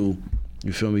get to.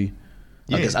 You feel me?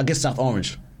 Yeah. I guess South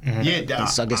Orange. Mm-hmm. Yeah,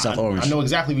 I guess South Orange. I know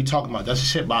exactly what you're talking about. That's the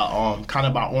shit by kind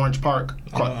of by Orange Park.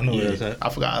 I know where it's at. I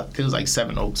forgot. I think it was like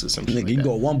 7 Oaks or something. Nigga, you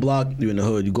go one block, you're in the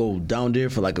hood. You go down there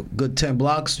for like a good 10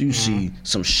 blocks, you see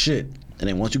some shit. And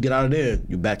then once you get out of there,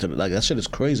 you back to like that shit is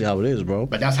crazy how it is, bro.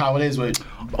 But that's how it is with.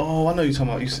 Oh, I know you're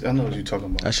talking about. I know what you're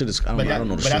talking about. That shit is. I don't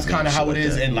know. But that's kind of how it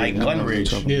is in like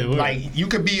Glenridge. Yeah, like you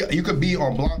could be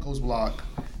on Blanco's block,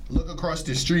 look across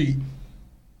the street.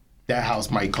 That house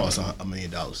might cost $1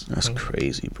 million. That's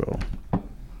crazy, bro.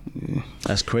 Yeah.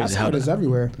 That's crazy. That's how it is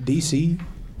everywhere. DC,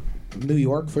 New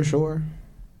York for sure.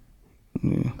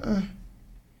 Yeah.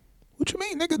 What you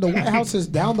mean, nigga? The White House is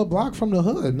down the block from the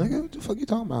hood, nigga. What the fuck you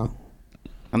talking about?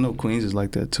 I know Queens is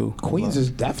like that too. Queens is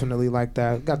definitely like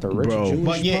that. Got the rich Jewish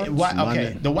But yeah,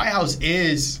 the White House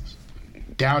is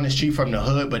down the street from the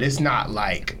hood, but it's not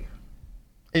like.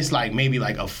 It's like maybe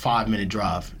like a 5-minute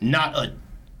drive, not a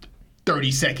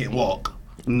 30-second walk.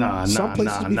 Nah, Some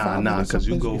places be 5 minutes, because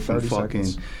some you go places from be 30 fucking,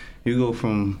 seconds. you go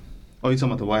from. Oh, you talking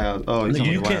about the White House? Oh, you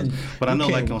talking you about the White can't- House? But I you know,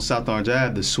 can't- like on South Orange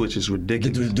Ave, the switch is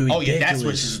ridiculous. Oh yeah, that's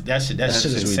what that shit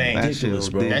is insane. ridiculous,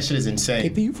 bro. That shit is insane.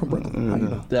 KP, you from Brooklyn? How you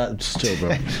know? That's chill, bro.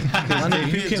 My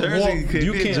nigga, you can't Jersey, walk.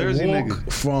 You KP a can't Jersey walk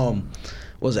nigga. from.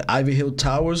 Was it Ivy Hill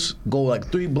Towers? Go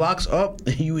like 3 blocks up,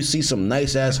 and you would see some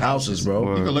nice ass houses,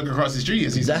 bro. You can look across the street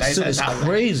and see some That nice shit ass is houses.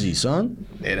 crazy, son.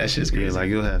 Yeah, that shit's Yeah, crazy. like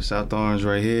you'll have South Orange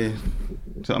right here.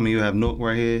 So I mean, you have Newark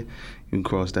right here. You can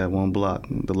cross that 1 block.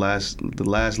 The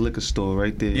last liquor store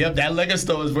right there. Yep, that liquor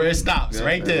store is where it stops, Yeah,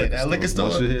 right there. That liquor store.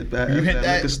 Once you hit that, you hit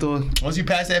that liquor store, Once you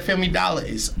pass that Family Dollar,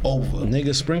 it's over.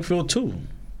 Nigga, Springfield too.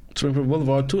 Springfield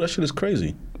Boulevard too. That shit is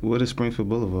crazy. what is Springfield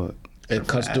Boulevard? It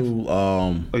cuts through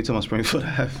Oh, you talking about Springfield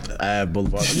Ave?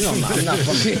 Boulevard. You know, I'm not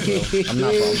from here, bro. I'm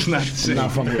not from. Not the same. I'm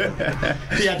not from here.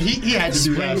 He had to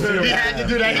do that. He had to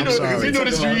do that. He knew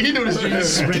the street. He knew the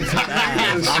street.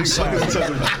 I'm sorry.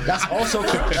 That's also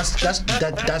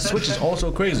that switch is also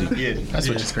crazy. Yeah, that's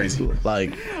what is crazy.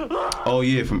 Like Oh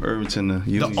yeah, from Irvington to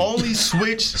Union. The only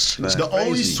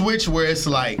switch where it's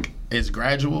like it's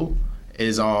gradual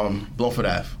is Bloomfield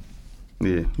Ave.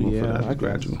 Yeah, Yeah, I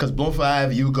gradual. Because Bloomfield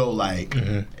Ave, you go like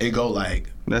it go like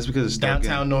That's because it's stuck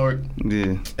downtown in- Newark.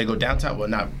 Yeah, They go downtown, well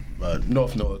not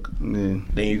North Newark. yeah.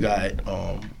 Then you got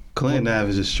Clinton Ave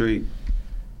is a street.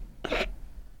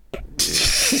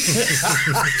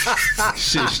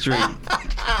 Shit straight.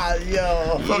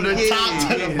 from the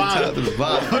top to the bottom. To the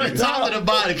bottom. From the top to the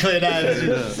bottom, Clinton Ave.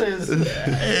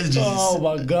 It's just. oh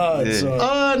my god, Yeah.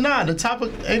 son. Nah, the top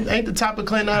of ain't the top of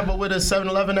Clinton Ave, but with a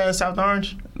 7-Eleven there in South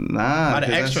Orange. Nah. By the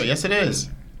 'cause that's- extra, yes it is.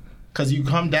 Cause you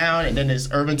come down and then it's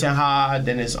Irvington High,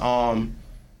 then it's Yeah,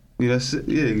 that's it.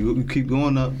 Yeah, you keep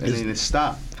going up and then it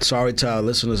stopped. Sorry to our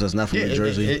listeners that's not from yeah, New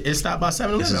Jersey. it stopped by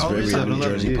 7-Eleven. This is all the very time. New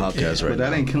Jersey podcast right But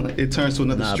that now. ain't killing. It turns to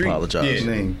another Nah, I street. apologize.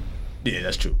 Name. Yeah,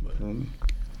 that's true. But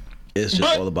It's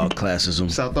just all about classism.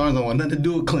 South Orange don't want nothing to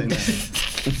do with Clinton.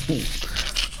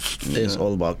 It's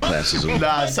all about classism.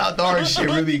 nah, South Orange shit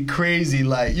really crazy.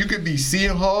 Like you could be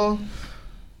Seton Hall,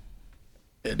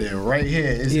 and then right here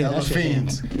is Yeah, Hella that shit-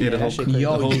 Fiends. Yeah, the whole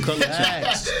Yo, the whole you color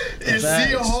facts. It's Facts.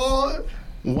 Seton Hall,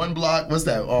 1 block. What's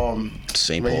that?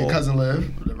 St. Where your Paul. cousin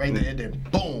live, right there. Then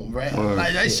boom, right. Word.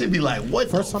 Like that should be like what?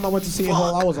 First the time I went to Seton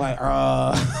Hall, I was like,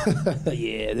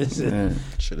 yeah, this is Yeah.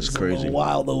 Shit is it's a crazy. little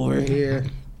wild over here.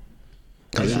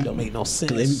 Cause It don't make no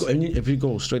sense. if you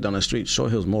go straight down the street,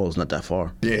 Short Hills Mall is not that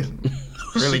far. Yeah,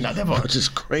 really not that far. Which is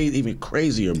crazy, even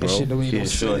crazier, bro. That shit don't make no Yeah,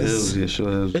 Short sense. Hills. Yeah, Short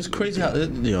Hills. It's crazy how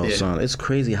Yeah. son. It's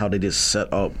crazy how they just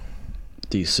set up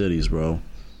these cities, bro,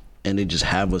 and they just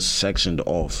have us sectioned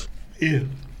off. Yeah.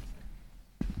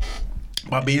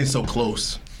 By being so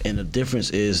close, And the difference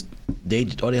is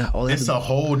all they have it's to a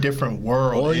whole different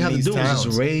world. all you in have to these do towns. is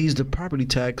just raise the property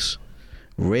tax,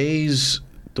 raise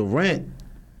the rent.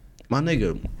 My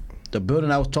nigga, the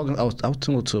building I was talking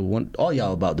to all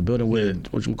y'all about the building where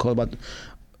what you call about.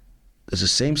 It's the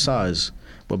same size,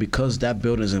 but because that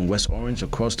building is in West Orange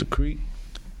across the creek,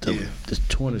 it's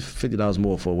 $250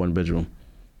 more for a 1 bedroom.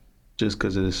 Just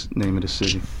because of the name of the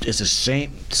city. It's the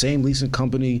same leasing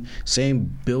company,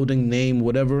 same building name,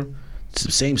 whatever. It's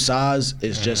the same size.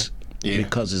 It's just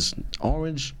because it's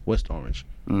Orange, West Orange,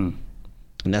 and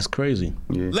that's crazy.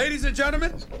 Yeah. Ladies and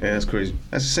gentlemen, Yeah, that's crazy.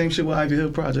 That's the same shit with Ivy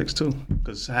Hill projects too,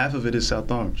 because half of it is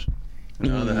South Orange, and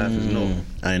the other half is North.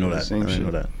 I didn't know that. Same I didn't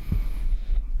know shit. that.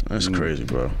 That's crazy,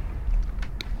 bro.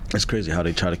 It's crazy how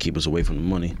they try to keep us away from the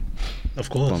money, Of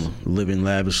course. from living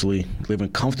lavishly, living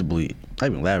comfortably. Not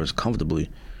even lavish, comfortably.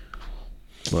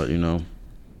 But you know,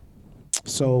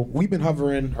 So we've been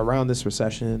hovering around this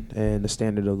recession and the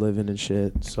standard of living and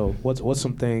shit. So what's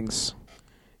some things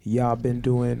y'all been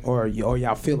doing, or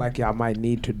y'all feel like y'all might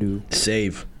need to do?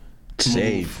 save,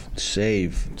 Save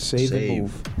and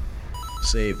move.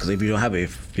 Save, because if you don't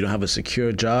have a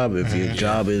secure job, if your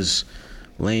job is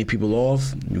laying people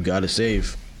off, you gotta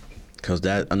save, because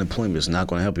that unemployment is not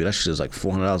gonna help you. That shit is like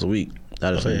 $400 a week.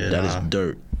 That is that is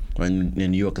dirt. In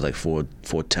New York, it's like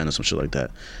 $410 or some shit like that.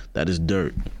 That is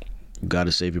dirt. You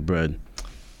gotta save your bread.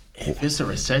 If it's a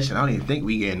recession, I don't even think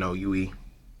we get no UE.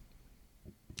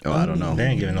 Oh, I don't know. They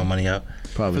ain't giving no money out.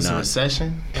 If Probably it's a not.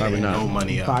 recession, Probably ain't not. no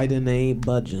money up. Biden ain't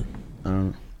budging.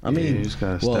 I mean, you just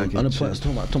gotta well, stack your unemployment. chips.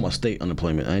 I'm talking about state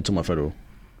unemployment. I ain't talking about federal.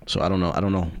 So I don't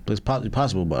know. It's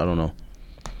possible, but I don't know.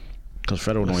 Because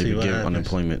federal We'll don't see even what give happens.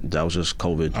 unemployment. That was just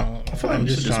COVID. I feel like I'm we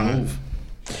just should just trying. move.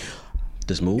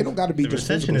 This move. It don't got to be The just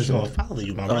recession physical is shit. gonna follow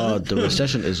you, my brother. The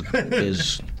recession is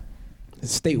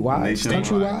It's statewide, Nationwide.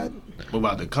 countrywide. What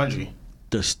about the country?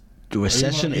 the The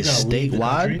recession You is gotta leave the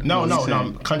country? statewide. No, No,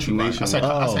 countrywide. I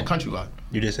said countrywide.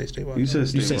 You did say statewide. You said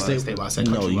You said statewide. I said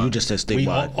No, countrywide. you just said We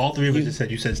statewide. all three of us just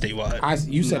said you said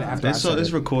statewide. You said it after I said It's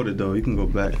it. recorded though. You can go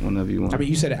back whenever you want. I mean,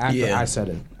 you said it after Yeah. I said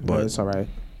it, but it's all right.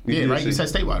 Yeah, right. You said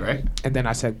statewide, right? And then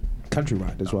I said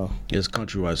countrywide as well. It's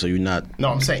countrywide, so you're not. No,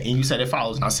 I'm saying, and you said it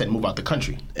follows, and I said move out the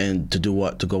country. And to do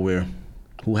what? To go where?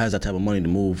 Who has that type of money to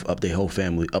move up their whole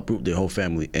family, uproot their whole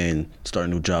family, and start a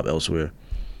new job elsewhere?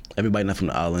 Everybody not from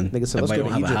the island. Nigga said, let's Everybody go don't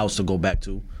to have a Egypt. house to go back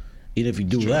to. Even if you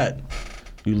do that,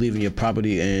 you leaving your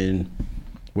property and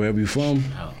wherever you from.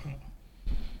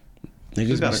 Niggas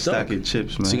You be gotta stuck. stack your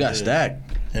chips, man. So you got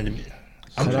stacked. And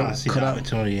I'm Cut trying out- to see cut the out.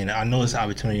 opportunity, and I know it's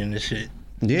opportunity in this shit.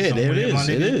 Yeah, Somewhere, there it my is.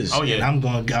 It nigga. is. Oh, yeah. And I'm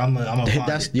gonna Hit find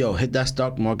that, it. yo, hit that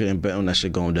stock market and bet on that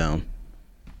shit going down.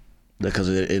 Because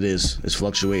it is. It's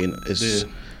fluctuating. It's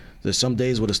there's some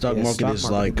days where the stock Yeah, market stock is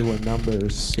market like doing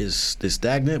numbers. it's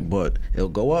stagnant, but it'll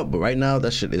go up. But right now,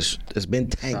 that shit it's been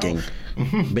tanking.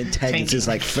 Been tanking since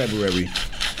like February.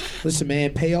 Listen,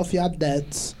 man, pay off your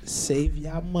debts, save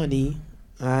your money,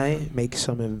 all right? Make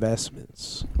some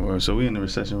investments. So we in the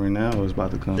recession right now, or it's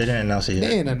about to come? They didn't announce it They yet.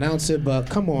 didn't announce it, but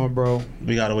come on, bro.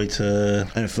 We gotta wait to.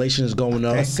 Inflation is going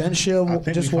up. Essential I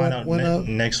think just we find out went up.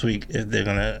 next week if they're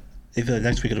gonna. If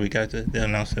next week or the week after they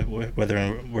announce it,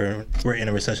 whether we're in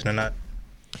a recession or not.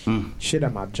 Shit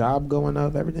at my job going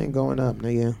up. Everything going up,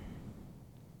 nigga.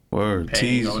 Word. Hey,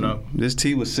 Teas. going up. This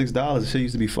tea was $6. It shit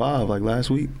used to be $5 like last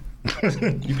week. You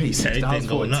pay $6 Everything for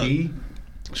going a up. tea?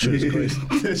 Shit is crazy.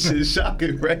 That shit's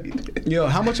shocking, right? Yo,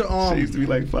 how much It used to be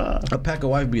like $5. a pack of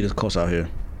wife beaters cost out here?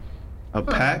 A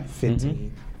pack?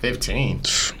 15, 15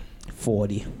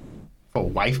 40. for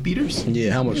wife beaters.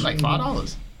 Yeah, how much? It's like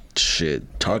 $5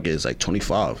 Shit, Target is like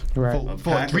 25. Right. for a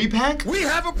pack? 3-pack.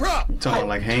 Talking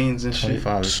like Hanes and shit.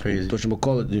 25 is crazy. What you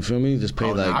call it? You feel me? Just pay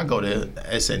Oh, like nah, I go to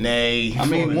SNA. I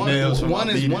mean, one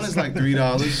is like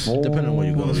 $3. depending on where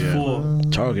you go. It's Yeah. full.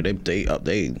 Target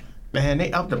they Man,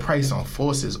 they upped the price on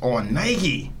Forces on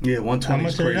Nike. Yeah, How 120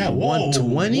 much is are crazy. that? Whoa,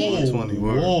 120? 120,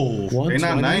 word. Whoa. They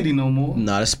not 90 no more.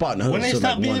 nah, that spot in the hood When is they still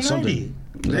stop like being one 90? something.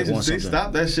 Like one They something.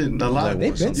 stopped that shit a lot. Like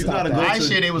They've been You gotta stopped go that. Last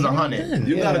year to. they was 100.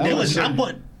 You gotta Yeah, go to Listen, I certain.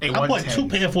 bought They I bought 110. 2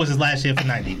 pair of forces last year for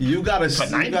 90. You gotta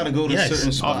Nike? you gotta go to Yes. certain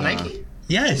Off spots. Nike?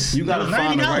 Yes. You gotta it was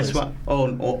find the right $90. spot.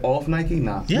 Oh, off Nike?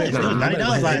 Nah. Yes, it was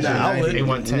 $90 last year. outlet. They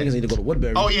 110. Niggas need to go to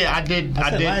Woodbury. Oh yeah, I did. I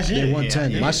said last year. They Yeah,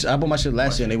 110. yeah. I bought my shit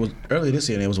last year and it was early this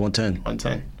year and it was 110.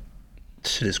 110.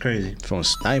 Shit is crazy.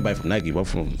 I ain't buy from Nike, but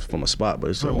from a spot, but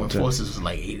it's still When 110. Forces was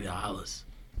like $80.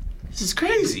 This is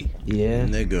crazy. Yeah.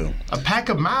 Nigga. A pack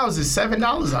of miles is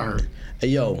 $7. I heard. Hey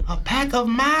yo, A pack of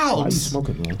Why are you miles.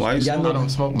 smoking, man? Why you y'all smoking? I don't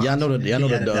smoke miles. y'all know the He had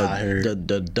to die, I heard.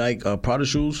 the Dyke Prada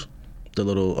shoes, the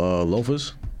little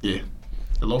loafers. Yeah.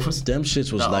 The loafers. Them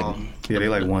shits was The, like Yeah, they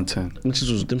like 110. them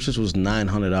shits was $900.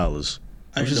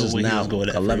 I Them didn't shits know is where he now was going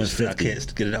at first. I $11.50.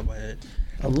 can't get it out my head.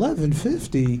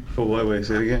 $11.50. Oh, wait,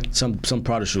 say it again. Some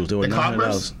Prada shoes. They were The $900.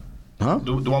 Cloudburst? Huh?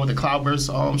 The one with the Cloudburst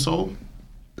sole.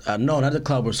 No, not the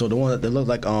Cloudburst. So the one that they look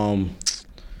like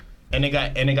And they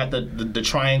got the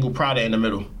triangle Prada in the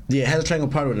middle. yeah, it has a triangle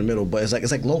Prada in the middle, but it's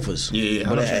like loafers. Yeah, I But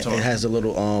know what you're it talking has a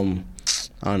little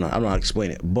I don't know how to explain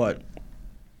it, but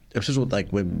it's just like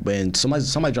when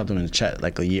somebody dropped them in the chat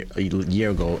like a year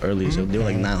ago earlier, so they were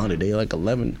like 900. They were like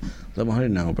 1100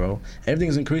 now, bro. Everything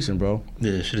is increasing, bro.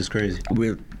 Yeah, shit is crazy.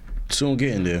 We're soon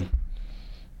getting there.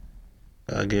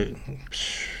 I get.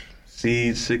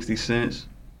 Seeds, 60 cents.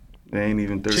 They ain't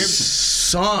even 30 cents.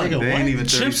 Son, Nigga, They ain't even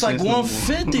 30 chips like cents no more.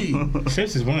 150.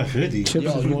 Chips is 150. Chips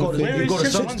Yo, is you go to, 150. you go to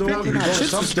Chips some is stores, you go to Chips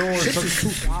some is- stores, chips is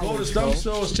 $2, go to some bro.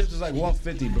 stores, chips is like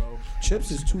 150, bro.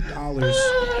 Chips is $2.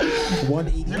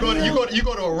 $1.80. You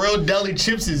go to a real deli.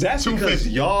 Chips is That's because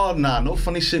y'all, no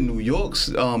funny shit. New York's,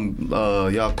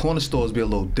 y'all corner stores be a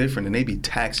little different and they be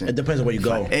taxing. It depends on where you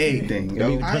go. Everything. I Yo.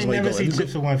 mean, I ain't where you never go. seen If you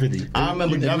chips for 150. I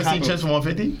remember You the never seen copper- chips for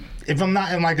 150? If I'm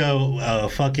not in like a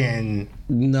fucking.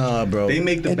 Nah, bro. They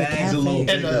make the In the bags a little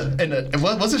cafe. bigger. And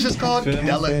what's this shit called?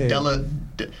 Cafe.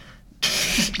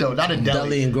 No, not a deli.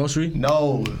 deli and grocery.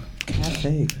 No.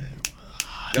 Cafe.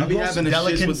 Y'all be having the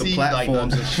shits with the Delicacy,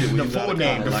 platforms like and shit. where the you full gotta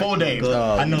name, kinda the full name.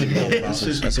 I know what you're talking about. That's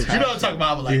what You know what I'm talking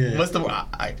about? But like, Yeah. what's the?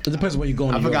 It depends on where you go.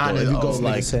 In I New York, forgot though. it. If you go Oh,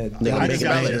 like, nigga said- they I make just it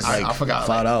got like it. it's I like forgot,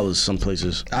 $5 some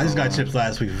places. I just got chips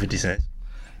last week for 50 cents.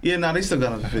 Yeah, nah, they still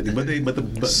got them for 50, but the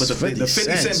 50 50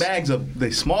 cent bags are they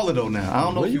smaller though now. I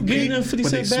don't know Where if you getting peep, them 50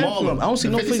 but they cent bag smaller. from? I don't see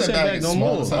The no 50 50 cent cent bag bag is no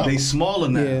small more. as hell. They smaller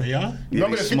now. Yeah. Yeah?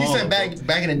 Remember they the 50 smaller, cent bro.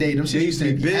 back in the day? Them They used to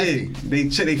be big.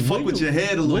 They fuck with your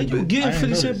head a Where little you bit. getting I 50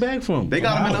 didn't cent know bag from? They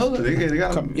got them in the hood. They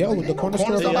got them. Yo, the corner store.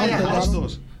 corner store got out them. here.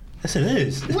 stores. Yes, it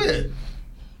is. Where?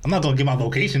 I'm not gonna get my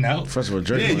location out. First of all,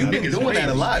 Drake. Yeah, you've been Niggas doing that a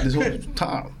crazy. lot this whole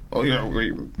time. Oh yeah, where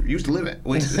you used to live at?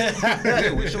 Wait,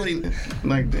 where shorty? I'm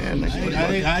like, damn,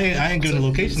 I ain't giving the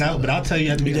location out, but I'll tell you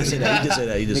at the You just say that. You just say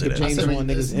that. You just say Nigga that. James want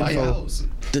niggas My info. house.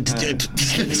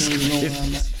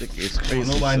 It's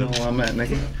crazy. Nobody know where I'm at,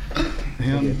 nigga.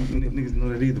 Niggas know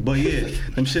that either. But yeah,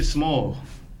 them shit's small.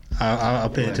 I'll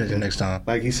pay attention next time.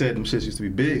 Like he said, them shits used to be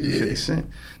big, 50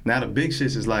 cents. Now the big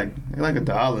shits is like $1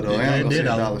 though. Yeah, I ain't gonna say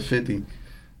 $1. $1.50.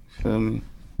 Feel me?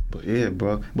 But yeah,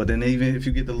 bro. But then even if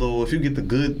you get the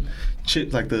good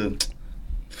shit, like the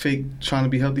fake trying to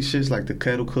be healthy shits, like the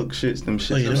kettle cooked shits, them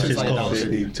shits. Oh yeah, them shit's like cold.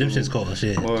 $1.50 Them shit's cold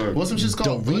shit. What's some shit's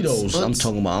called? Doritos. I'm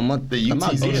talking about. I'm not The getting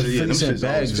UTC. Yeah, them 50 cent shits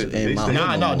bags always fit. in my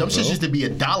Nah, hood no, no them more, shits bro. used to be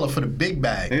 $1 for the big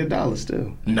bag. They're $1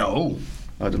 still. No.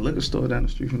 The liquor store down the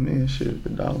street from me and shit,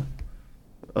 $1.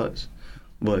 Us.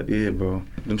 But yeah, bro.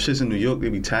 Them shits in New York, they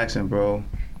be taxing, bro.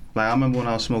 Like I remember when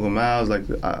I was smoking miles, like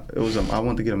I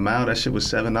wanted to get a mile, that shit was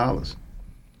 $7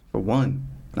 for one.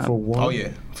 For one. Oh yeah,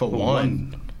 for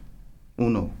one.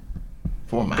 Uno.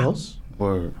 For a mouse.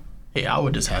 Word. Hey, I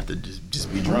would just have to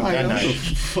just be drunk I that don't night. give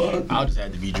a fuck. I'll just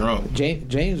have to be drunk.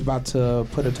 James about to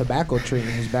put a tobacco tree in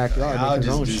his backyard, I'll make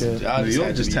his own just shit. I'll New just York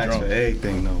have to just be tax drunk. for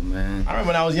everything though, man. I remember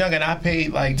when I was young and I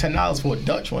paid like $10 for a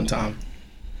Dutch one time.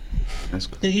 That's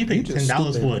cool. Yeah, you pay just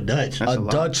 $10 stupid. for a Dutch. That's A a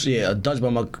lot. Dutch, yeah, a Dutch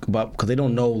because they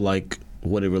don't know like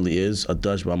what it really is. A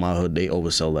Dutch by my hood, they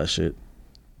oversell that shit.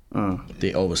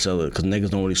 They oversell it because niggas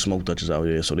don't really smoke Dutches out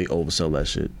here, so they oversell that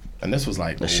shit. And this was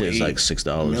like That shit is like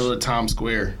 $6. middle of Times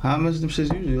Square. How much them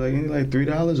shits usually? Like any like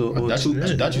 $3 or Dutch, two?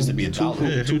 a Dutch used to be $1.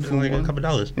 Yeah, Two for like a one? couple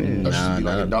dollars. Dutch used to be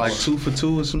like $1. Like 2 for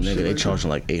 2 or some shit. Nigga, they like charging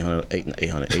like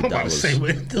 $800, I'm about to say, $8.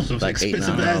 wait, those was Like $8,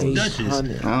 expensive ass $9. Dutches.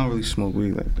 that. I don't really smoke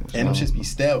weed like that. And them shits be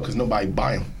stale because nobody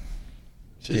buy them.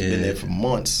 Shit's been Yeah. there for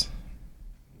months.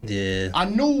 Yeah. I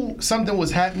knew something was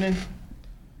happening.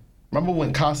 Remember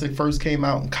when Cossack first came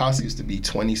out? And Cossack used to be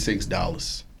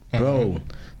 $26. Bro,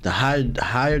 the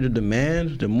higher the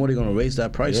demand, the more they're gonna raise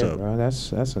that price Yeah, up. bro,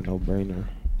 that's a no-brainer.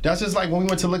 That's just like when we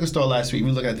went to the liquor store last week.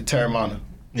 We looked at the Terramana.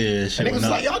 Yeah, shit And niggas went was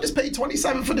up. like, y'all just paid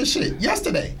 $27 for this shit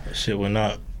yesterday. Shit went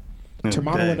up.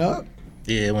 Tomorrow Dang. went up.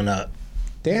 Yeah, it went up.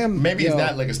 Damn. Maybe yo, it's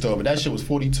that liquor store, but that shit was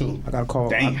 $42. I gotta call.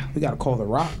 Damn. We gotta call the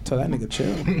Rock. Tell that nigga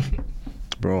chill.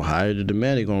 Bro, higher the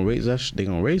demand, they gonna raise that. They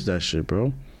gonna raise that shit,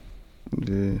 bro.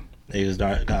 Yeah. Niggas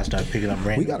gotta start picking up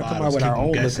random We gotta come bottles, out with our keep 'em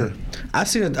own guessing. liquor.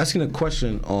 I seen a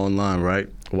question online, right?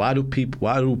 Why do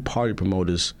party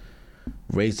promoters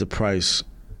raise the price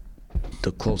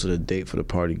the closer the date for the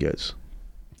party gets?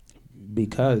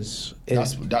 Because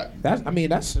That's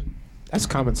that's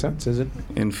common sense, isn't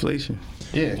it? Inflation.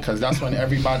 yeah, because that's when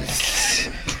everybody.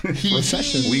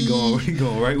 Recession. We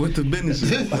going right with the business.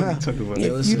 Talk about Yeah,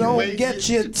 it. listen, You don't Wait, get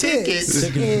your tickets.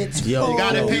 It's Yo, You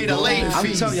gotta yo, pay the late I'm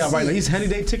fees. telling y'all right now, these Henny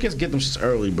Day tickets, get them shits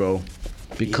early, bro.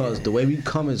 Because the way we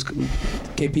come is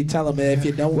KP, tell him if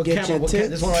you don't what get camera? your tickets.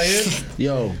 This one right here,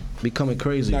 yo, we coming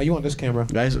crazy. No, you want this camera?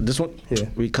 Guys, this one, Yeah.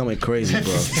 we coming crazy,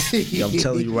 bro. Yo, I'm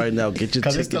telling you right now, get your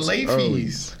 'Cause tickets it's the late early.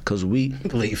 fees. Cause we,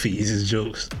 Late fees is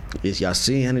jokes. y'all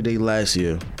seen Henny Day last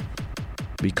year,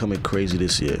 we coming crazy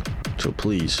this year. So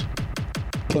please,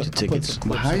 get your tickets.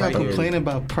 But how y'all complaining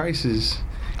about prices?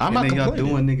 I'm and not then y'all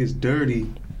complaining. doing niggas dirty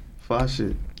for our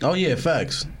shit. Oh yeah,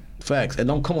 facts, and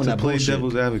don't come on To that play bullshit.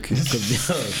 devil's advocate.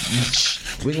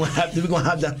 we gonna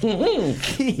have that.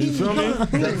 You feel me?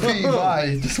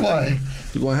 Why? Just why?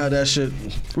 We gonna have that shit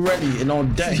ready and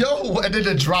on deck. Yo, and then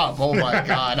the drop. Oh my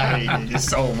God, I hate it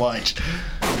so much.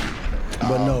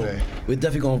 But no, man. we're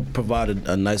definitely gonna provide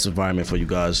a nice environment for you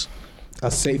guys. A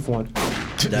safe one.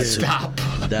 That's it. Stop.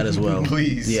 That as well.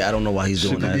 Please. Yeah, I don't know why he's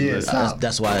doing that. Yeah, but stop.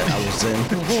 That's why I was saying.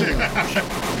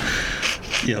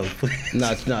 Yo,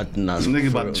 Not. Some nigga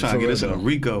about to try to get us in a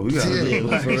Rico. We gotta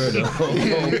Yeah, for real though. What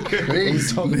we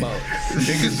talking about?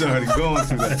 Niggas already going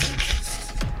through that.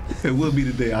 It will be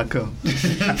the day I come.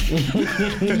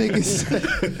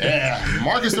 Niggas, Yeah,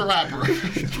 Marcus the rapper.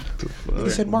 he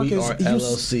said, We Marcus, are you,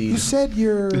 LLC. you said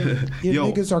your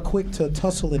Yo. niggas are quick to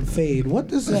tussle and fade. What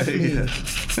does that mean?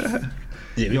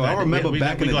 yeah, we Yo, I gonna- remember we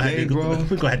back gonna in the have day, to- bro.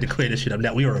 We're gonna have to clear this shit up.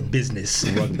 Now we are a business.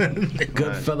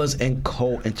 Goodfellas and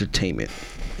Co. Entertainment.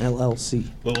 LLC.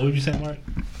 What would you say, Mark?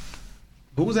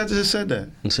 Who was that that just said that?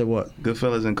 You said what?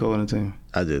 Goodfellas and Co-Entertainment.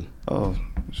 I did. Oh,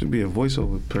 should be a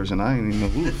voiceover person. I ain't even know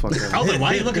who the fuck that I was. was like,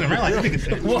 why are you looking around like this?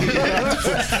 I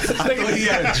thought he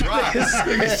had a drop. I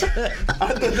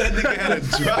thought that nigga had a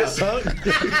drop.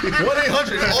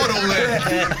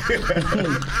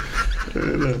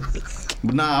 1-800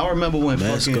 But nah, I remember when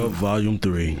Mask fucking... Up Volume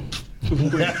 3. Nah, you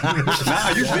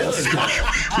feeling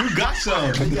it. You got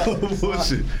some.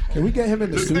 Bullshit. Can we get him in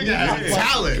the studio? Nigga has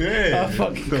talent. Yeah.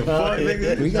 Fuck,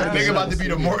 nigga. We got Nigga about to be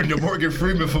the Morgan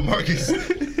Freeman for Marcus.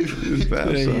 It's bad,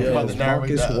 son. About to narrate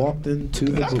Marcus that. walked into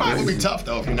the That's probably gonna be booth. tough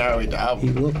though if you narrate the He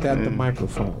album. looked at the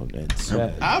microphone and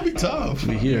said, I'll be tough.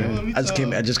 We here. Yeah, I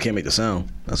just can't make the sound.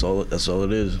 That's all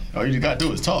it is. All you gotta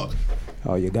do is talk.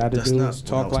 "All you got to That's do not is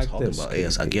what I talk was like talking this." about.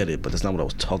 Yes, I get it, but that's not what I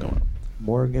was talking about.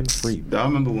 Morgan Freeman. I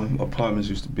remember when apartments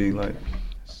used to be like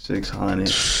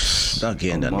 600. Not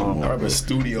getting that no Come on. I more. remember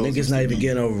studios. Niggas used not to even be-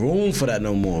 getting a room for that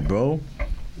no more, bro.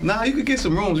 Nah, you could get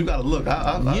some rooms. You gotta look.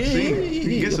 I've Yeah, seen it. yeah, You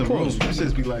can yeah, get of some course. rooms. This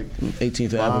just be like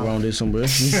 18th Ave around there somewhere.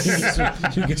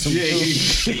 You get some. Yeah,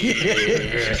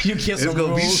 You get it's some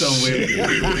gonna be rooms. somewhere.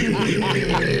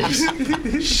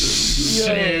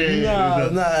 Nah,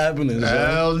 not happening. son.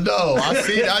 Hell no. I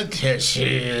see that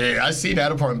shit. I see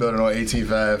that apartment building on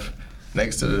 18th Ave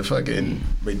next to the fucking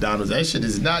McDonald's. That shit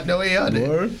is not no 800.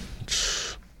 Word?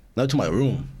 Not to my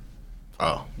room.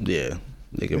 Oh. Yeah.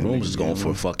 Nigga, rooms is going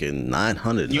for fucking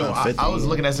 900, Yo, I 950. was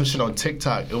looking at some shit on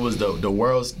TikTok. It was the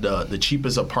world's the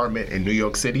cheapest apartment in New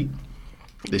York City.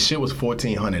 The shit was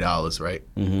 $1,400, right?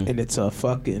 And it's a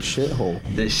fucking shithole.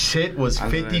 The shit was know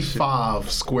that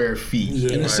 55 square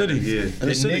feet. in the city. Yeah. In The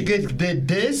the city. nigga did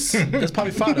this. That's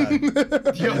probably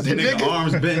 $5. Yo, the The nigga nigga.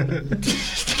 arms bent.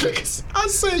 I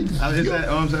said, How his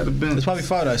arms had to bend. It's probably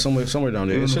 $5 somewhere down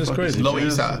there. That shit is crazy. Lower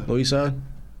East Side. Lower East Side?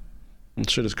 That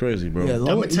shit is crazy, bro. Yeah, I'm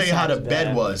Lower gonna tell East you how the Side's bed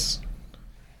bad. was.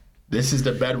 This is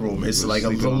the bedroom. It's like a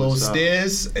sleeping on little the side.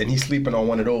 stairs, and he's sleeping on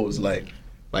one of those, like.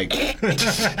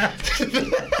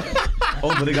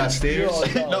 Oh, but they got stairs.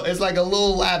 No, it's like a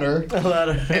little ladder.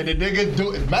 And the nigga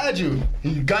do. Imagine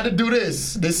you got to do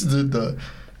this. This is the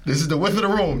width of the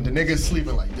room. The nigga's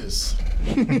sleeping like this.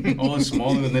 Oh, it's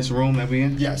smaller than this room that we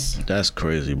in. Yes, That's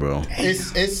crazy, bro.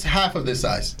 it's half of this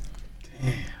size.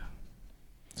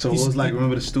 So it was like,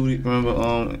 remember the studio? Remember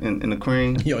in the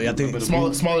crane? Yo, y'all think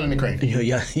Smaller than the crane. Yo,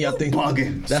 y'all think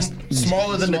Bugging. that's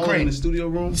Smaller than the Smaller crane. in the studio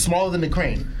room. Smaller than the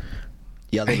crane.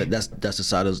 y'all think that's the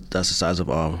size of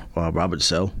Robert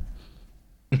Cell?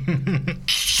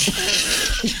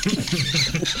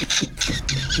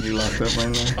 He locked up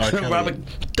right now. Robert,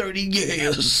 30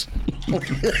 years.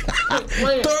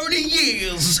 30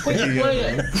 years.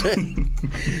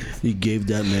 He gave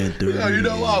that man 30 Yo, you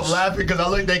know why I'm years. laughing? Because I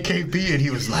looked at KP and he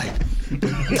was like,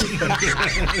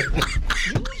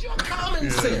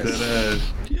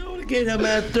 Yo, they gave that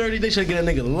man 30. They should get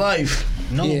that nigga life.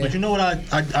 No, Yeah. but you know what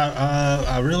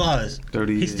I realized?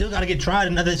 30 He years. still got to get tried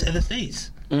in other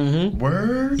states.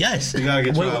 word? Yes. You gotta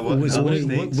get tried. What? Wait, so Other what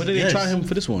states? did they Yes. try him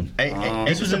for this one? Hey,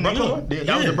 This was the in Brooklyn New one? York.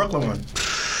 That was Yeah. the Brooklyn one.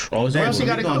 Oh, it's Where over. else he He's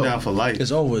gotta going go? down for life.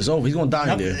 It's over. It's over. He's gonna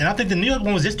die in there. And I think the New York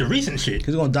one was just the recent shit.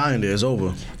 He's gonna die in there. It's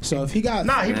over. So if he got,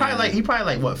 Nah, he probably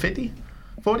like what, 50?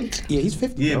 40? yeah, he's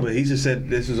 50. Yeah, bro. but he just said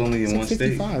this was only in He's one like state.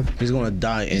 55. He's gonna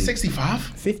die in. He's 65?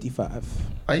 55.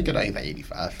 Oh, he could like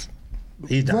 85.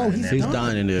 He's dying. Bro, in he's there. He's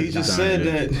dying in there. He just dying said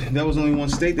in there. that was only one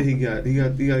state that he got. He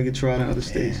got to get tried in other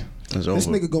states. It's This over.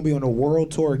 nigga gonna be on a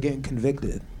world tour getting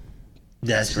convicted.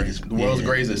 That's crazy. The world's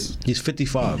greatest. He's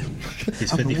 55.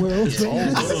 He's 50. world's Yeah,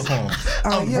 greatest. all of them.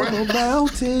 I am a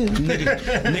mountain.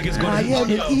 Niggas I gonna am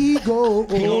an eagle.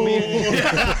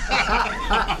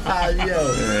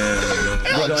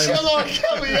 Chill on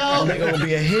Kelly, yo. Nigga gonna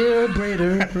be a hair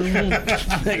braider.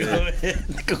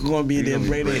 Nigga gonna be there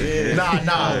braiding hair.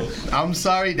 Nah. I'm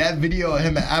sorry. That video of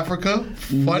him in Africa,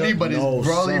 funny, but no, it's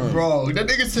probably son. wrong. That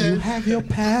nigga You said. have your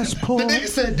passport. The nigga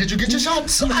said, "Did you get your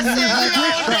shots?" I said,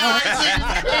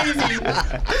 "Yo, that's crazy."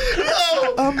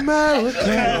 Yo, America.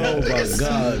 Oh my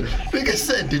god. nigga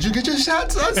said, "Did you get your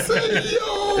shots?" I said,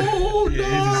 "Yo, Yeah, he's a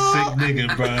nah." sick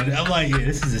nigga, bro. I'm like, yeah,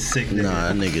 this is a sick nigga.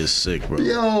 Nah, that nigga is sick, bro.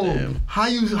 Yo, Damn. how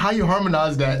you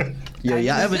harmonize that? Yo,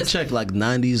 y'all ever check like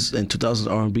 90s and 2000s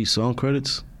R&B song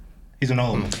credits? He's an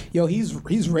old. Yo, he's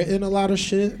written a lot of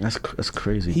shit. That's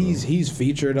crazy. He's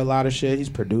featured a lot of shit. He's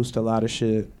produced a lot of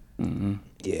shit.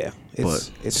 Yeah, it's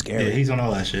But- it's scary. Yeah, he's on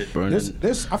all that shit. Burning.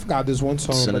 This I forgot this one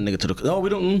song. Send a but- nigga to the. Oh, we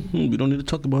don't need to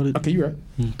talk about it. Okay, you right.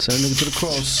 Send a nigga to the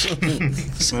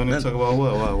cross. Man, they talk about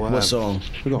what What happened? song?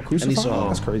 We gonna crucify? Any song.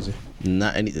 That's crazy.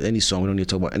 Not any song. We don't need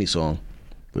to talk about any song.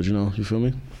 But you know, you feel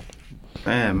me?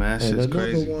 Man, that And shit's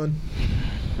another crazy. one.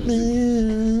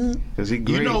 Cause he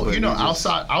great. You know, but he just-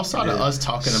 outside of yeah, us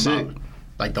talking sick. about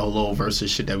like the whole little versus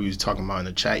shit that we was talking about in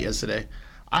the chat yesterday,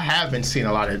 I have been seeing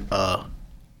a lot of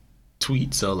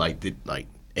tweets. So like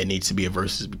it needs to be a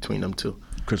versus between them two.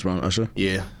 Chris Brown, Usher.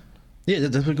 Yeah. Yeah,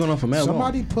 that's been going on for mad long.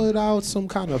 Somebody put out some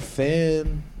kind of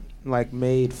fan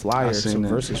made flyer, I seen some that.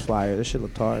 versus flyer. This shit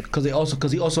looked hard. Because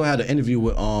he also had an interview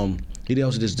with he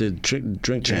also just did drink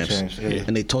champs, Champs, yeah.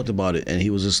 and they talked about it, and he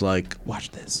was just like,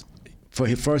 Watch this.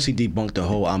 first he debunked the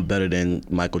whole "I'm better than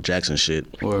Michael Jackson" shit,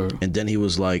 Word. and then he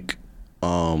was like,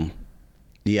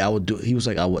 Yeah, I would do. He was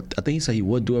like, I think he said he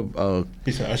would do a.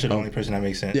 He said Usher the only person that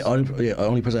makes sense.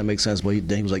 Only person that makes sense. But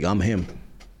then he was like, I'm him.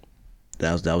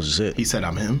 That was just it. He said,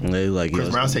 "I'm him." And they like, Chris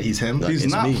Brown said he's him. Like, He's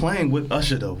it's not me. playing with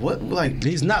Usher though. What like?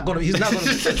 He's not gonna.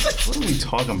 What are we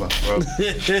talking about, bro?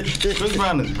 Chris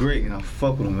Brown is great, and I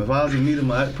fuck with him. If I was to meet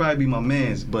him, I'd probably be my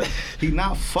man's. But he's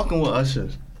not fucking with Usher.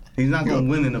 He's not gonna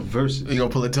win in the verses. You gonna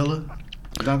pull a Tiller?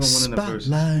 He's not gonna win in the verses.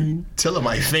 Spotlight, Tiller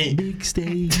might faint. big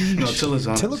stage. No, Tiller's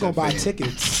on. Tiller gonna buy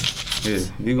tickets. Yeah,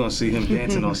 you're gonna see him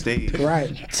dancing on stage.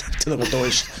 Right. Tiller gonna throw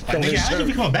his Nigga, I should shirt.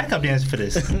 become a backup dancer for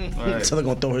this. Right. Tiller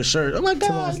gonna throw his shirt. Oh my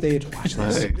Tiller on god! stage. Watch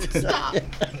this. Right.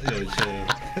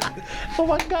 Oh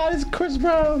my god! It's Chris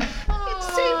Brown. It's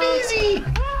T-Busy.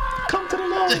 Come to the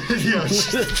Lord.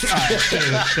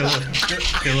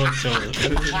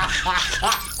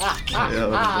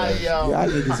 Y'all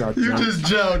niggas are You drunk. just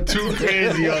jumped too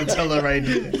crazy on Tiller right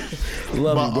there.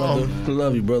 Love But, you, brother.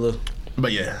 Love you, brother.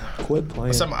 But yeah, Quit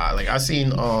playing. some like I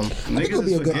seen I think it'll Niggas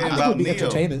be is a good. I forgetting think it'll about be Neo.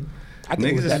 entertaining. I think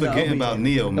Niggas is that- forgetting about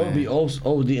Neo, That would be man.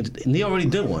 old. Neo already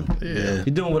did one. Yeah.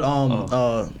 He doing with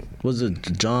was it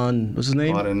John? What's his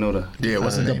name? Oh, I didn't know that. yeah.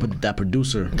 What's his name? That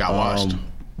producer Got washed.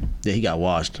 Yeah, he got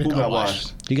washed. Who got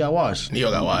washed? He got washed.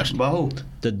 Neo got washed. By who?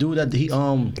 The dude that he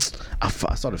I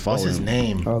started What's following his him.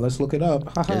 name? Oh, let's look it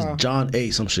up. Haha. It's John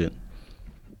A. some shit.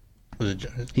 Was it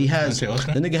He has John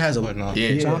the nigga has a no.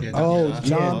 Yeah. John, Yeah,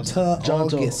 John John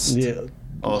To- August. Yeah,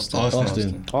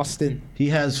 Austin. Austin. he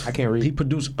has. I can't read. He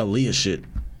produced Aaliyah shit.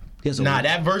 He has Nah,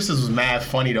 that verses was mad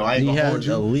funny though. I ain't he gonna has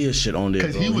hold you Aaliyah shit on there.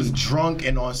 because bro. he was drunk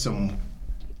and on some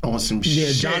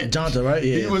shit. John To, right?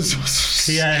 Yeah. He was.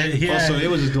 He had, Also, they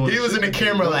was just doing. He was in the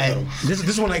camera like.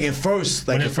 This one like at first,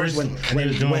 like when at first when he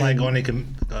was doing like on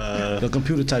the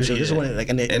computer type shit. This yeah. one like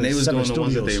and And they was separate doing the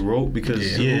ones that they studios. wrote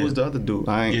because Yeah. who was the other dude?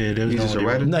 I ain't. Yeah, they was he's just a doing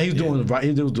what they writer. No,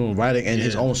 he was doing writing and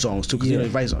his Yeah. own songs too. Cause he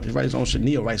writes his own shit.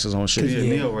 Neo writes his own shit. Yeah,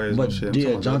 Neo writes his But own shit. I'm yeah,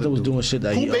 talking about the Jonathan other was dude. doing shit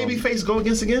that Who he Babyface go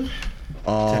against again?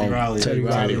 Teddy Riley. Teddy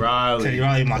Riley Teddy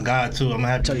Riley, my god too. I'm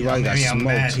happy. Teddy Riley got I'm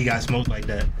mad smoked. he got smoked like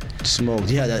that. smoked.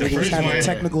 He had that. Niggas First having one,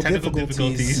 technical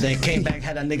difficulties. Then came back,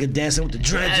 had that nigga dancing with the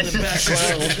dreads in the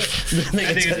background. The That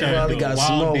nigga nigga Teddy Riley started got doing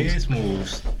wild smoked. dance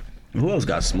moves. Who else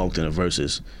got smoked in the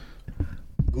verses?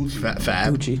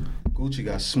 Fab. Gucci. Gucci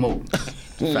got smoked.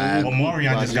 Fab.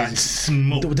 Omarion just got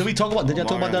smoked. Did we talk about? Did y'all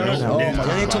talk about that? Omarion. Oh Yeah. my!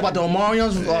 Y'all didn't talk about the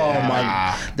Omarions. Oh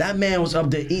my! That man was up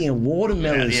there eating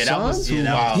watermelon, Yeah, that son. was too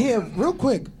wild. Yeah, real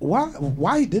quick.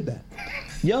 Why he did that?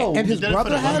 Yo, And his did it for brother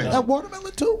the had women. a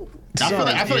watermelon too. I feel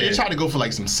like Yeah. they tried to go for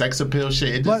like some sex appeal shit.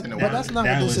 It just But didn't but work. that's not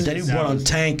That what was- this then he is. that brought on was-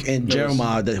 Tank and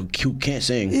Jeremiah that who can't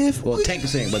sing. If Well, we- Tank can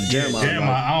sing, but Jeremiah.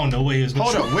 Jeremiah, I don't know where he was.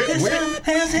 Hold on,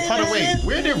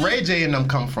 where did Ray J and them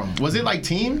come from? Was it like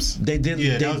teams? They did.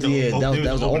 Yeah, they, that was the- yeah, they that was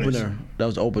was the openers. opener. That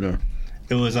was the opener.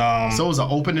 It was So it was an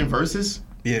opening verses.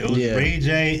 yeah, it was Yeah. Ray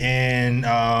J and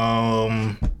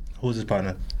who was his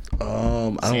partner? I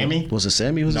don't, Sammy? Was it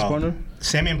Sammy? Who's his partner?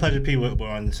 Sammy and Pleasure P were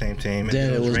on the same team. And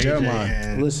Then it was Ray J Jeremiah.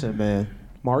 and- Listen, man.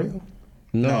 Mario?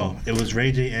 No, it was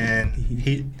Ray J and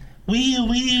he. We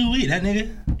that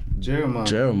nigga. Jeremiah.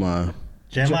 Jeremiah.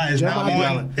 Jeremiah is not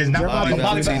Jeremiah- on. Is not Jeremiah- on.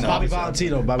 Bobby Valentino. Bobby Bobby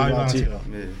Valentino. Valentino.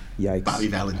 Yeah. Yikes. Bobby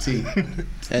Valentine.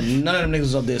 And none of them niggas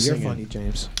was up there You're singing. funny,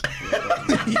 James.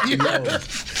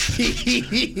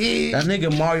 That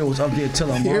nigga Mario was up there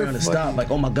telling You're Mario to funny. stop.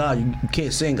 Like, oh my god, you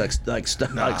can't sing. Like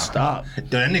stop. Like stop. Dude,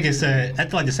 that nigga said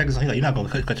after like the second song, he's like, "You're not gonna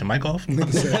cut your mic off."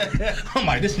 I'm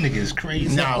like, this nigga is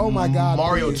crazy. Nah, Oh my God,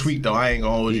 Mario please. tweaked though. I ain't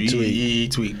gonna hold you. tweaked. He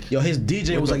tweaked. Yo, his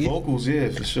DJ With was the like, vocals, yeah,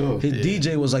 for sure. his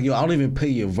DJ was like, yo, I don't even play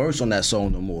your verse on that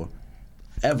song no more,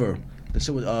 ever. The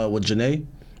shit with Janae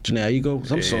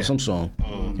Aiko, some song.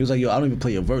 He was like, yo, I don't even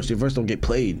play your verse. Your verse don't get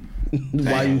played.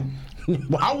 Why you?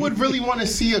 I would really want to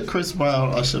see a Chris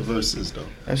Brown Usher versus though.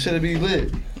 That should be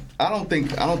lit. I don't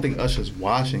think Usher's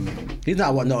watching him. He's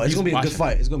not. No, it's gonna be a good watching.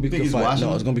 fight. It's gonna be a Think good he's fight. watching?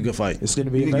 No, it's gonna be a good fight. It's going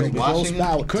to be a You very think he's close watching?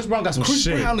 bout. Chris Brown got some Chris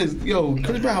shit. Brown is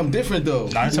Chris Brown different though.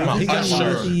 Nah, it's not- He got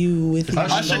Usher. with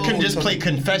Usher can just play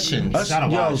Confessions. It's not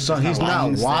a Yo, wash. son, he's I not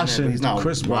understand that, but washing he's not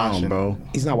Chris Brown, washing. bro.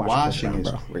 He's not watching Chris Watching Brown, is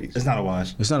bro. crazy. It's not a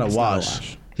wash. It's not a not a wash.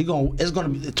 wash. It's gonna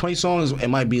be 20 songs. It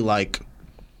might be like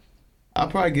I'll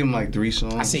probably give him like 3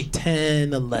 songs. I say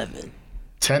 10, 11.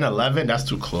 10, 11, that's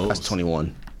too close. that's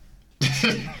 21.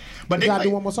 But they gotta play,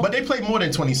 do one more song. but they play more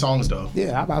than 20 songs though.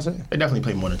 Yeah, how about that? They definitely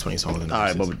play more than 20 songs. Than the All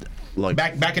right, verses. but like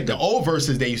back at the old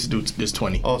verses, they used to do this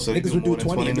 20. Oh, so they Niggas do would do more than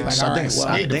 20 and be now? like, I all think right, so.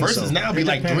 well, Yeah, the think verses so. now be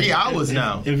like 3 hours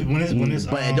now. When it's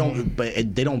but it don't.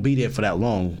 They don't be there for that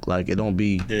long. Like it don't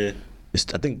be. Yeah.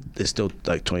 I think there's still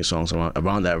like 20 songs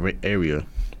around that area.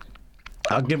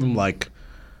 I'll give him like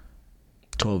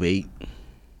 12-8.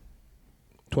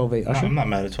 12-8 Usher. I'm not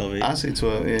mad at 12-8. I say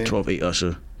 12. Yeah. 12-8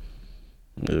 Usher.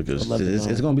 Because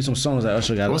it's gonna be some songs that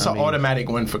Usher got. What's an automatic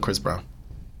win for Chris Brown?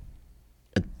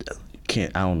 I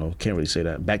don't know. Can't really say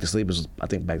that. Back to Sleep is. I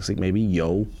think Back to Sleep maybe.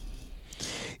 Yo.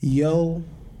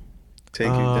 Take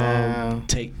you down.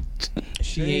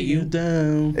 She ain't you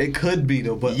down. It could be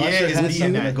though, but Yeah, Usher it's has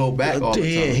something to go back all the time.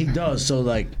 Yeah, he does. So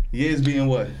like, Years being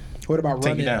what? What about Take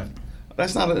Run you It? down.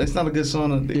 That's not a good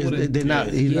song. they're not.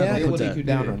 He's Yeah, not they gonna put put Take You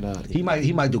that. Down or not.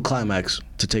 He might do Climax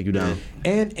to Take You Down.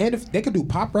 And if they could do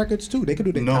pop records too, they could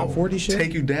do the top 40 shit.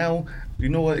 Take You Down. You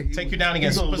know what? Take You Down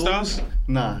against He gonna Superstars?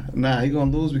 lose. Nah, he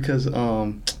gonna lose because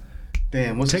damn,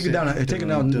 what's Take the It Down. shit? Take It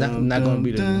Down. Not gonna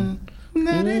be there.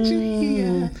 Now that you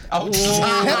here. Oh,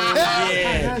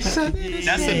 yeah.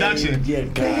 That's seduction. Yeah,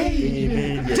 God.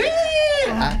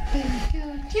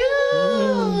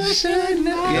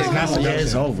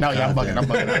 It's over. No, yeah, I'm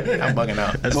bugging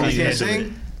out. That's Oh, how he you can't handle it.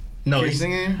 sing? No, Can't he's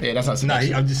sing in? Yeah, that's not Nah,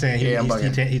 seduction. I'm just saying Yeah, I'm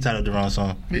bugging. he titled the wrong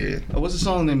song. Yeah. What's the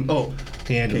song name? Oh,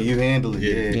 Can Can You Handle It?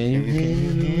 Yeah. Can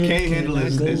you Can't Handle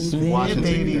It is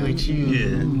Washington.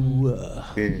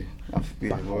 Yeah.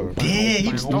 Yeah, word. Yeah,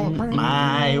 you just don't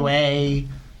my way.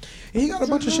 He got a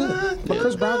bunch of shit. But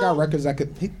Chris Brown got records that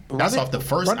could. That's off the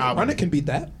first album. Run It can beat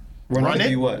that. Run It It?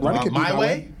 be what? Run It can beat My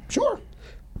Way? Sure.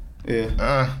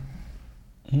 Yeah.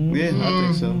 Yeah, I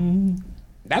think so.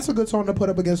 That's a good song to put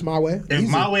up against My Way. If Easy.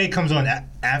 My Way comes on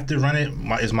after Run It,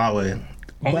 it's My Way. Only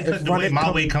But if because the Run way It My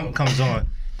come- Way comes on.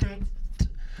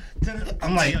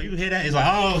 I'm like, yo, you hear that? It's like,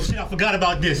 oh shit, I forgot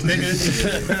about this,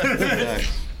 nigga.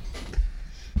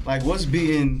 Like, what's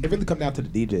being? It really come down to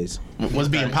the DJs. What's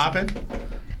being poppin'?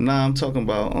 Nah, I'm talking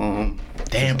about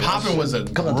Damn, Poppin' was a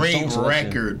Come on, the great song selection.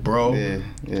 record, bro. yeah.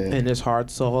 And it's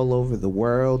hearts all over the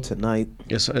world tonight.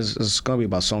 It's gonna be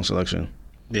about song selection.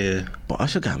 Yeah. But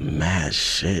Usher got mad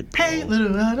shit. Bro. Hey, little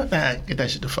get that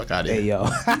shit the fuck out of Hey here. yo,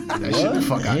 Get that shit the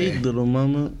fuck out of Hey, here. little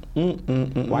mama.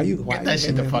 why you? Get that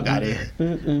shit the fuck out of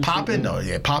here. Poppin', though,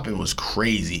 yeah, Poppin' was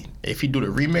crazy. If you do the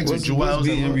remix with What's Jewels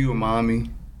being and remind me?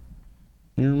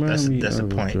 You remind That's- me that's a of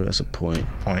point. That's a point.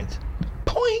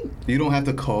 Point. You don't have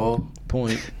to call.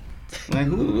 Point. Like,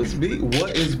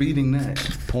 what is beating that?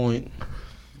 Point.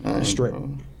 Straight.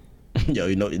 Bro. Yo,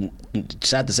 you know,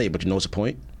 sad to say, but you know what's a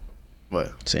point?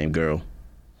 what? Same girl.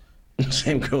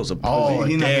 Same girl's a point. Oh,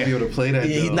 He's not gonna damn. be able to play that.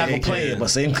 Yeah, he's though. not gonna play it, but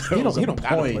same girl's He a don't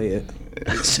gotta point. play it.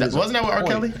 Wasn't that with R.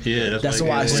 Kelly? Yeah, That's what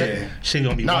why I it is. said- She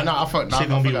gonna be No, one, no, I fuck- no, she I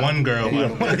gonna be forgot. one girl.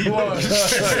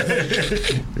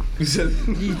 You said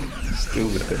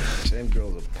Stupid. Same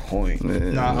girl's a point.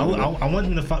 Nah, I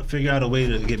want them to figure out a way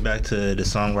to get back to the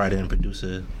songwriter and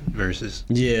producer verses.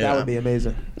 Yeah, That would be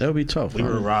amazing. that would be tough. We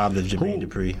were robbed of Jermaine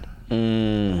Dupri.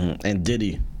 And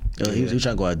Diddy. He was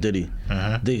trying to go at Diddy.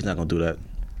 Diddy's not gonna do that.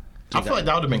 I feel like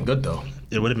that would have been good, though.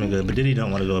 It would have been good, but Diddy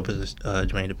don't want to go up as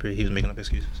Jermaine Dupri. He was making up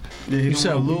excuses. Yeah, he You don't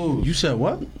said wanna lose. You said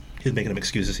what? He was making up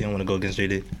excuses. He don't want to go against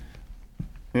JD.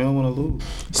 He don't want to lose.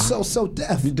 So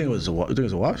deaf. You think it was a You think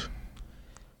it's a wash?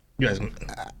 You guys,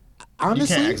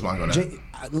 Honestly, You can't ask Mongo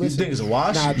that. You listen, think it's a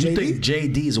wash? Nah, You JD? think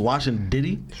JD is watching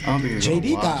Diddy? I don't think he's JD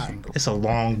gonna watch got- him. it's a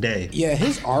long day. Yeah,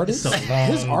 his artist It's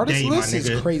a long day, my list is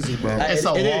nigga. crazy, bro. It's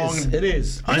a long. It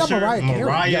is. got Usher, Mariah Carey. You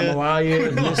got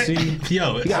Mariah, Missy.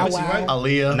 Yo, Bow it's, Wow,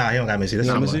 Aaliyah. nah, he don't got Missy. That's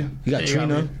You got not Missy? Missy. You got Yeah, you got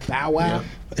Trina. me. Bow Wow.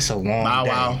 It's a long Bow day.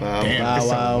 Wow. Damn. Bow It's a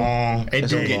Wow. long It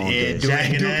do a get long it day. do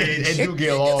Jagged get Edge. it do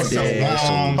get long. It's a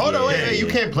long Hold on, day. wait. You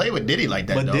can't play with Diddy like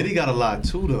that. But though. Diddy got a lot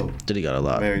too, though. Diddy got a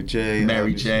lot. Mary J.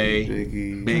 Mary obviously, J,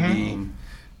 Biggie. Biggie.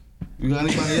 You got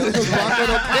anybody else?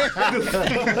 You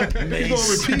gonna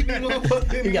repeat me,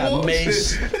 motherfucker? You got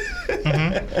Mace.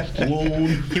 Wound.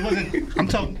 He wasn't. I'm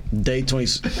talking. Day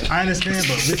 20. I understand,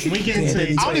 but we get into.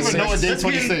 I don't even know what day Let's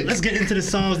get 26. let's get into the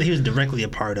songs that he was directly a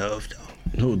part of.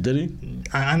 Though. Who, Diddy?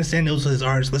 I understand those were his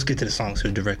artists. Let's get to the songs he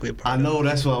was directly a part I of. know,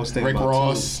 that's what I was thinking Rick about.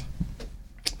 Ross.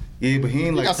 Too. Yeah, but he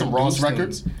ain't like got some Ross produced them.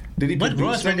 records. Did he What produce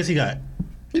Ross them? records he got?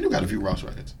 He do got a few Ross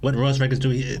records. What Ross records do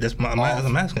he? That's my. I'm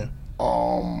asking.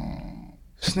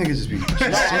 This nigga just be.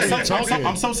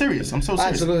 I'm so serious. I'm so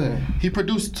Alright, serious. so go ahead. He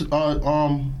produced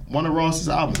one of Ross's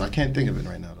albums. I can't think of it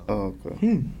right now though. Oh,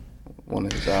 okay. One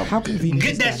of his albums. How convenient.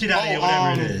 Get is that shit out of here,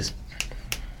 whatever it is.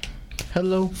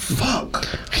 Hello. Fuck.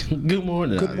 Good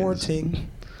morning. Good morning.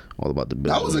 All about the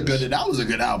business. That was a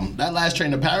good album. That Last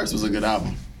Train to Paris was a good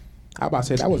album. I about to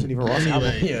say that wasn't even Ross' album.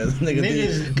 Anyway, Yeah, nigga.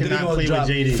 niggas cannot play with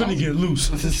JD. Finna get loose.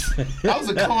 That was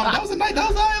a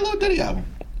little Diddy album.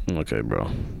 Okay, bro.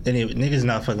 Anyway, niggas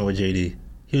not fucking with JD.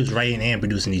 He was writing and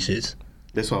producing these shits.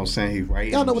 That's what I'm saying. He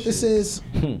writing. Y'all know what this is?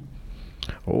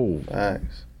 Oh,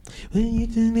 Facts.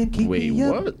 wait,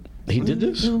 what? He did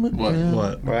this?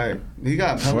 What? Right. He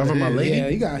got Forever My Lady?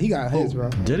 Yeah, he got his, bro.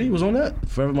 Did he was on that?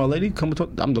 Forever My Lady? I'm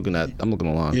looking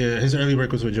online. Yeah, his early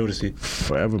work was with Jodeci.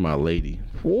 Forever My Lady.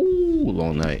 Ooh,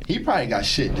 long night. He probably got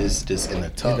shit this in the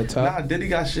tub. Nah, Diddy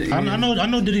got shit. I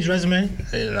know Diddy's resume.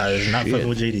 It's not fucking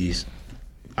with JD's.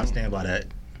 I stand by that.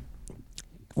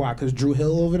 Why? Because Drew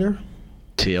Hill over there?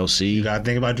 TLC. You gotta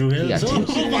think about Drew Hill. He got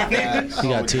TLC. He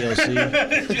got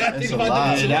TLC. That's a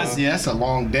lot. That's a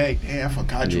long day. Damn, I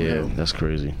forgot Drew Yeah, Hill. that's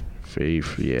crazy.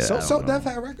 Faith, yeah. So Def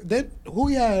had record. Then who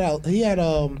he had out? He had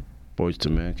Boys to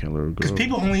Men, Can't Let Her Go. Because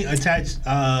people only attach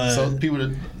So people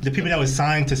that the people that was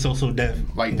signed to So Def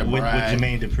Like the with Bride.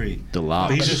 Jermaine Dupri. The Lock.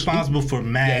 But he's responsible for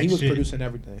mad yeah, he was shit. producing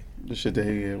everything. The shit that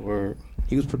he had word.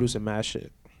 He was producing mad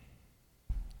shit.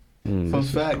 Fun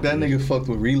fact, that nigga fucked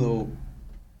with Reload.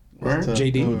 Word?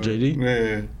 JD. JD?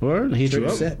 Yeah. Word? He hit you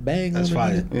up? Set bang. That's on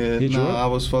fire. it. Yeah, Hit you up? I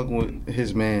was fucking with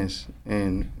his mans,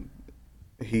 and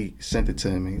he sent it to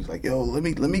him. And he was like, "Yo, let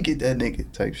me get that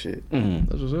nigga," type shit.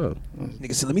 That's what's up.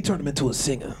 Nigga said, let me turn him into a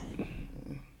singer.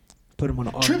 Put him on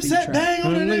an Trip R&B set track. bang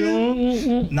on the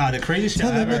nigga. Nah, the craziest shit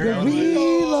Tell I that ever heard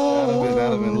nigga was,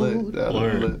 That'd have been lit. That'd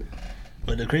have been Word. lit.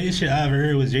 but the craziest shit I ever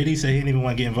heard was JD said he didn't even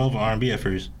want to get involved in R&B at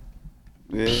first.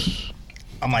 Yeah.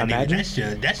 I'm like, Imagine.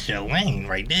 nigga, that's your lane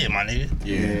right there, my nigga.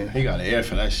 Yeah, he got an air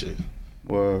for that shit.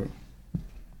 Word.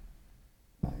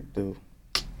 Like, dude.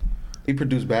 He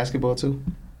produced Basketball too.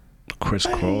 Chris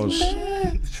Cross.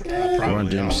 Run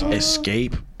DMC.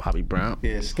 Escape. Bobby Brown.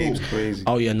 Yeah, Escape's crazy.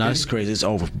 Oh yeah, no, it's crazy. It's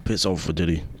over. It's over for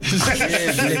Diddy.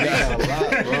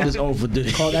 It's over for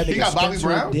Diddy. Call that nigga He got Bobby Spencer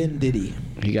Brown? Din Diddy.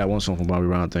 He got one song from Bobby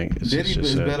Brown, I think. It's Diddy just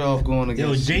is sad. better off going Yo,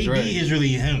 against JD Dre. is really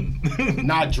him.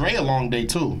 Nah, Dre a long day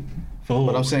too.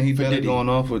 But I'm saying he better Diddy. going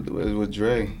off with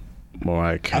Dre.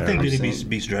 Mariah I Carey. think Diddy saying-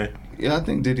 beats Dre. Yeah, I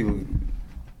think Diddy would.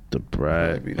 The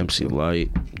Brad, MC Light,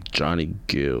 Johnny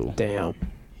Gill. Damn.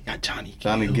 He got Johnny.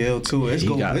 Johnny Gill too. It's He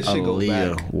go, got this shit go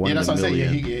Aaliyah. back. One Yeah, that's in a what I'm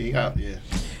saying. Yeah, million. he got. Yeah.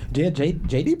 Yeah,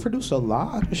 JD produced a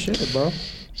lot of shit, bro.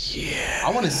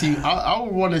 I want to see. I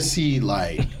want to see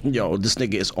like. Yo, this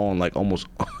nigga is on like almost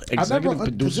executive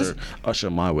producer Usher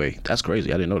My Way. That's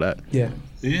crazy. I didn't know that. Yeah.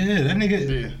 Yeah, that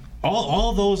nigga. Yeah.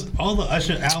 All the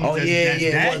Usher albums. Oh that's- yeah, that's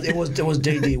yeah. that- It was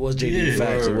JD. It was JD. Yeah.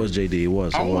 Facts. It was JD. It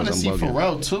was. I It want was. to I'm see bugging.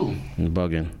 Pharrell too. I'm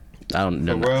bugging. I don't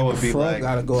know. Pharrell would be Pharrell like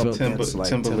gotta go up against like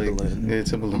Timberlake. Timberland. Yeah,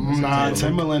 Timberlake. Nah,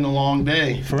 Timberland a long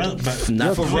day. Pharrell, but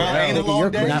Not for Pharrell ain't a Pharrell. long You're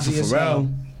day. Not for crazy as hell.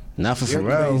 Pharrell. Not for You're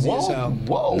Pharrell. crazy as hell.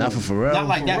 Whoa. Not for Pharrell. Not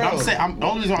like that. I'm saying. The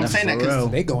only reason I'm Not saying that Pharrell.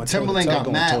 because They going Timberland toe to got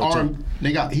toe. mad toe to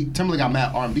R. Timberland got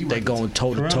mad R&B. They records. going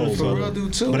toe to toe, Pharrell- Pharrell brother. do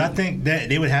too. I think that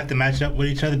they would have to match up with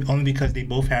each other only because they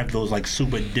both have those like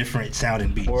super different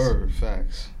sounding beats. Word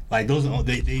facts. Like those,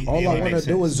 they All I only want make to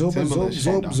do is sense. zoom, Timberland.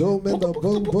 zoom, zoom, in the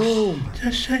boom, boom.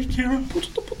 Just shake your.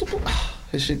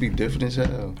 His shit be different as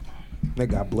hell. They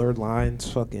got blurred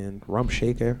lines, fucking Rump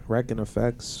Shaker, Wrecking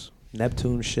Effects,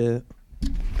 Neptune shit.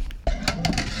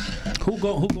 Who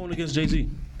going against Jay-Z?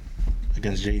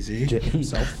 Against Jay-Z.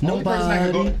 Himself. Only person that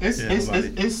could go.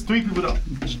 Yeah, It's three people. Though.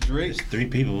 Drake. Three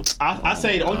people. I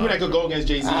say the only people that could go against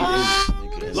Jay-Z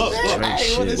is look. I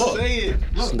ain't wanna say it.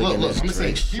 Look. I'm gonna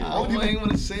say I ain't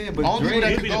wanna say it, but only people that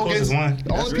Drake. could be the go closest against. one.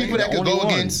 The only people that could Only go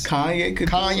one. against Kanye could.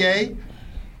 Kanye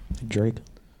Drake.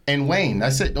 and Wayne.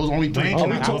 That's it. Those only three. Wayne Are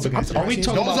we cannot go up against Are we Jay-Z.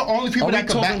 talking Those are only people are we that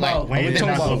could talking back, like, about- Wayne are we did talking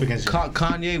not go about up against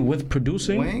Kanye with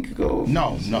producing? Wayne could go.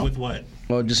 No. With what?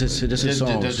 Or just his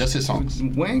songs? Just his songs.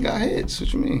 Wayne got hits.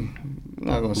 What you mean? I'm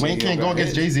not gonna say Wayne he can't don't go got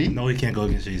against hits. Jay-Z. No, he can't go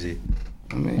against Jay-Z.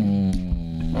 I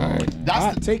mean, all right. That's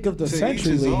Hot take of the to each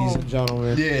century, his ladies own. and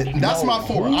gentlemen. yeah. That's my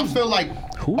four. I feel like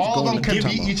who's all of going them to- can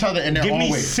give beat me- each other in their Give own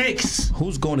me way. 6.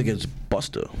 Who's going against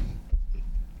Buster?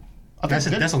 I That's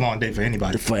think a long day for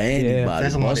anybody. For anybody,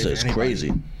 that's a long Buster day is for anybody.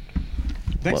 crazy.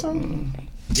 think so.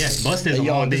 Yes, Buster's a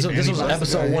Yo, long day this for was anybody.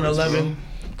 episode 111.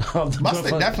 of the Buster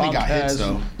Good definitely got hits, Podcast.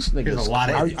 though. This nigga There's is a lot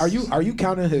of crazy. Are you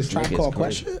counting his track nigga is called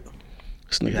crazy. Question?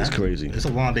 This nigga is crazy. It's a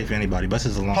long day for anybody.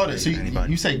 Buster's a long Hold day it. So for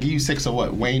anybody. you say give you 6 of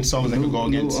what? Wayne songs that could go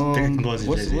against goes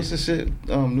what's Jay-Z. the shit?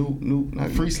 New not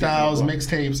freestyles, new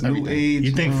mixtapes, new everything. age.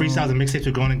 You think freestyles and mixtapes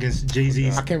are going against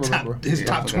Jay-Z's I can't remember. his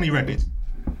top 20 records?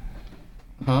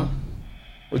 Huh?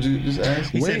 Would you just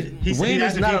ask? He said- he said- Wayne he is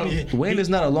asked not if a, Wayne is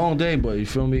not a long day, but you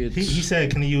feel me? It's, He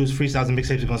said, "Can he use freestyles and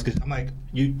mixtapes against?" I'm like,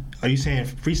 are you saying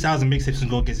freestyles and mixtapes can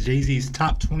go against Jay-Z's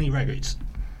top 20 records?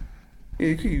 Yeah,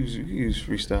 you could use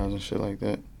freestyles and shit like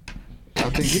that. I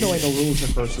think You know ain't no rules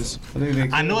in verses. I think they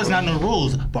I know it's not in the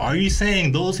rules, but are you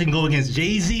saying those can go against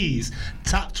Jay-Z's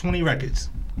top 20 records?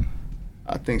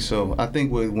 I think so. I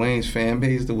think with Wayne's fan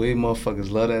base, the way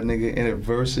motherfuckers love that nigga in it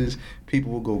verses,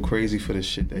 people will go crazy for the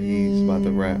shit that he's about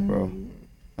to rap, bro.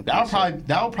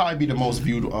 That would probably be the most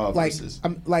viewed Like, verses.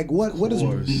 what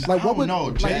is like what would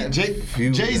No,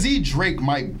 Jay-Z Drake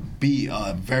might be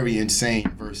very insane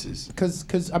verses.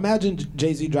 Because imagine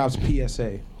Jay-Z drops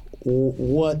PSA.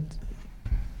 What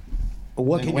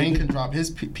can Wayne you do? can drop his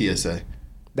PSA.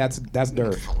 That's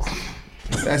dirt.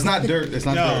 That's not dirt. It's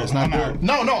not dirt. It's not dirt.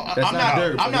 No, That's I'm not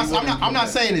dirt, but he wouldn't I'm not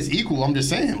do saying it's equal. I'm just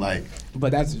saying like.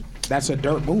 But that's a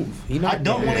dirt move. I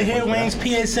don't want to hear Wayne's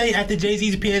PSA after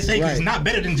Jay-Z's PSA because it's not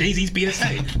better than Jay-Z's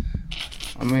PSA.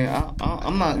 I mean,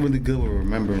 I'm not really good with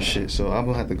remembering shit, so I'm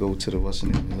gonna have to go to the what's the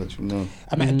name and let you know.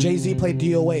 I mean, Jay-Z played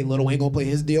DOA. Lil Wayne gonna play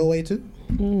his DOA too?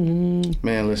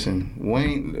 Man, listen,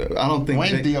 Wayne. I don't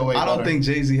think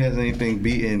Jay-Z has anything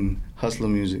beating Hustler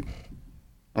Music.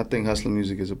 I think Hustler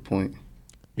Music is a point.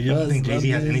 You don't think Jay-Z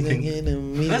has anything?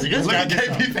 Let's wrap this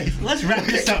up. Let's wrap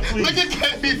this up, please. Look at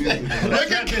KP's face.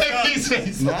 Look at KP's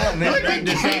face. Look at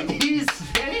KP's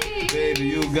face. Baby,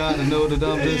 you gotta know that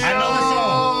I'm just. I know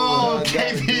the song.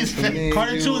 KP's face.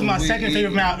 Carter 2 is my second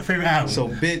favorite album. So,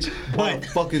 bitch, what the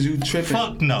fuck is you tripping?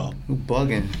 Fuck no. You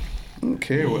bugging. I don't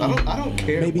care. I don't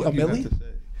care. Maybe what a you have milli? to say.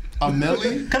 A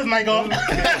milli? Cut his mic off.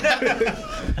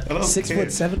 I don't 6 care.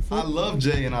 foot, 7 foot? I love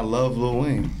Jay and I love Lil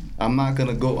Wayne. I'm not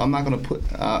gonna put.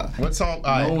 What song?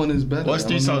 No one is better. What's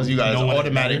 3 songs you got? No one is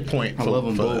Automatic point. I love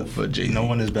them both. For Jay. No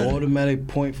one is better. Automatic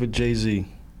point for Jay-Z.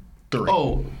 3.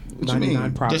 Oh, what you 99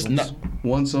 mean? problems. Just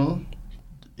One song?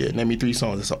 yeah, name me 3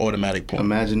 songs. It's an automatic point.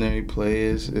 Imaginary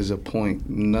Players is a point.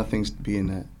 Nothing's being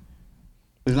that.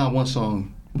 There's not one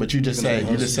song. But you just said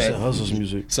Hustle's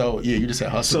music. So yeah, you just said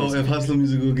Hustle. So if Hustler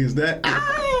Music go against that,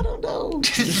 I don't know.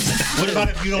 What about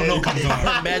if you don't know comes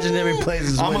on? Imaginary Players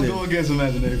is I'm winning. gonna go against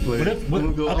Imaginary Players. What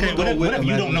if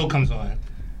you don't know comes on?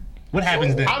 What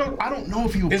happens then? I don't know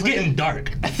if you. It's getting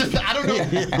dark. I don't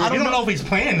know. I don't know if he's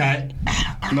playing that.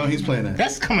 No, he's playing that.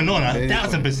 That's coming on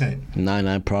 1,000%.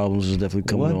 99 Problems is definitely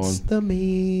coming What's on. the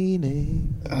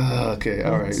meaning? Okay,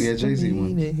 all right. Yeah, Jay-Z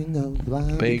won.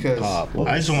 Big because- Pop.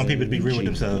 I just want people to be real with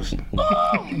themselves. Ray,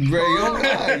 you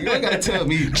don't gotta tell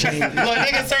me. Look,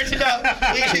 nigga, search it up.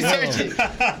 Nigga, search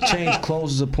it. Change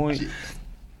clothes is a point.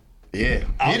 Yeah,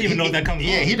 I don't even know if that comes on.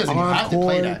 Yeah, he doesn't even have to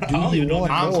play that. I don't even know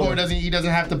if Encore he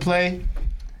doesn't have to play.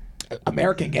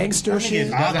 American Gangster shit.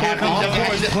 If Encore comes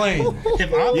on, Playing.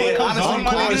 if Encore comes on, my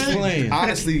Encore is nigga, playing.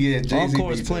 Honestly, yeah, Jay-Z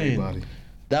Encore is beats playing. everybody.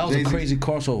 That was Jay-Z. a crazy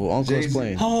crossover. Encore is Jay-Z.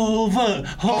 playing. Over.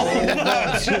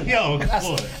 Yo, come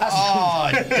on. Oh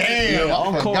damn! I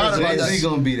Encore forgot is about that. Jay-Z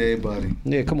gonna beat everybody.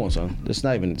 Yeah, come on, son. It's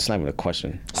not even a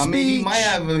question. I mean, he might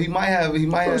have.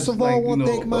 First of all, like, one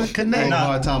thing, my a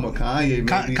hard time with Kanye.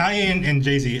 Maybe. Kanye and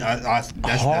Jay-Z, that's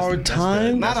Hard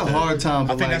time? Not a hard time, I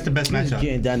but think that's the best matchup.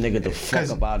 Getting that nigga the fuck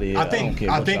up out of here. I don't care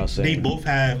what y'all they saying. both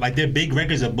have like their big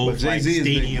records are both But like Jay-Z is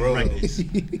big, stadium bro. records,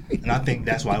 and I think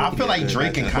that's why I feel like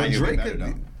Drake and Kanye Drake are better could though.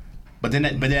 be- But then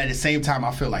at the same time,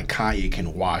 I feel like Kanye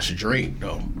can wash Drake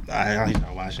though. He's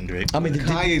not watching Drake. I mean,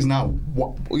 Kanye's not.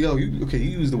 You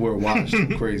use the word wash too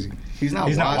crazy. He's not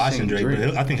watching washing Drake,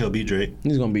 but I think he'll beat Drake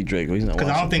he's gonna beat Drake. He's not because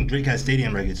I watching. don't think Drake has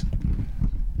stadium records.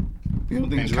 You don't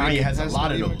think And Drake Kanye has a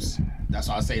lot of stadium those. That's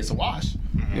why I say it's a wash.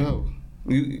 records? Yo,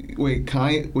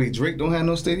 Drake don't have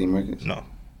no stadium records? No. All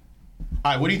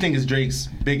right, what do you think is Drake's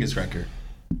biggest record?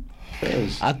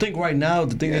 I think right now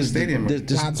the thing Yeah, is stadium this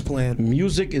God's plan.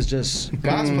 music is just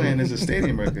God's Plan is a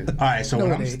stadium record. All right, so No,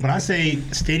 when it ain't. I say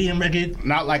stadium record,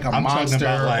 Not like a I'm talking monster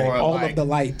about, like, or All like of the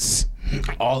lights.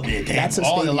 all. Yeah, damn, That's a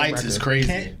all the stadium lights is record.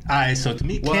 crazy. all right, so to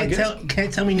me,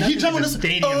 can't tell me nothing. He jumping is a this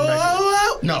stadium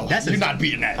record. No, That's you're a- not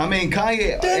beating that. I mean,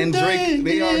 Kanye and Drake,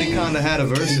 they already kind of had a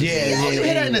verse. you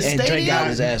hear that in the and Drake stadium? got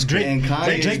his ass Drake, kicked. And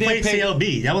Kanye- Drake played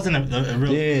CLB. That wasn't a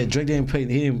real. Yeah, Drake didn't pay.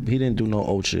 He didn't do no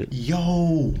old shit.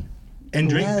 Yo, And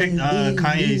Drake picked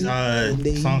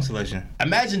Kanye's song selection.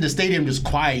 imagine the stadium just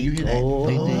quiet. You hear that?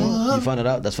 You found it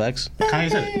out? That's facts.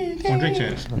 Kanye said it on Drake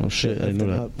Chance. Oh shit, I didn't know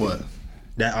that. What?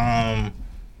 That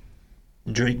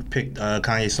Drake picked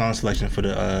Kanye's song selection for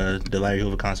the Larry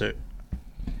Hoover concert.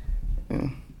 Yeah.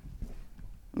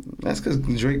 That's because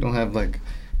Drake don't have like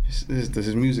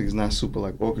his music is not super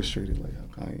like orchestrated like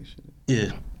how Kanye should.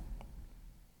 Yeah.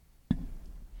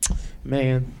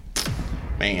 Man.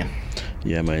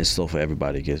 Yeah, man, it's still for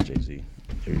everybody against Jay-Z,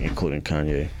 including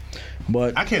Kanye.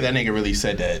 But I can't. That nigga really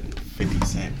said that 50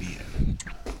 Cent beat him.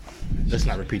 Let's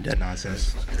not repeat that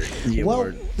nonsense. yeah, Well,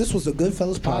 word. this was a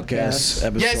Goodfellas Podcast podcast.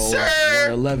 episode Yes, sir.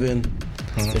 111.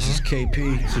 This is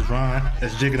KP. This is Ron.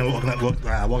 That's Jigging walking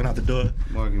out the door.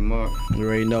 Marky Mark. You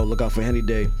already know. Look out for Henny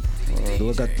Day.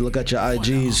 Look at your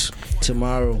IGs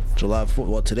tomorrow, July 4th.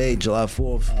 Well, today, July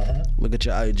 4th. Look at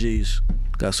your IGs.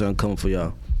 Got something coming for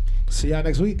y'all. See y'all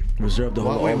next week. Reserve the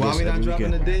whole Why August we not every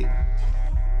dropping weekend. the date?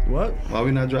 What? Why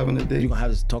we not dropping the date? You gonna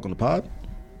have this talk on the pod?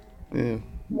 Yeah.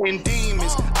 In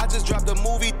demons, I just dropped a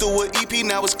movie through an EP,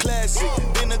 now it's classic.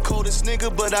 Been the coldest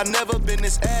nigga, but I never been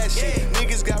this ashy.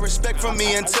 Niggas got respect from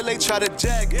me until they try to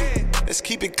jack me. Let's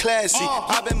keep it classy.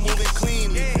 I've been moving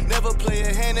cleanly. Never play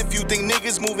a hand if you think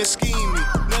niggas moving scheming.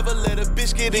 Never let a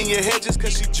bitch get in your head just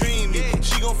cause she dreamy.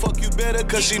 She gon' fuck you better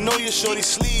cause she know your shorty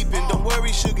sleeping. Don't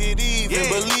worry, she'll get even,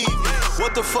 believe me.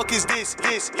 What the fuck is this?